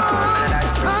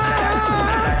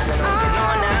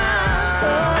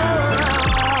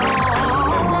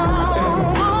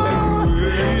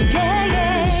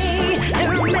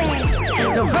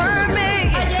 Don't hurt me.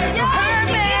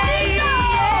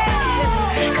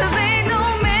 Cause ain't no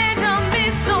man done me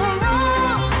so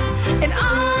wrong in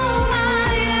all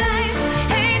my life.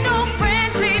 Ain't no friend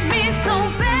treat me so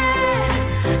bad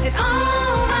in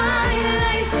all my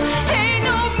life. Ain't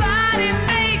nobody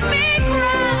make me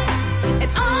cry in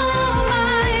all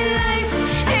my life.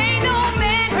 Ain't no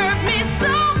man hurt me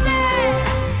so bad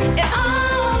in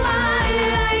all my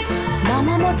life. My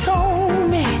mama told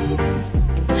me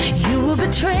you would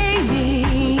betray me,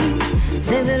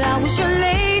 said that I was your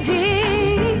lady.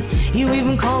 You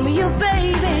even called me your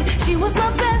baby. She was my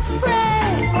best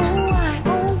friend. Oh why,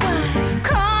 oh why?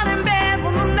 Caught in bed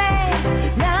with my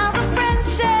man. Now the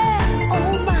friendship.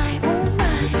 Oh my,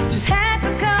 just had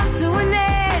to come to an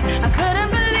end. I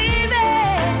couldn't believe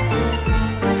it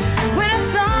when I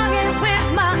saw it with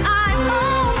my eyes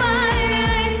all my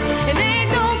life. And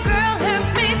ain't no girl hurt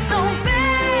me so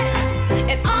bad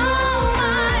in all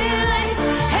my life.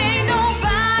 Ain't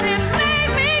nobody made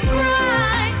me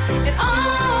cry in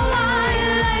all my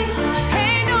life.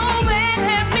 Ain't no man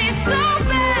hurt me so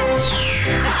bad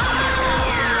in all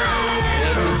my life.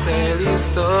 Let me tell you a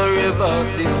story about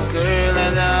this girl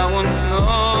that I once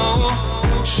know.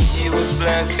 She was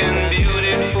black and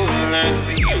beautiful, like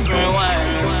seas were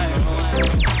white.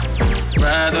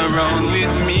 Ride around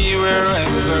with me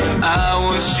wherever I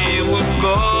was, she would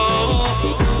go.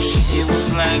 She was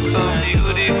like a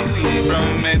beauty queen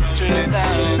from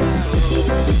Trinidad.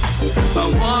 I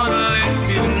wanna let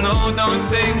you know, don't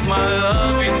take my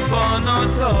loving for no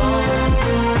talk.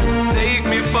 Take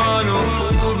me for no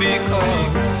fool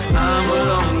because I'm a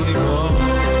lonely boy.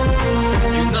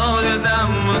 You know that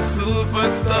I'm a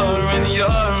superstar and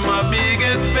you're my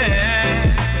biggest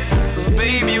fan. So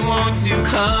baby, won't you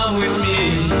come with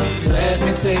me? Let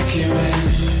me take you in.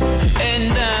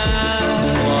 And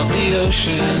down walk the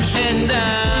ocean. And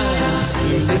down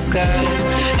through the skies.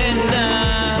 And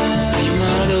down be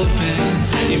my open.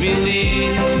 You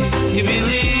believe,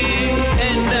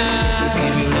 and I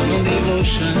give you love and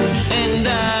devotion, and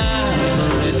I never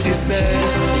let you stay,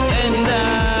 and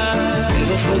I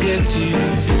never forget you.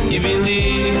 You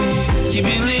believe.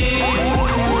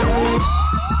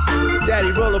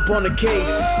 Daddy, roll up on the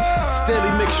case.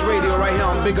 Daily Mix Radio right here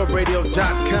on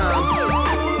BigUpRadio.com.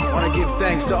 Want to give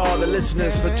thanks to all the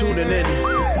listeners for tuning in.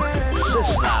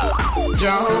 Sister.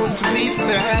 Don't be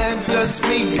sad, just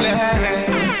be glad.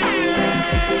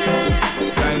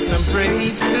 Find some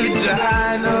praise to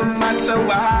Jah, no matter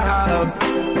what.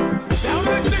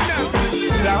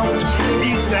 Don't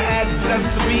be sad,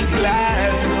 just be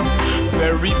glad.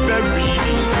 Very,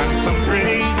 and some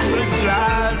praise to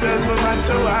Jah, doesn't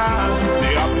matter what. Be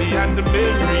happy and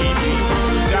merry.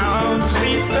 Don't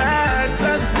be sad,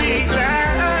 just be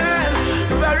glad.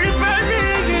 Very,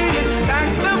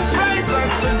 and some praise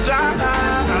unto Jah.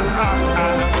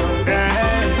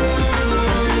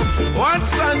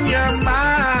 What's on your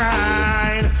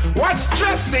mind? What's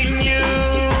stressing you?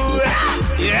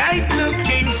 You ain't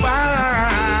looking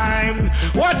fine.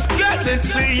 What's getting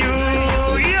to you?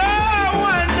 You're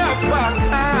one of a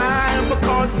kind,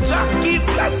 because Jah keep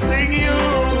blessing you.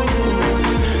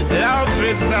 Love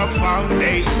is the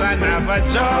foundation of a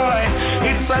joy.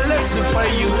 It's a lesson for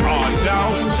you. Oh,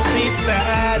 don't be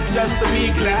sad, just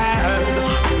be glad.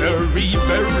 Very,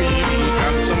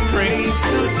 and some praise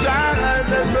to Jah,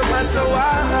 doesn't matter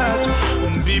what.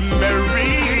 Be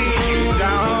merry,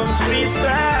 don't be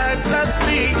sad, just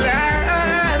be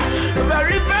glad.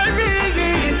 Very,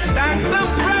 and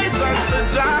some praise unto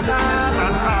Jah.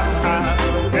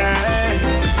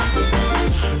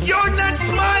 You're not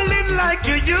smiling like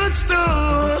you used to.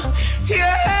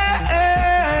 Yeah,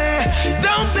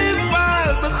 don't be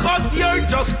wild because you're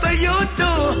just a youth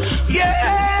too.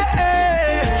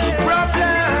 Yeah,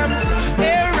 problems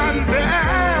here and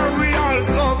there, we all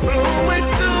go through it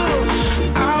too.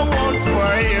 I want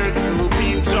for you to be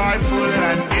joyful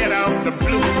and get out the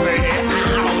blue way.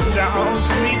 Don't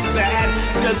be sad,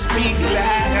 just be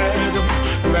glad.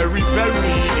 Very,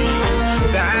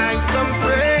 thanks some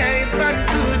praise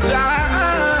unto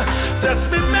Jah. Just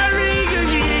be merry,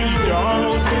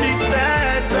 don't be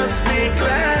sad, just be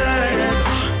glad.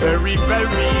 Very,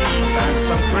 thanks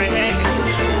some praise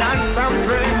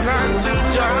unto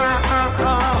Jah.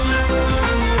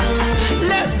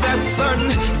 Let the sun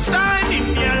shine in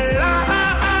your life.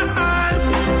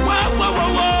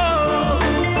 Whoa.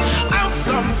 Have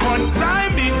some fun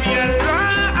time in your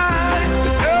life.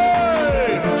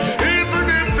 Hey, even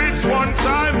if it's one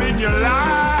time in your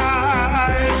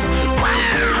life.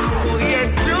 Wow,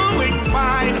 you're doing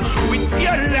fine with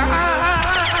your life.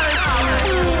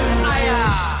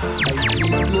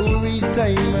 Glory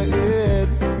time ahead,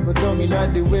 but down in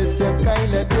the west you're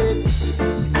kinda dead.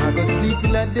 I go sleep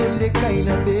in a them they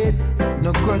kinda bed.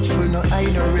 No grudgeful, no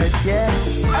eye, no red, yeah.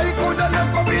 I coulda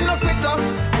never been a quitter.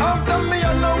 After me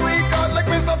I know we got like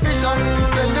Mr. Fisher.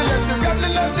 Cleanliness is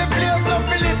godliness, the place no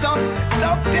filter.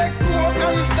 Stop take coke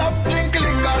and stop drink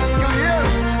liquor. You hear?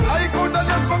 I coulda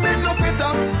never been a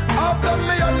quitter. After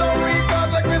me I know we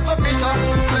got like Mr. Fisher.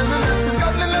 Cleanliness is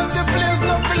godliness, the place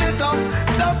no filter.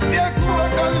 Stop take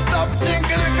coke and stop drink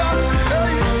liquor.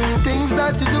 Hey, things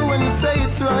that you do when you say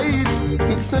it's right,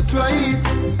 it's not right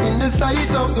in the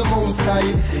sight of the Most High.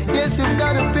 Yes, you've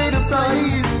gotta pay the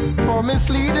price for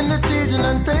misleading the children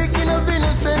and taking of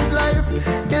innocent life.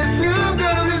 Yes, you've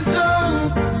gotta be strong.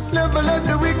 Never let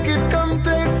the wicked come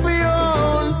take for your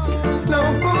own.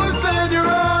 Now who said you're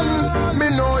wrong? Me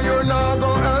know you're not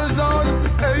gonna hell down.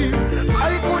 Hey,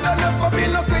 I coulda never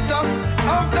been a quitter.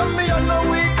 After me I know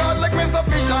we got like Mr.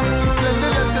 Fisher.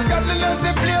 Cleanliness is godliness,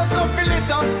 the place no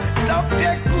filter. Stop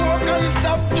take coke and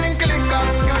stop drink liquor.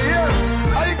 You hear?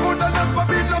 I coulda never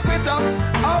been a quitter.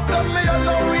 After me I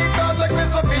know we got like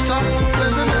Mr. Fisher.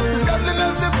 Cleanliness is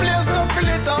godliness, the place no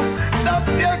filter. Stop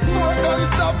take coke and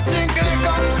stop drink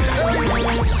liquor.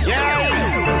 Yeah.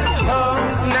 Oh,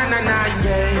 na,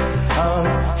 yeah. Oh,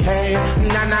 hey.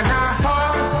 Na, oh,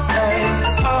 hey.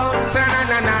 Oh,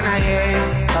 na,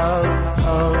 yeah.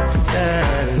 Oh,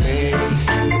 tell me.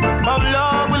 How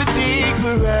long will it take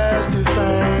for us to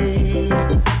find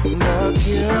the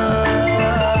cure?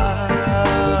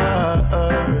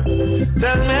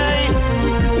 Tell me,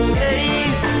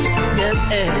 AIDS, yes,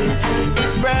 AIDS,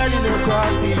 it's spreading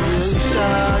across the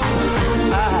ocean.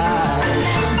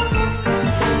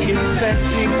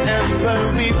 Infecting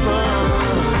everyone.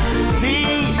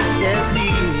 PTSD,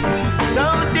 so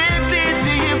deadly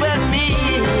to you and me.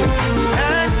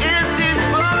 And this is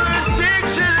for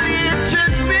sexually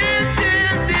transmitted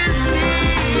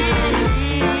disease.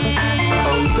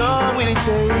 How long will it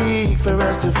take for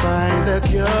us to find the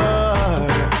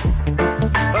cure?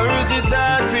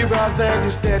 Father,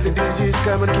 this deadly disease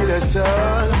come and kill us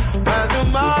all. And the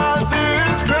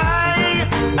mothers cry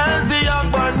as the young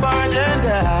born and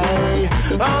die.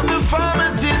 All the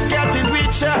pharmacists getting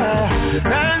richer,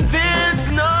 and there's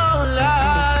no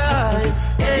lie.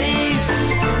 AIDS,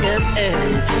 yes,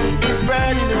 AIDS is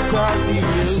spreading across the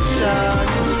ocean.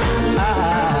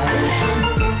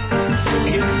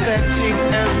 Infecting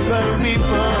everyone.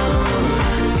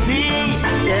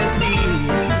 PTSD,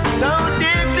 so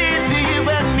deeply to you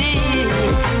and me.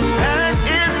 And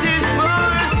is this for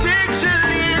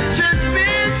sexually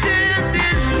transmitted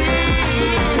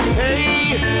disease?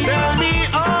 Hey, tell me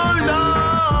how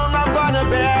long I'm gonna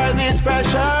bear this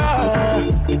pressure.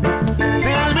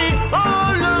 Tell me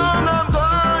how long I'm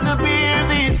gonna bear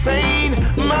this pain.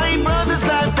 My brother's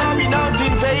life coming out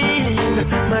in vain.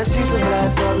 My sister's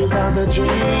life coming down the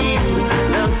drain.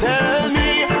 Now tell me,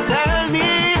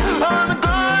 I'm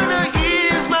gonna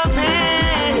ease my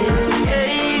pain.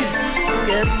 AIDS,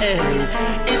 yes, AIDS,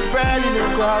 it's spreading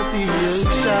across the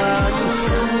ocean.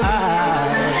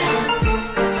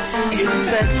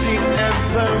 Infecting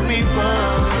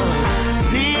everyone.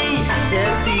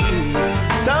 PTSD,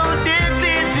 so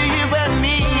deadly to you and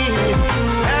me.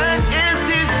 And is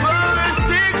this for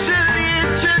sexually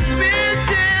transmitted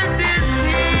disease?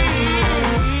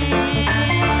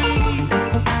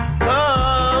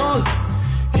 Oh,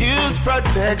 use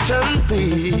protection,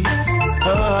 please.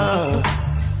 Oh,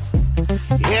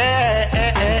 yeah.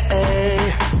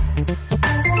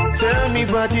 Tell me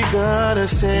what you gonna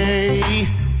say,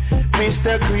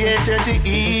 Mr. Creator, to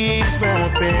ease my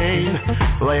pain.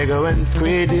 Why you go and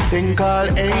create this thing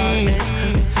called AIDS?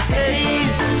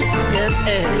 AIDS, yes,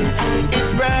 AIDS, it's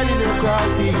spreading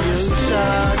across the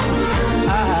ocean.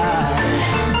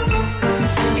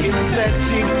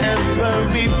 Infecting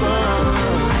everyone.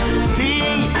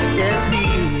 PTSD,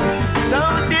 so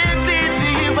deadly to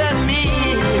you and me.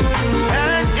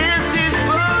 And is this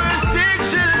for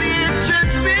sexually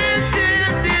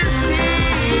transmitted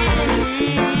disease?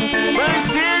 My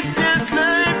sister's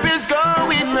life is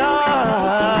going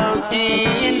out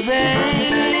in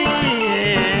vain.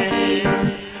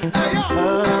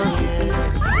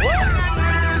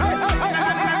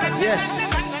 Yes,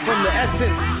 from the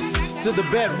essence to the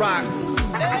bedrock.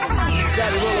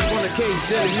 Daddy Rolo on the Cage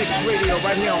Daily Mix Radio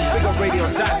right here on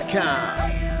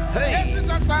BigUpRadio.com. Hey.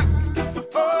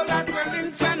 Oh, like a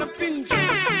lynch and a pinch. Oh,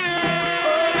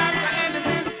 like the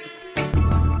enemies.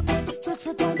 Checks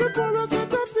it on the chorus of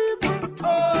the people.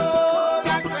 Oh,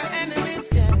 like the enemies,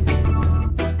 yeah.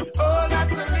 Oh, like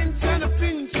the lynch and a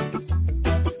pinch.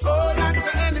 Oh, like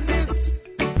the enemies.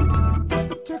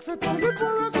 Checks it on the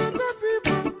chorus of the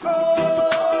people.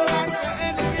 Oh, like the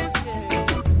enemies,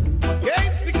 yeah. Yeah,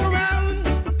 stick around.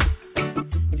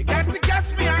 You got to catch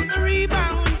me on the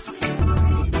rebound.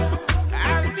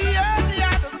 I'll be on the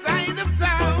other side of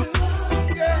town.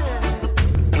 Yeah.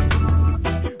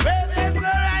 Where there's no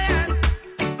riot,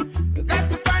 you got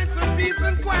to find some peace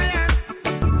and quiet.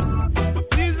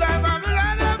 Seems like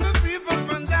Babylon of the people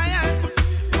from Zion.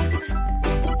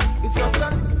 It's just a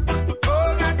oh,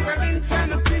 like the lynch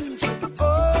and a pinch.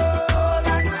 Oh,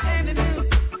 like the enemies.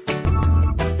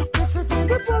 It's a thing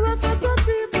the poorest of the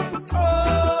people. Oh,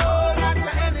 like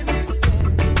the enemies.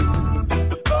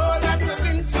 Oh, like the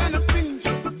lynch and a pinch.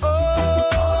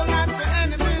 Oh, like the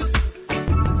enemies.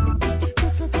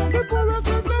 It's a thing the poorest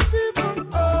of the people.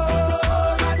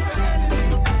 Oh, like the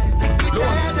enemies.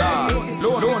 Lonestar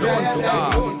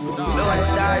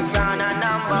Sound and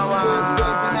number one.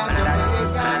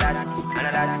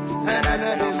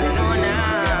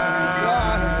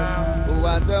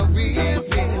 What a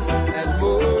weeping and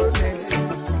mourning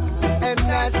and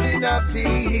gnashing of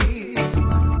teeth.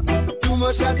 Too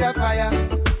much at the fire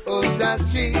on the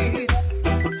street.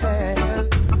 And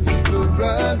people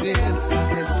running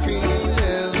and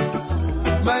screaming.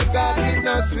 My God, it's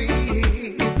not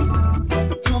sweet.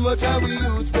 Too much of we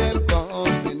youth them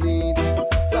come beneath.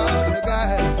 Lord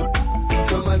God,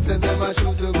 someone send them a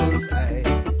shoot the bullseye.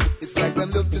 It's like them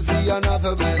love to see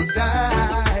another man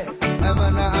die. I'm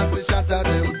gonna have to shatter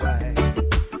them by.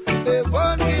 They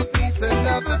won't give peace and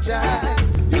love a child.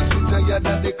 Yes, we tired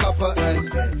of the copper and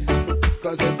lead.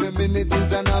 Cause every minute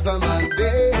is another man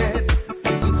dead.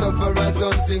 We suffer as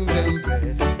something them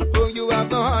bread. Oh, you have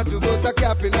no heart to bust a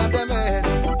cap in them head.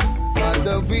 But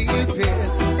the weeping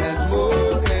and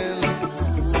mourning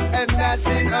and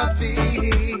gnashing of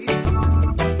teeth.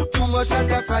 Too much at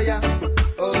the fire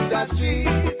on the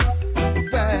street.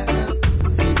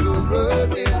 People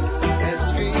running and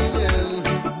screaming.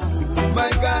 My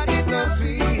God, it's not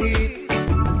sweet.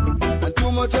 And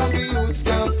too much hungry youths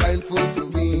can't find food to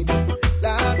eat.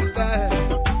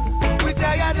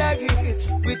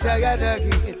 We tired of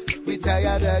it.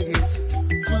 tired of it.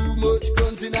 Too much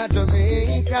guns in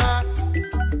Jamaica,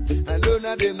 and none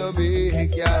of them no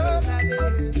make ya.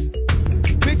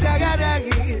 We tired of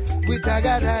it.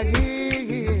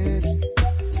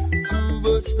 Too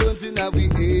much guns in our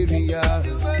area.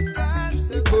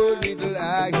 The poor little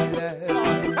island.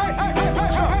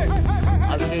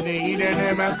 I see the heathen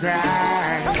them a cry,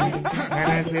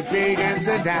 and I see pagans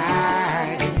a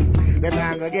die. Them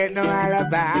not gonna get no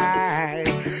alibi.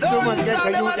 Too much get the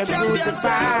youth them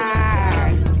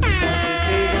crucified. I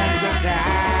see pagans a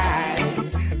die,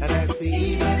 and I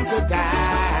see heathens a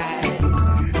die,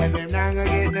 and them not gonna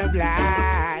get no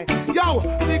blind. Yo,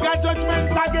 we got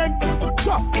judgment again.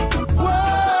 Chop. Whoa,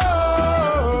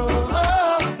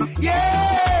 yeah.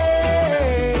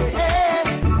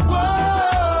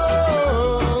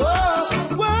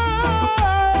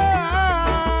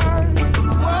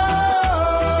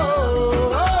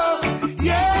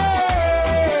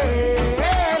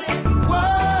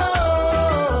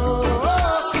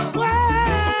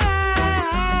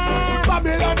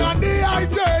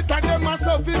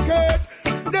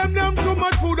 Them too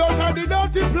much food out of the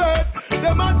dirty plate.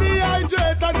 Them a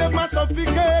dehydrate and them a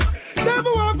suffocate. Them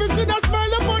want to see the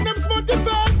smile upon them smutty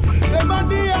face. Them a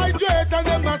dehydrate and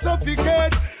them a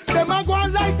suffocate. Them a go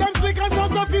on like them slick and so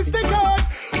sophisticated.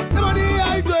 Them a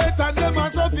dehydrate and them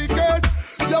a suffocate.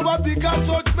 You a bigger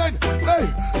judgment. Hey,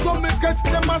 some make it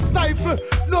them a stifle.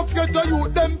 No get to you,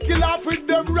 them kill off with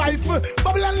them rifle.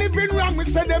 Babylon living wrong, we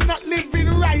say them not living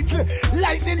right.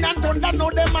 Lightning and thunder, now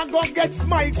them a go get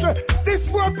smite. This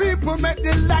poor people make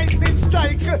the lightning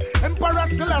strike. Emperor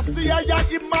Selassie,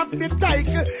 him have the tyke.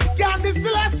 Can't the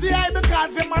Selassie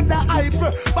because him under hype.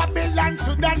 Babylon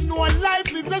should have known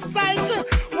life is a sight.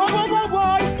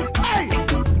 Whoa, hey!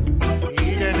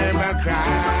 Heathen them a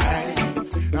cry,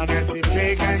 and I see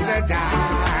pagans a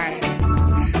die,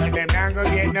 and them not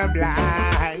gonna get no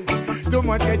blind. Too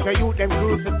much get to youth them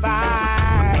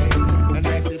crucified, and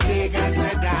I see pagans a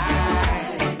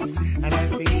die, and I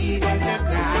see heathens a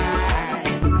cry.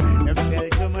 Them sell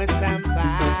too much and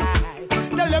buy.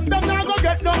 Tell them not gonna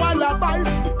get no alibi.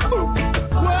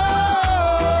 Whoa,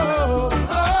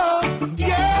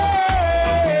 yeah.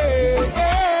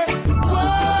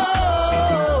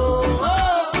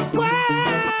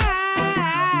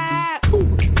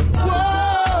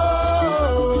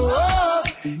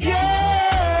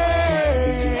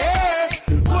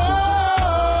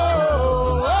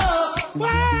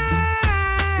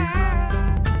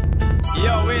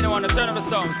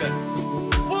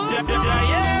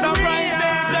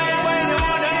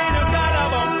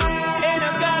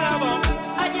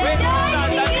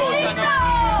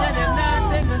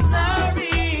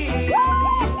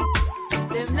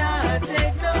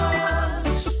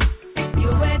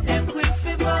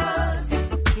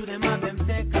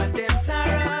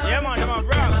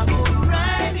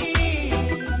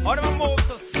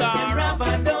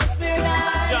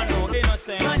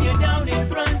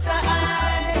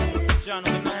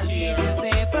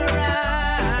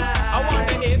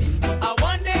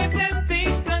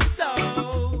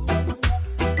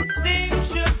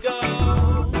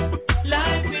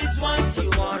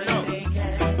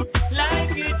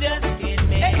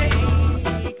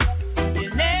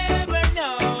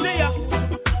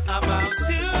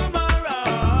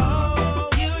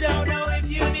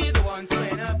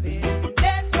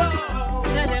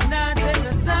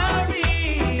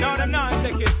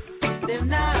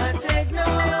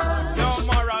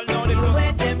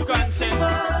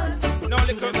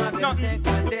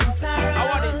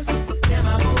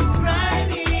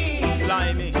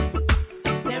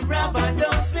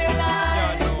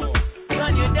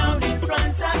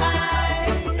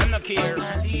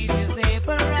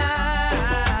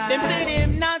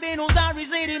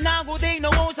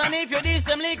 And if you diss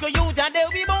them little youth, and they'll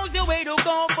be bound your way to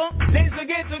go. Let's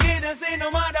get together, say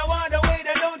no matter what the way,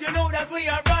 don't you know that we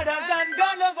are brothers and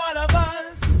God love all of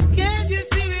us. Can't you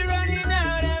see we're running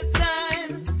out of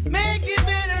time? Make it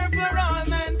better for all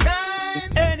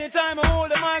mankind. Anytime I hold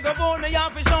the microphone, the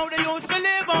office show they used to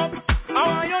live up.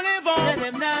 How you live up? Let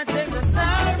them not take no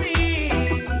sorry.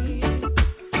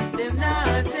 Them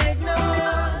not take no.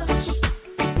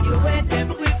 You wait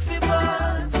them quick for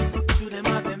buzz. Shoot them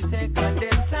up, them take and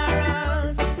them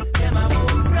taras. Them a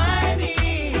move grimy.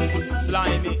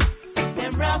 Slimy.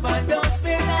 Them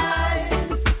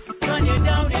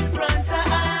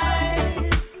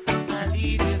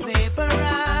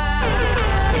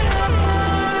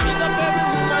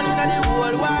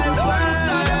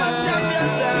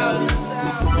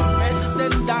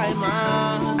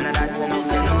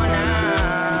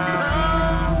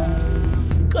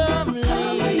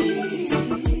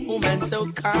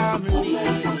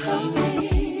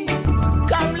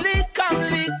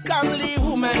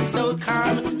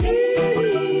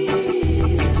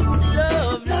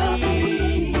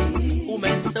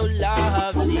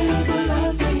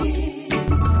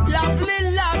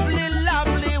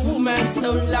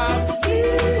so lovely.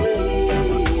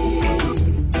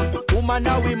 Woman,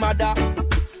 now we mother.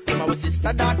 Them our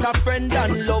sister, daughter, friend,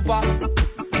 and lover.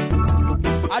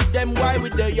 At them, why we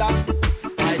there?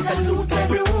 I salute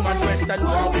every woman dressed and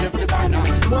walk with the banner.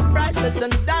 More priceless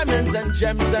than diamonds and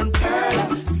gems and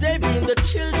pearls. Saving the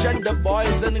children, the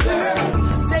boys and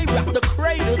girls. They rock the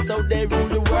cradle so they rule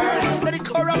the world. Let it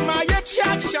core of my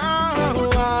attraction.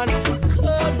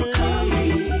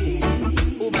 Comely,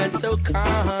 woman so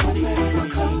comely.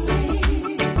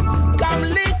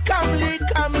 Comely, comely,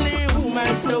 comely,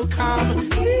 woman so comely.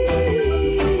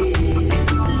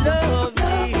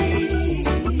 Lovely,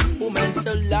 woman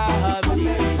so lovely.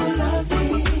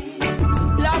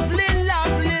 Lovely,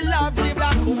 lovely, lovely,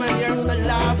 black woman, you're so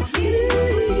lovely.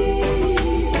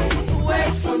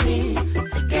 Wait for me,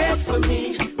 get for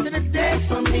me, to the day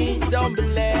for me, don't be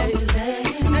late.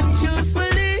 And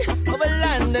truthfully, over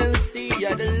land and sea,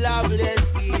 you're the loveliest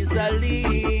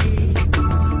easily.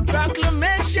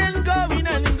 Proclamation going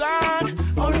and gone,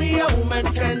 only a woman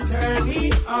can turn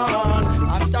me on.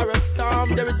 After a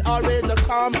storm, there is always a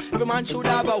calm. Every man should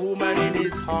have a woman in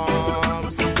his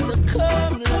arms. So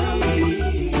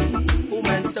comely,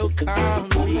 woman so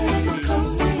comely.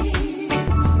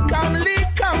 Comely,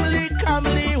 comely,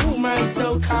 comely, woman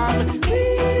so comely.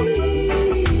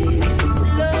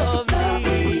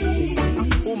 Lovely,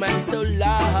 woman so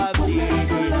lovely.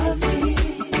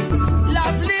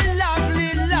 Lovely, lovely,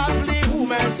 lovely,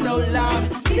 woman so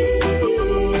lovely.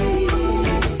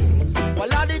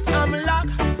 Well, all the time lock,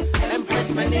 Empress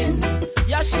Menin.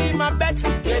 Yeah, she my bet,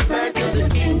 give her to the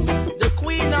king. The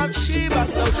Queen of Sheba,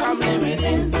 so comely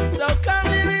within. So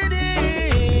comely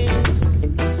within.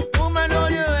 Woman,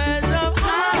 hold your heads up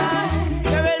high.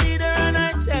 You're a leader and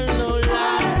I tell no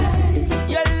lie.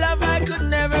 Your love I could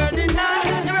never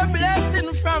deny. You're a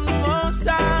blessing from the Most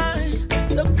High.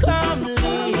 So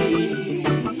comely,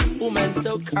 woman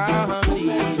so comely.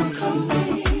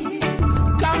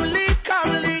 Comely,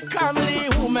 comely, comely,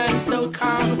 woman so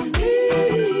comely.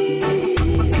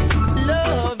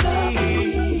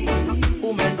 Lovely,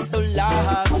 woman so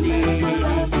lovely.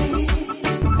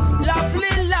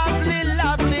 Lovely, lovely,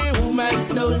 lovely, woman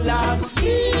so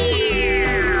lovely.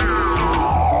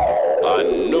 I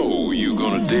know you're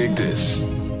gonna dig this.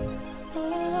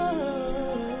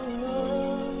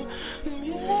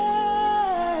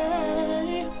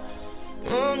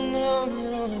 Oh, no,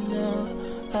 no, no.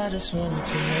 I just want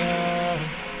to know.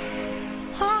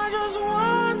 I just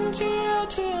want you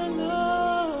to know.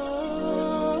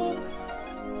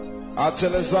 I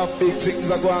tell us some big things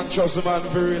I go and trust a man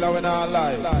for real and when I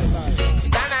lie.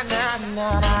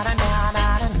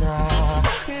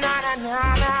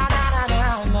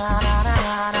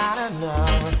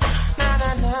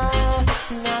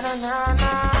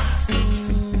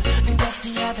 Just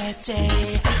the other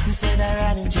day, said I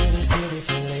ran into this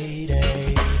beautiful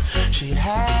lady. She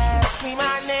asked me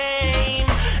my name,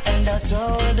 and I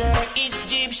told her it's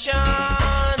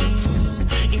Egyptian.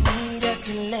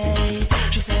 Immediately,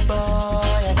 she said, boy,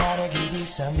 I gotta give you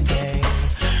something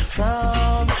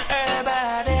from her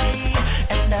body.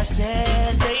 And I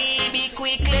said, baby,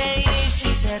 quickly.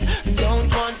 She said, don't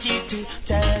want you to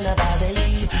tell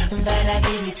nobody that I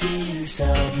give it to you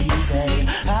so easy.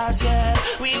 I said,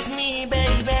 with me,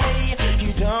 baby,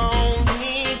 you don't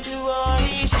need to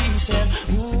worry. She said,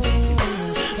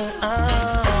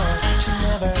 she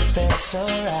never felt so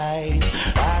right.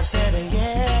 I said,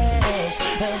 yes,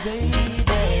 baby,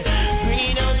 bring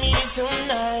it on me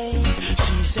tonight.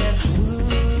 She said,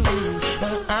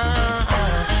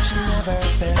 she never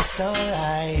felt so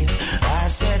right. I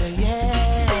said,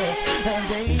 yes,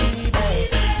 baby,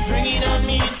 bring it on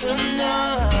me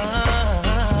tonight.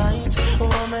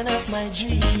 Woman of my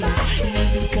dreams, you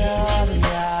become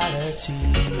reality.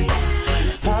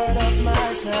 Part of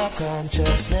my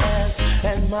subconsciousness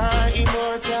and my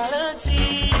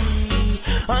immortality.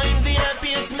 I'm the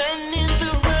happiest man in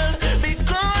the world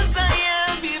because I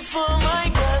am before my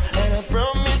girl. And I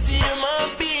promise you, my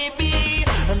baby,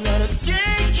 I'm gonna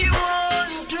take you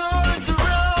on tours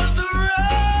around the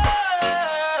world.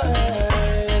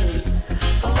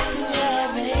 Oh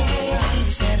yeah, baby, she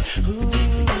said,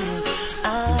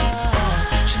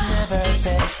 she never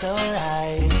felt so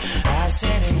right. I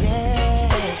said,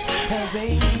 yes,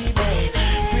 baby,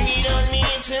 bring it on me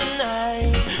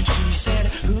tonight. She said,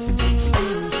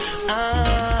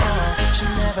 she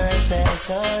never felt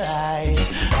so right.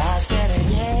 I said,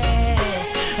 yes,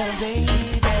 baby,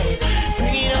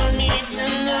 bring it on me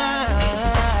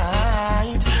tonight.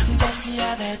 Just the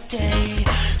other day,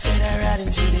 said I ran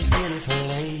into this beautiful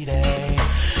lady.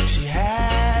 She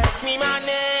asked me my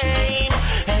name,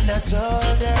 and I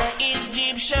told her it's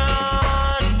Egyptian.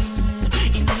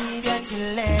 Immediately,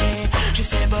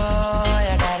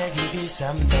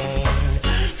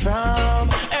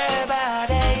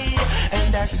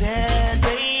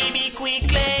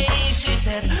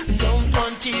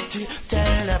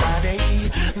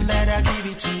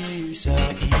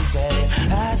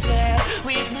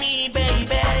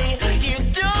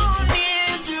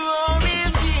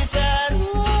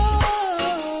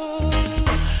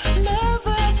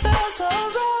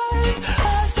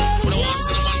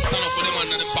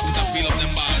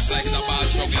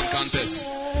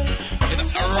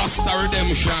 a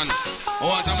redemption.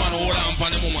 What a man hold on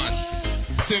for the woman.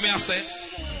 See me I say?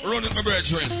 Run it, my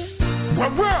brethren.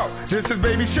 Well, this is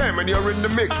Baby Sham and you're in the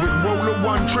mix with Rolo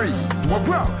 1-3.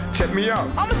 Well, check me out.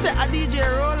 I'ma say a DJ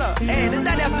Rolo. Hey, the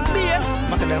daddy of the beer.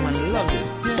 Macadam and love you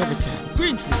every time.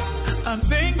 Green tea. I'm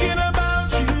thinking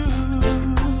about you.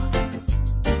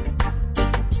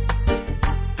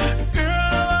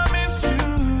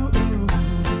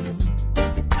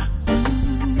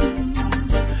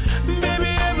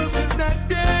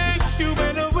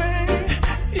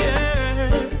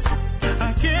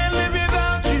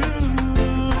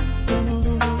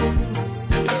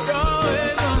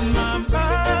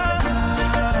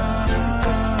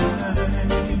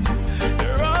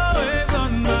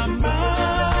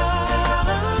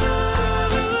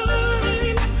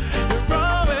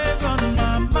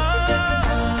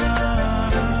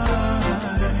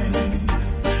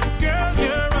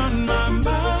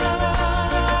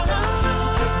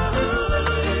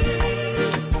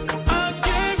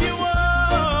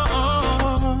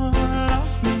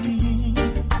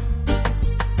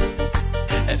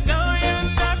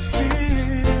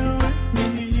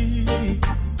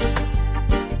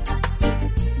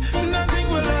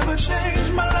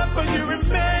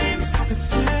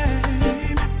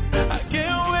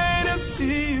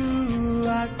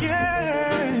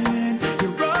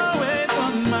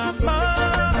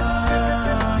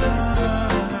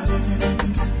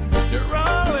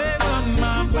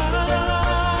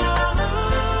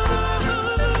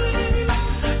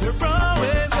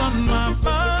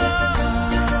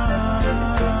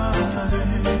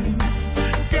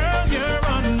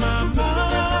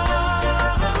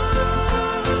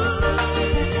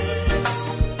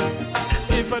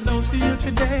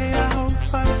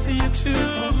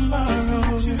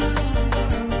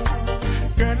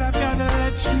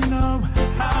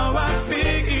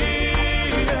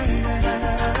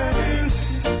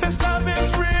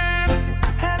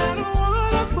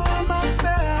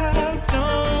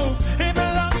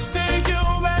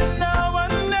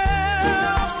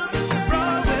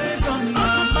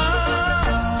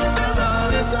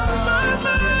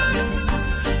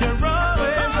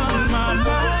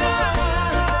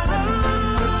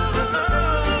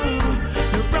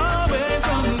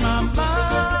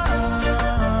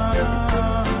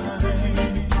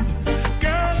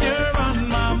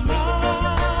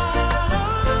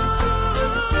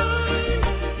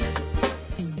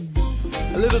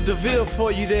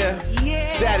 For you there,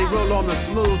 Daddy Rolo on the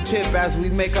smooth tip as we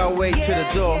make our way to the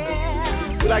door.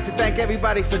 We'd like to thank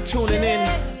everybody for tuning in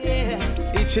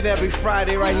each and every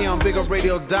Friday right here on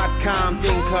BigUpRadio.com.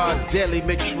 Thing called Daily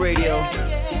Mix Radio,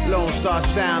 Lonestar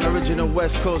Sound, original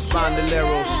West Coast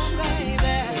bandoleros.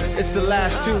 It's the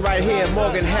last tune right here,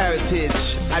 Morgan Heritage.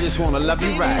 I just want to love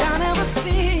you right. I never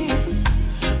seen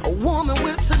a woman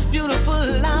with such beautiful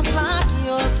eyes like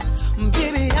yours,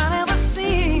 baby. I never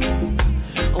seen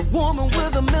a woman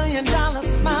with $1 million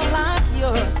smile like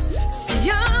yours. See,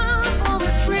 I've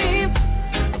always dreamed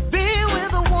of being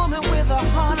with a woman with a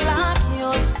heart like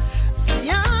yours. See,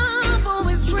 I've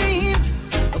always dreamed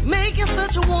of making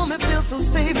such a woman feel so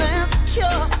safe and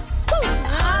secure.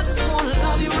 I just wanna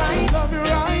love you right,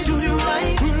 do you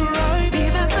right, be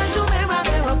that special man right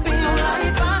there up in your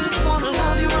life. I just wanna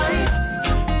love you right,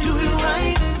 do you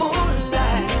right for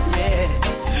life, yeah.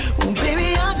 Oh,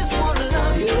 baby, I just wanna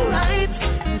love you right.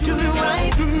 Do you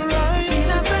right? Be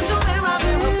that special man right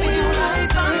there up in your life.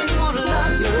 I just wanna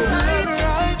love you right.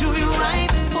 Do you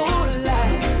right for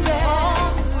life?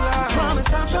 Yeah. Promise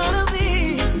I'll try to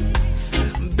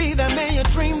be that man you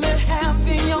dream to have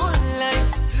in your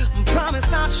life. Promise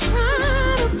I'll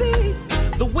try to be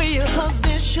the way your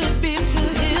husband should be to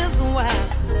his wife.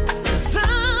 'Cause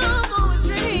I've always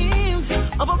dreamed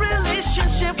of a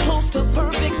relationship close to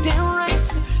perfect and right,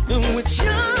 in which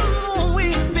you'll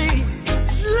always be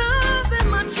loving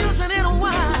my children in a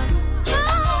while.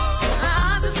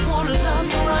 I just wanna love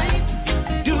you right,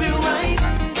 do you right,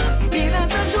 be that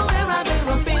special man right there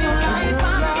up in your life.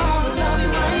 I just wanna love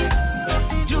you right,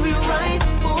 do you right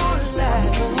for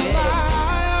life, yeah.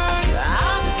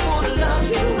 I just wanna love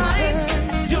you right,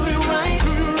 do you right,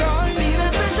 be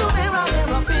that special man right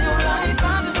there up in your life. I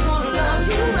just wanna love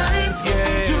you right,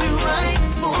 do you right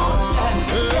for life,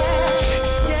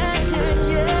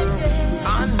 yeah.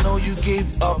 I know you gave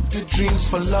up your dreams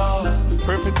for love.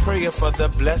 Perfect prayer for the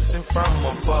blessing from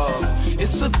above.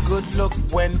 It's a good look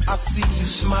when I see you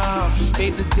smile.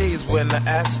 Hate the days when I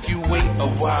ask you wait a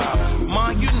while.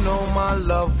 Ma, you know my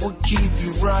love will keep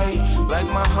you right. Like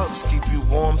my hugs keep you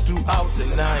warm throughout the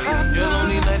night. Your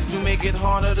lonely nights do make it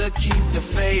harder to keep the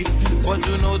faith. But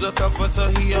you know the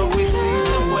comforter, he always leads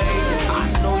the way.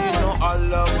 I know you know our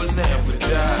love will never die.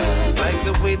 Jah. Like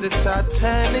the way the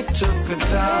Titanic took a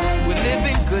dive. We live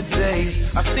in good days,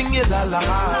 I sing you la la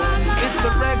la. It's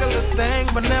a regular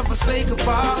thing, but never say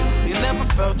goodbye. You never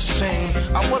felt ashamed,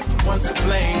 I was the one to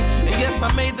blame. And yes, I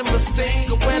made the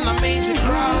mistake when I made you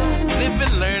cry. Live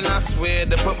and learn, I swear,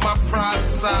 to put my pride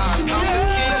aside. I'm the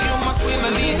king, you're my queen,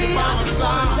 I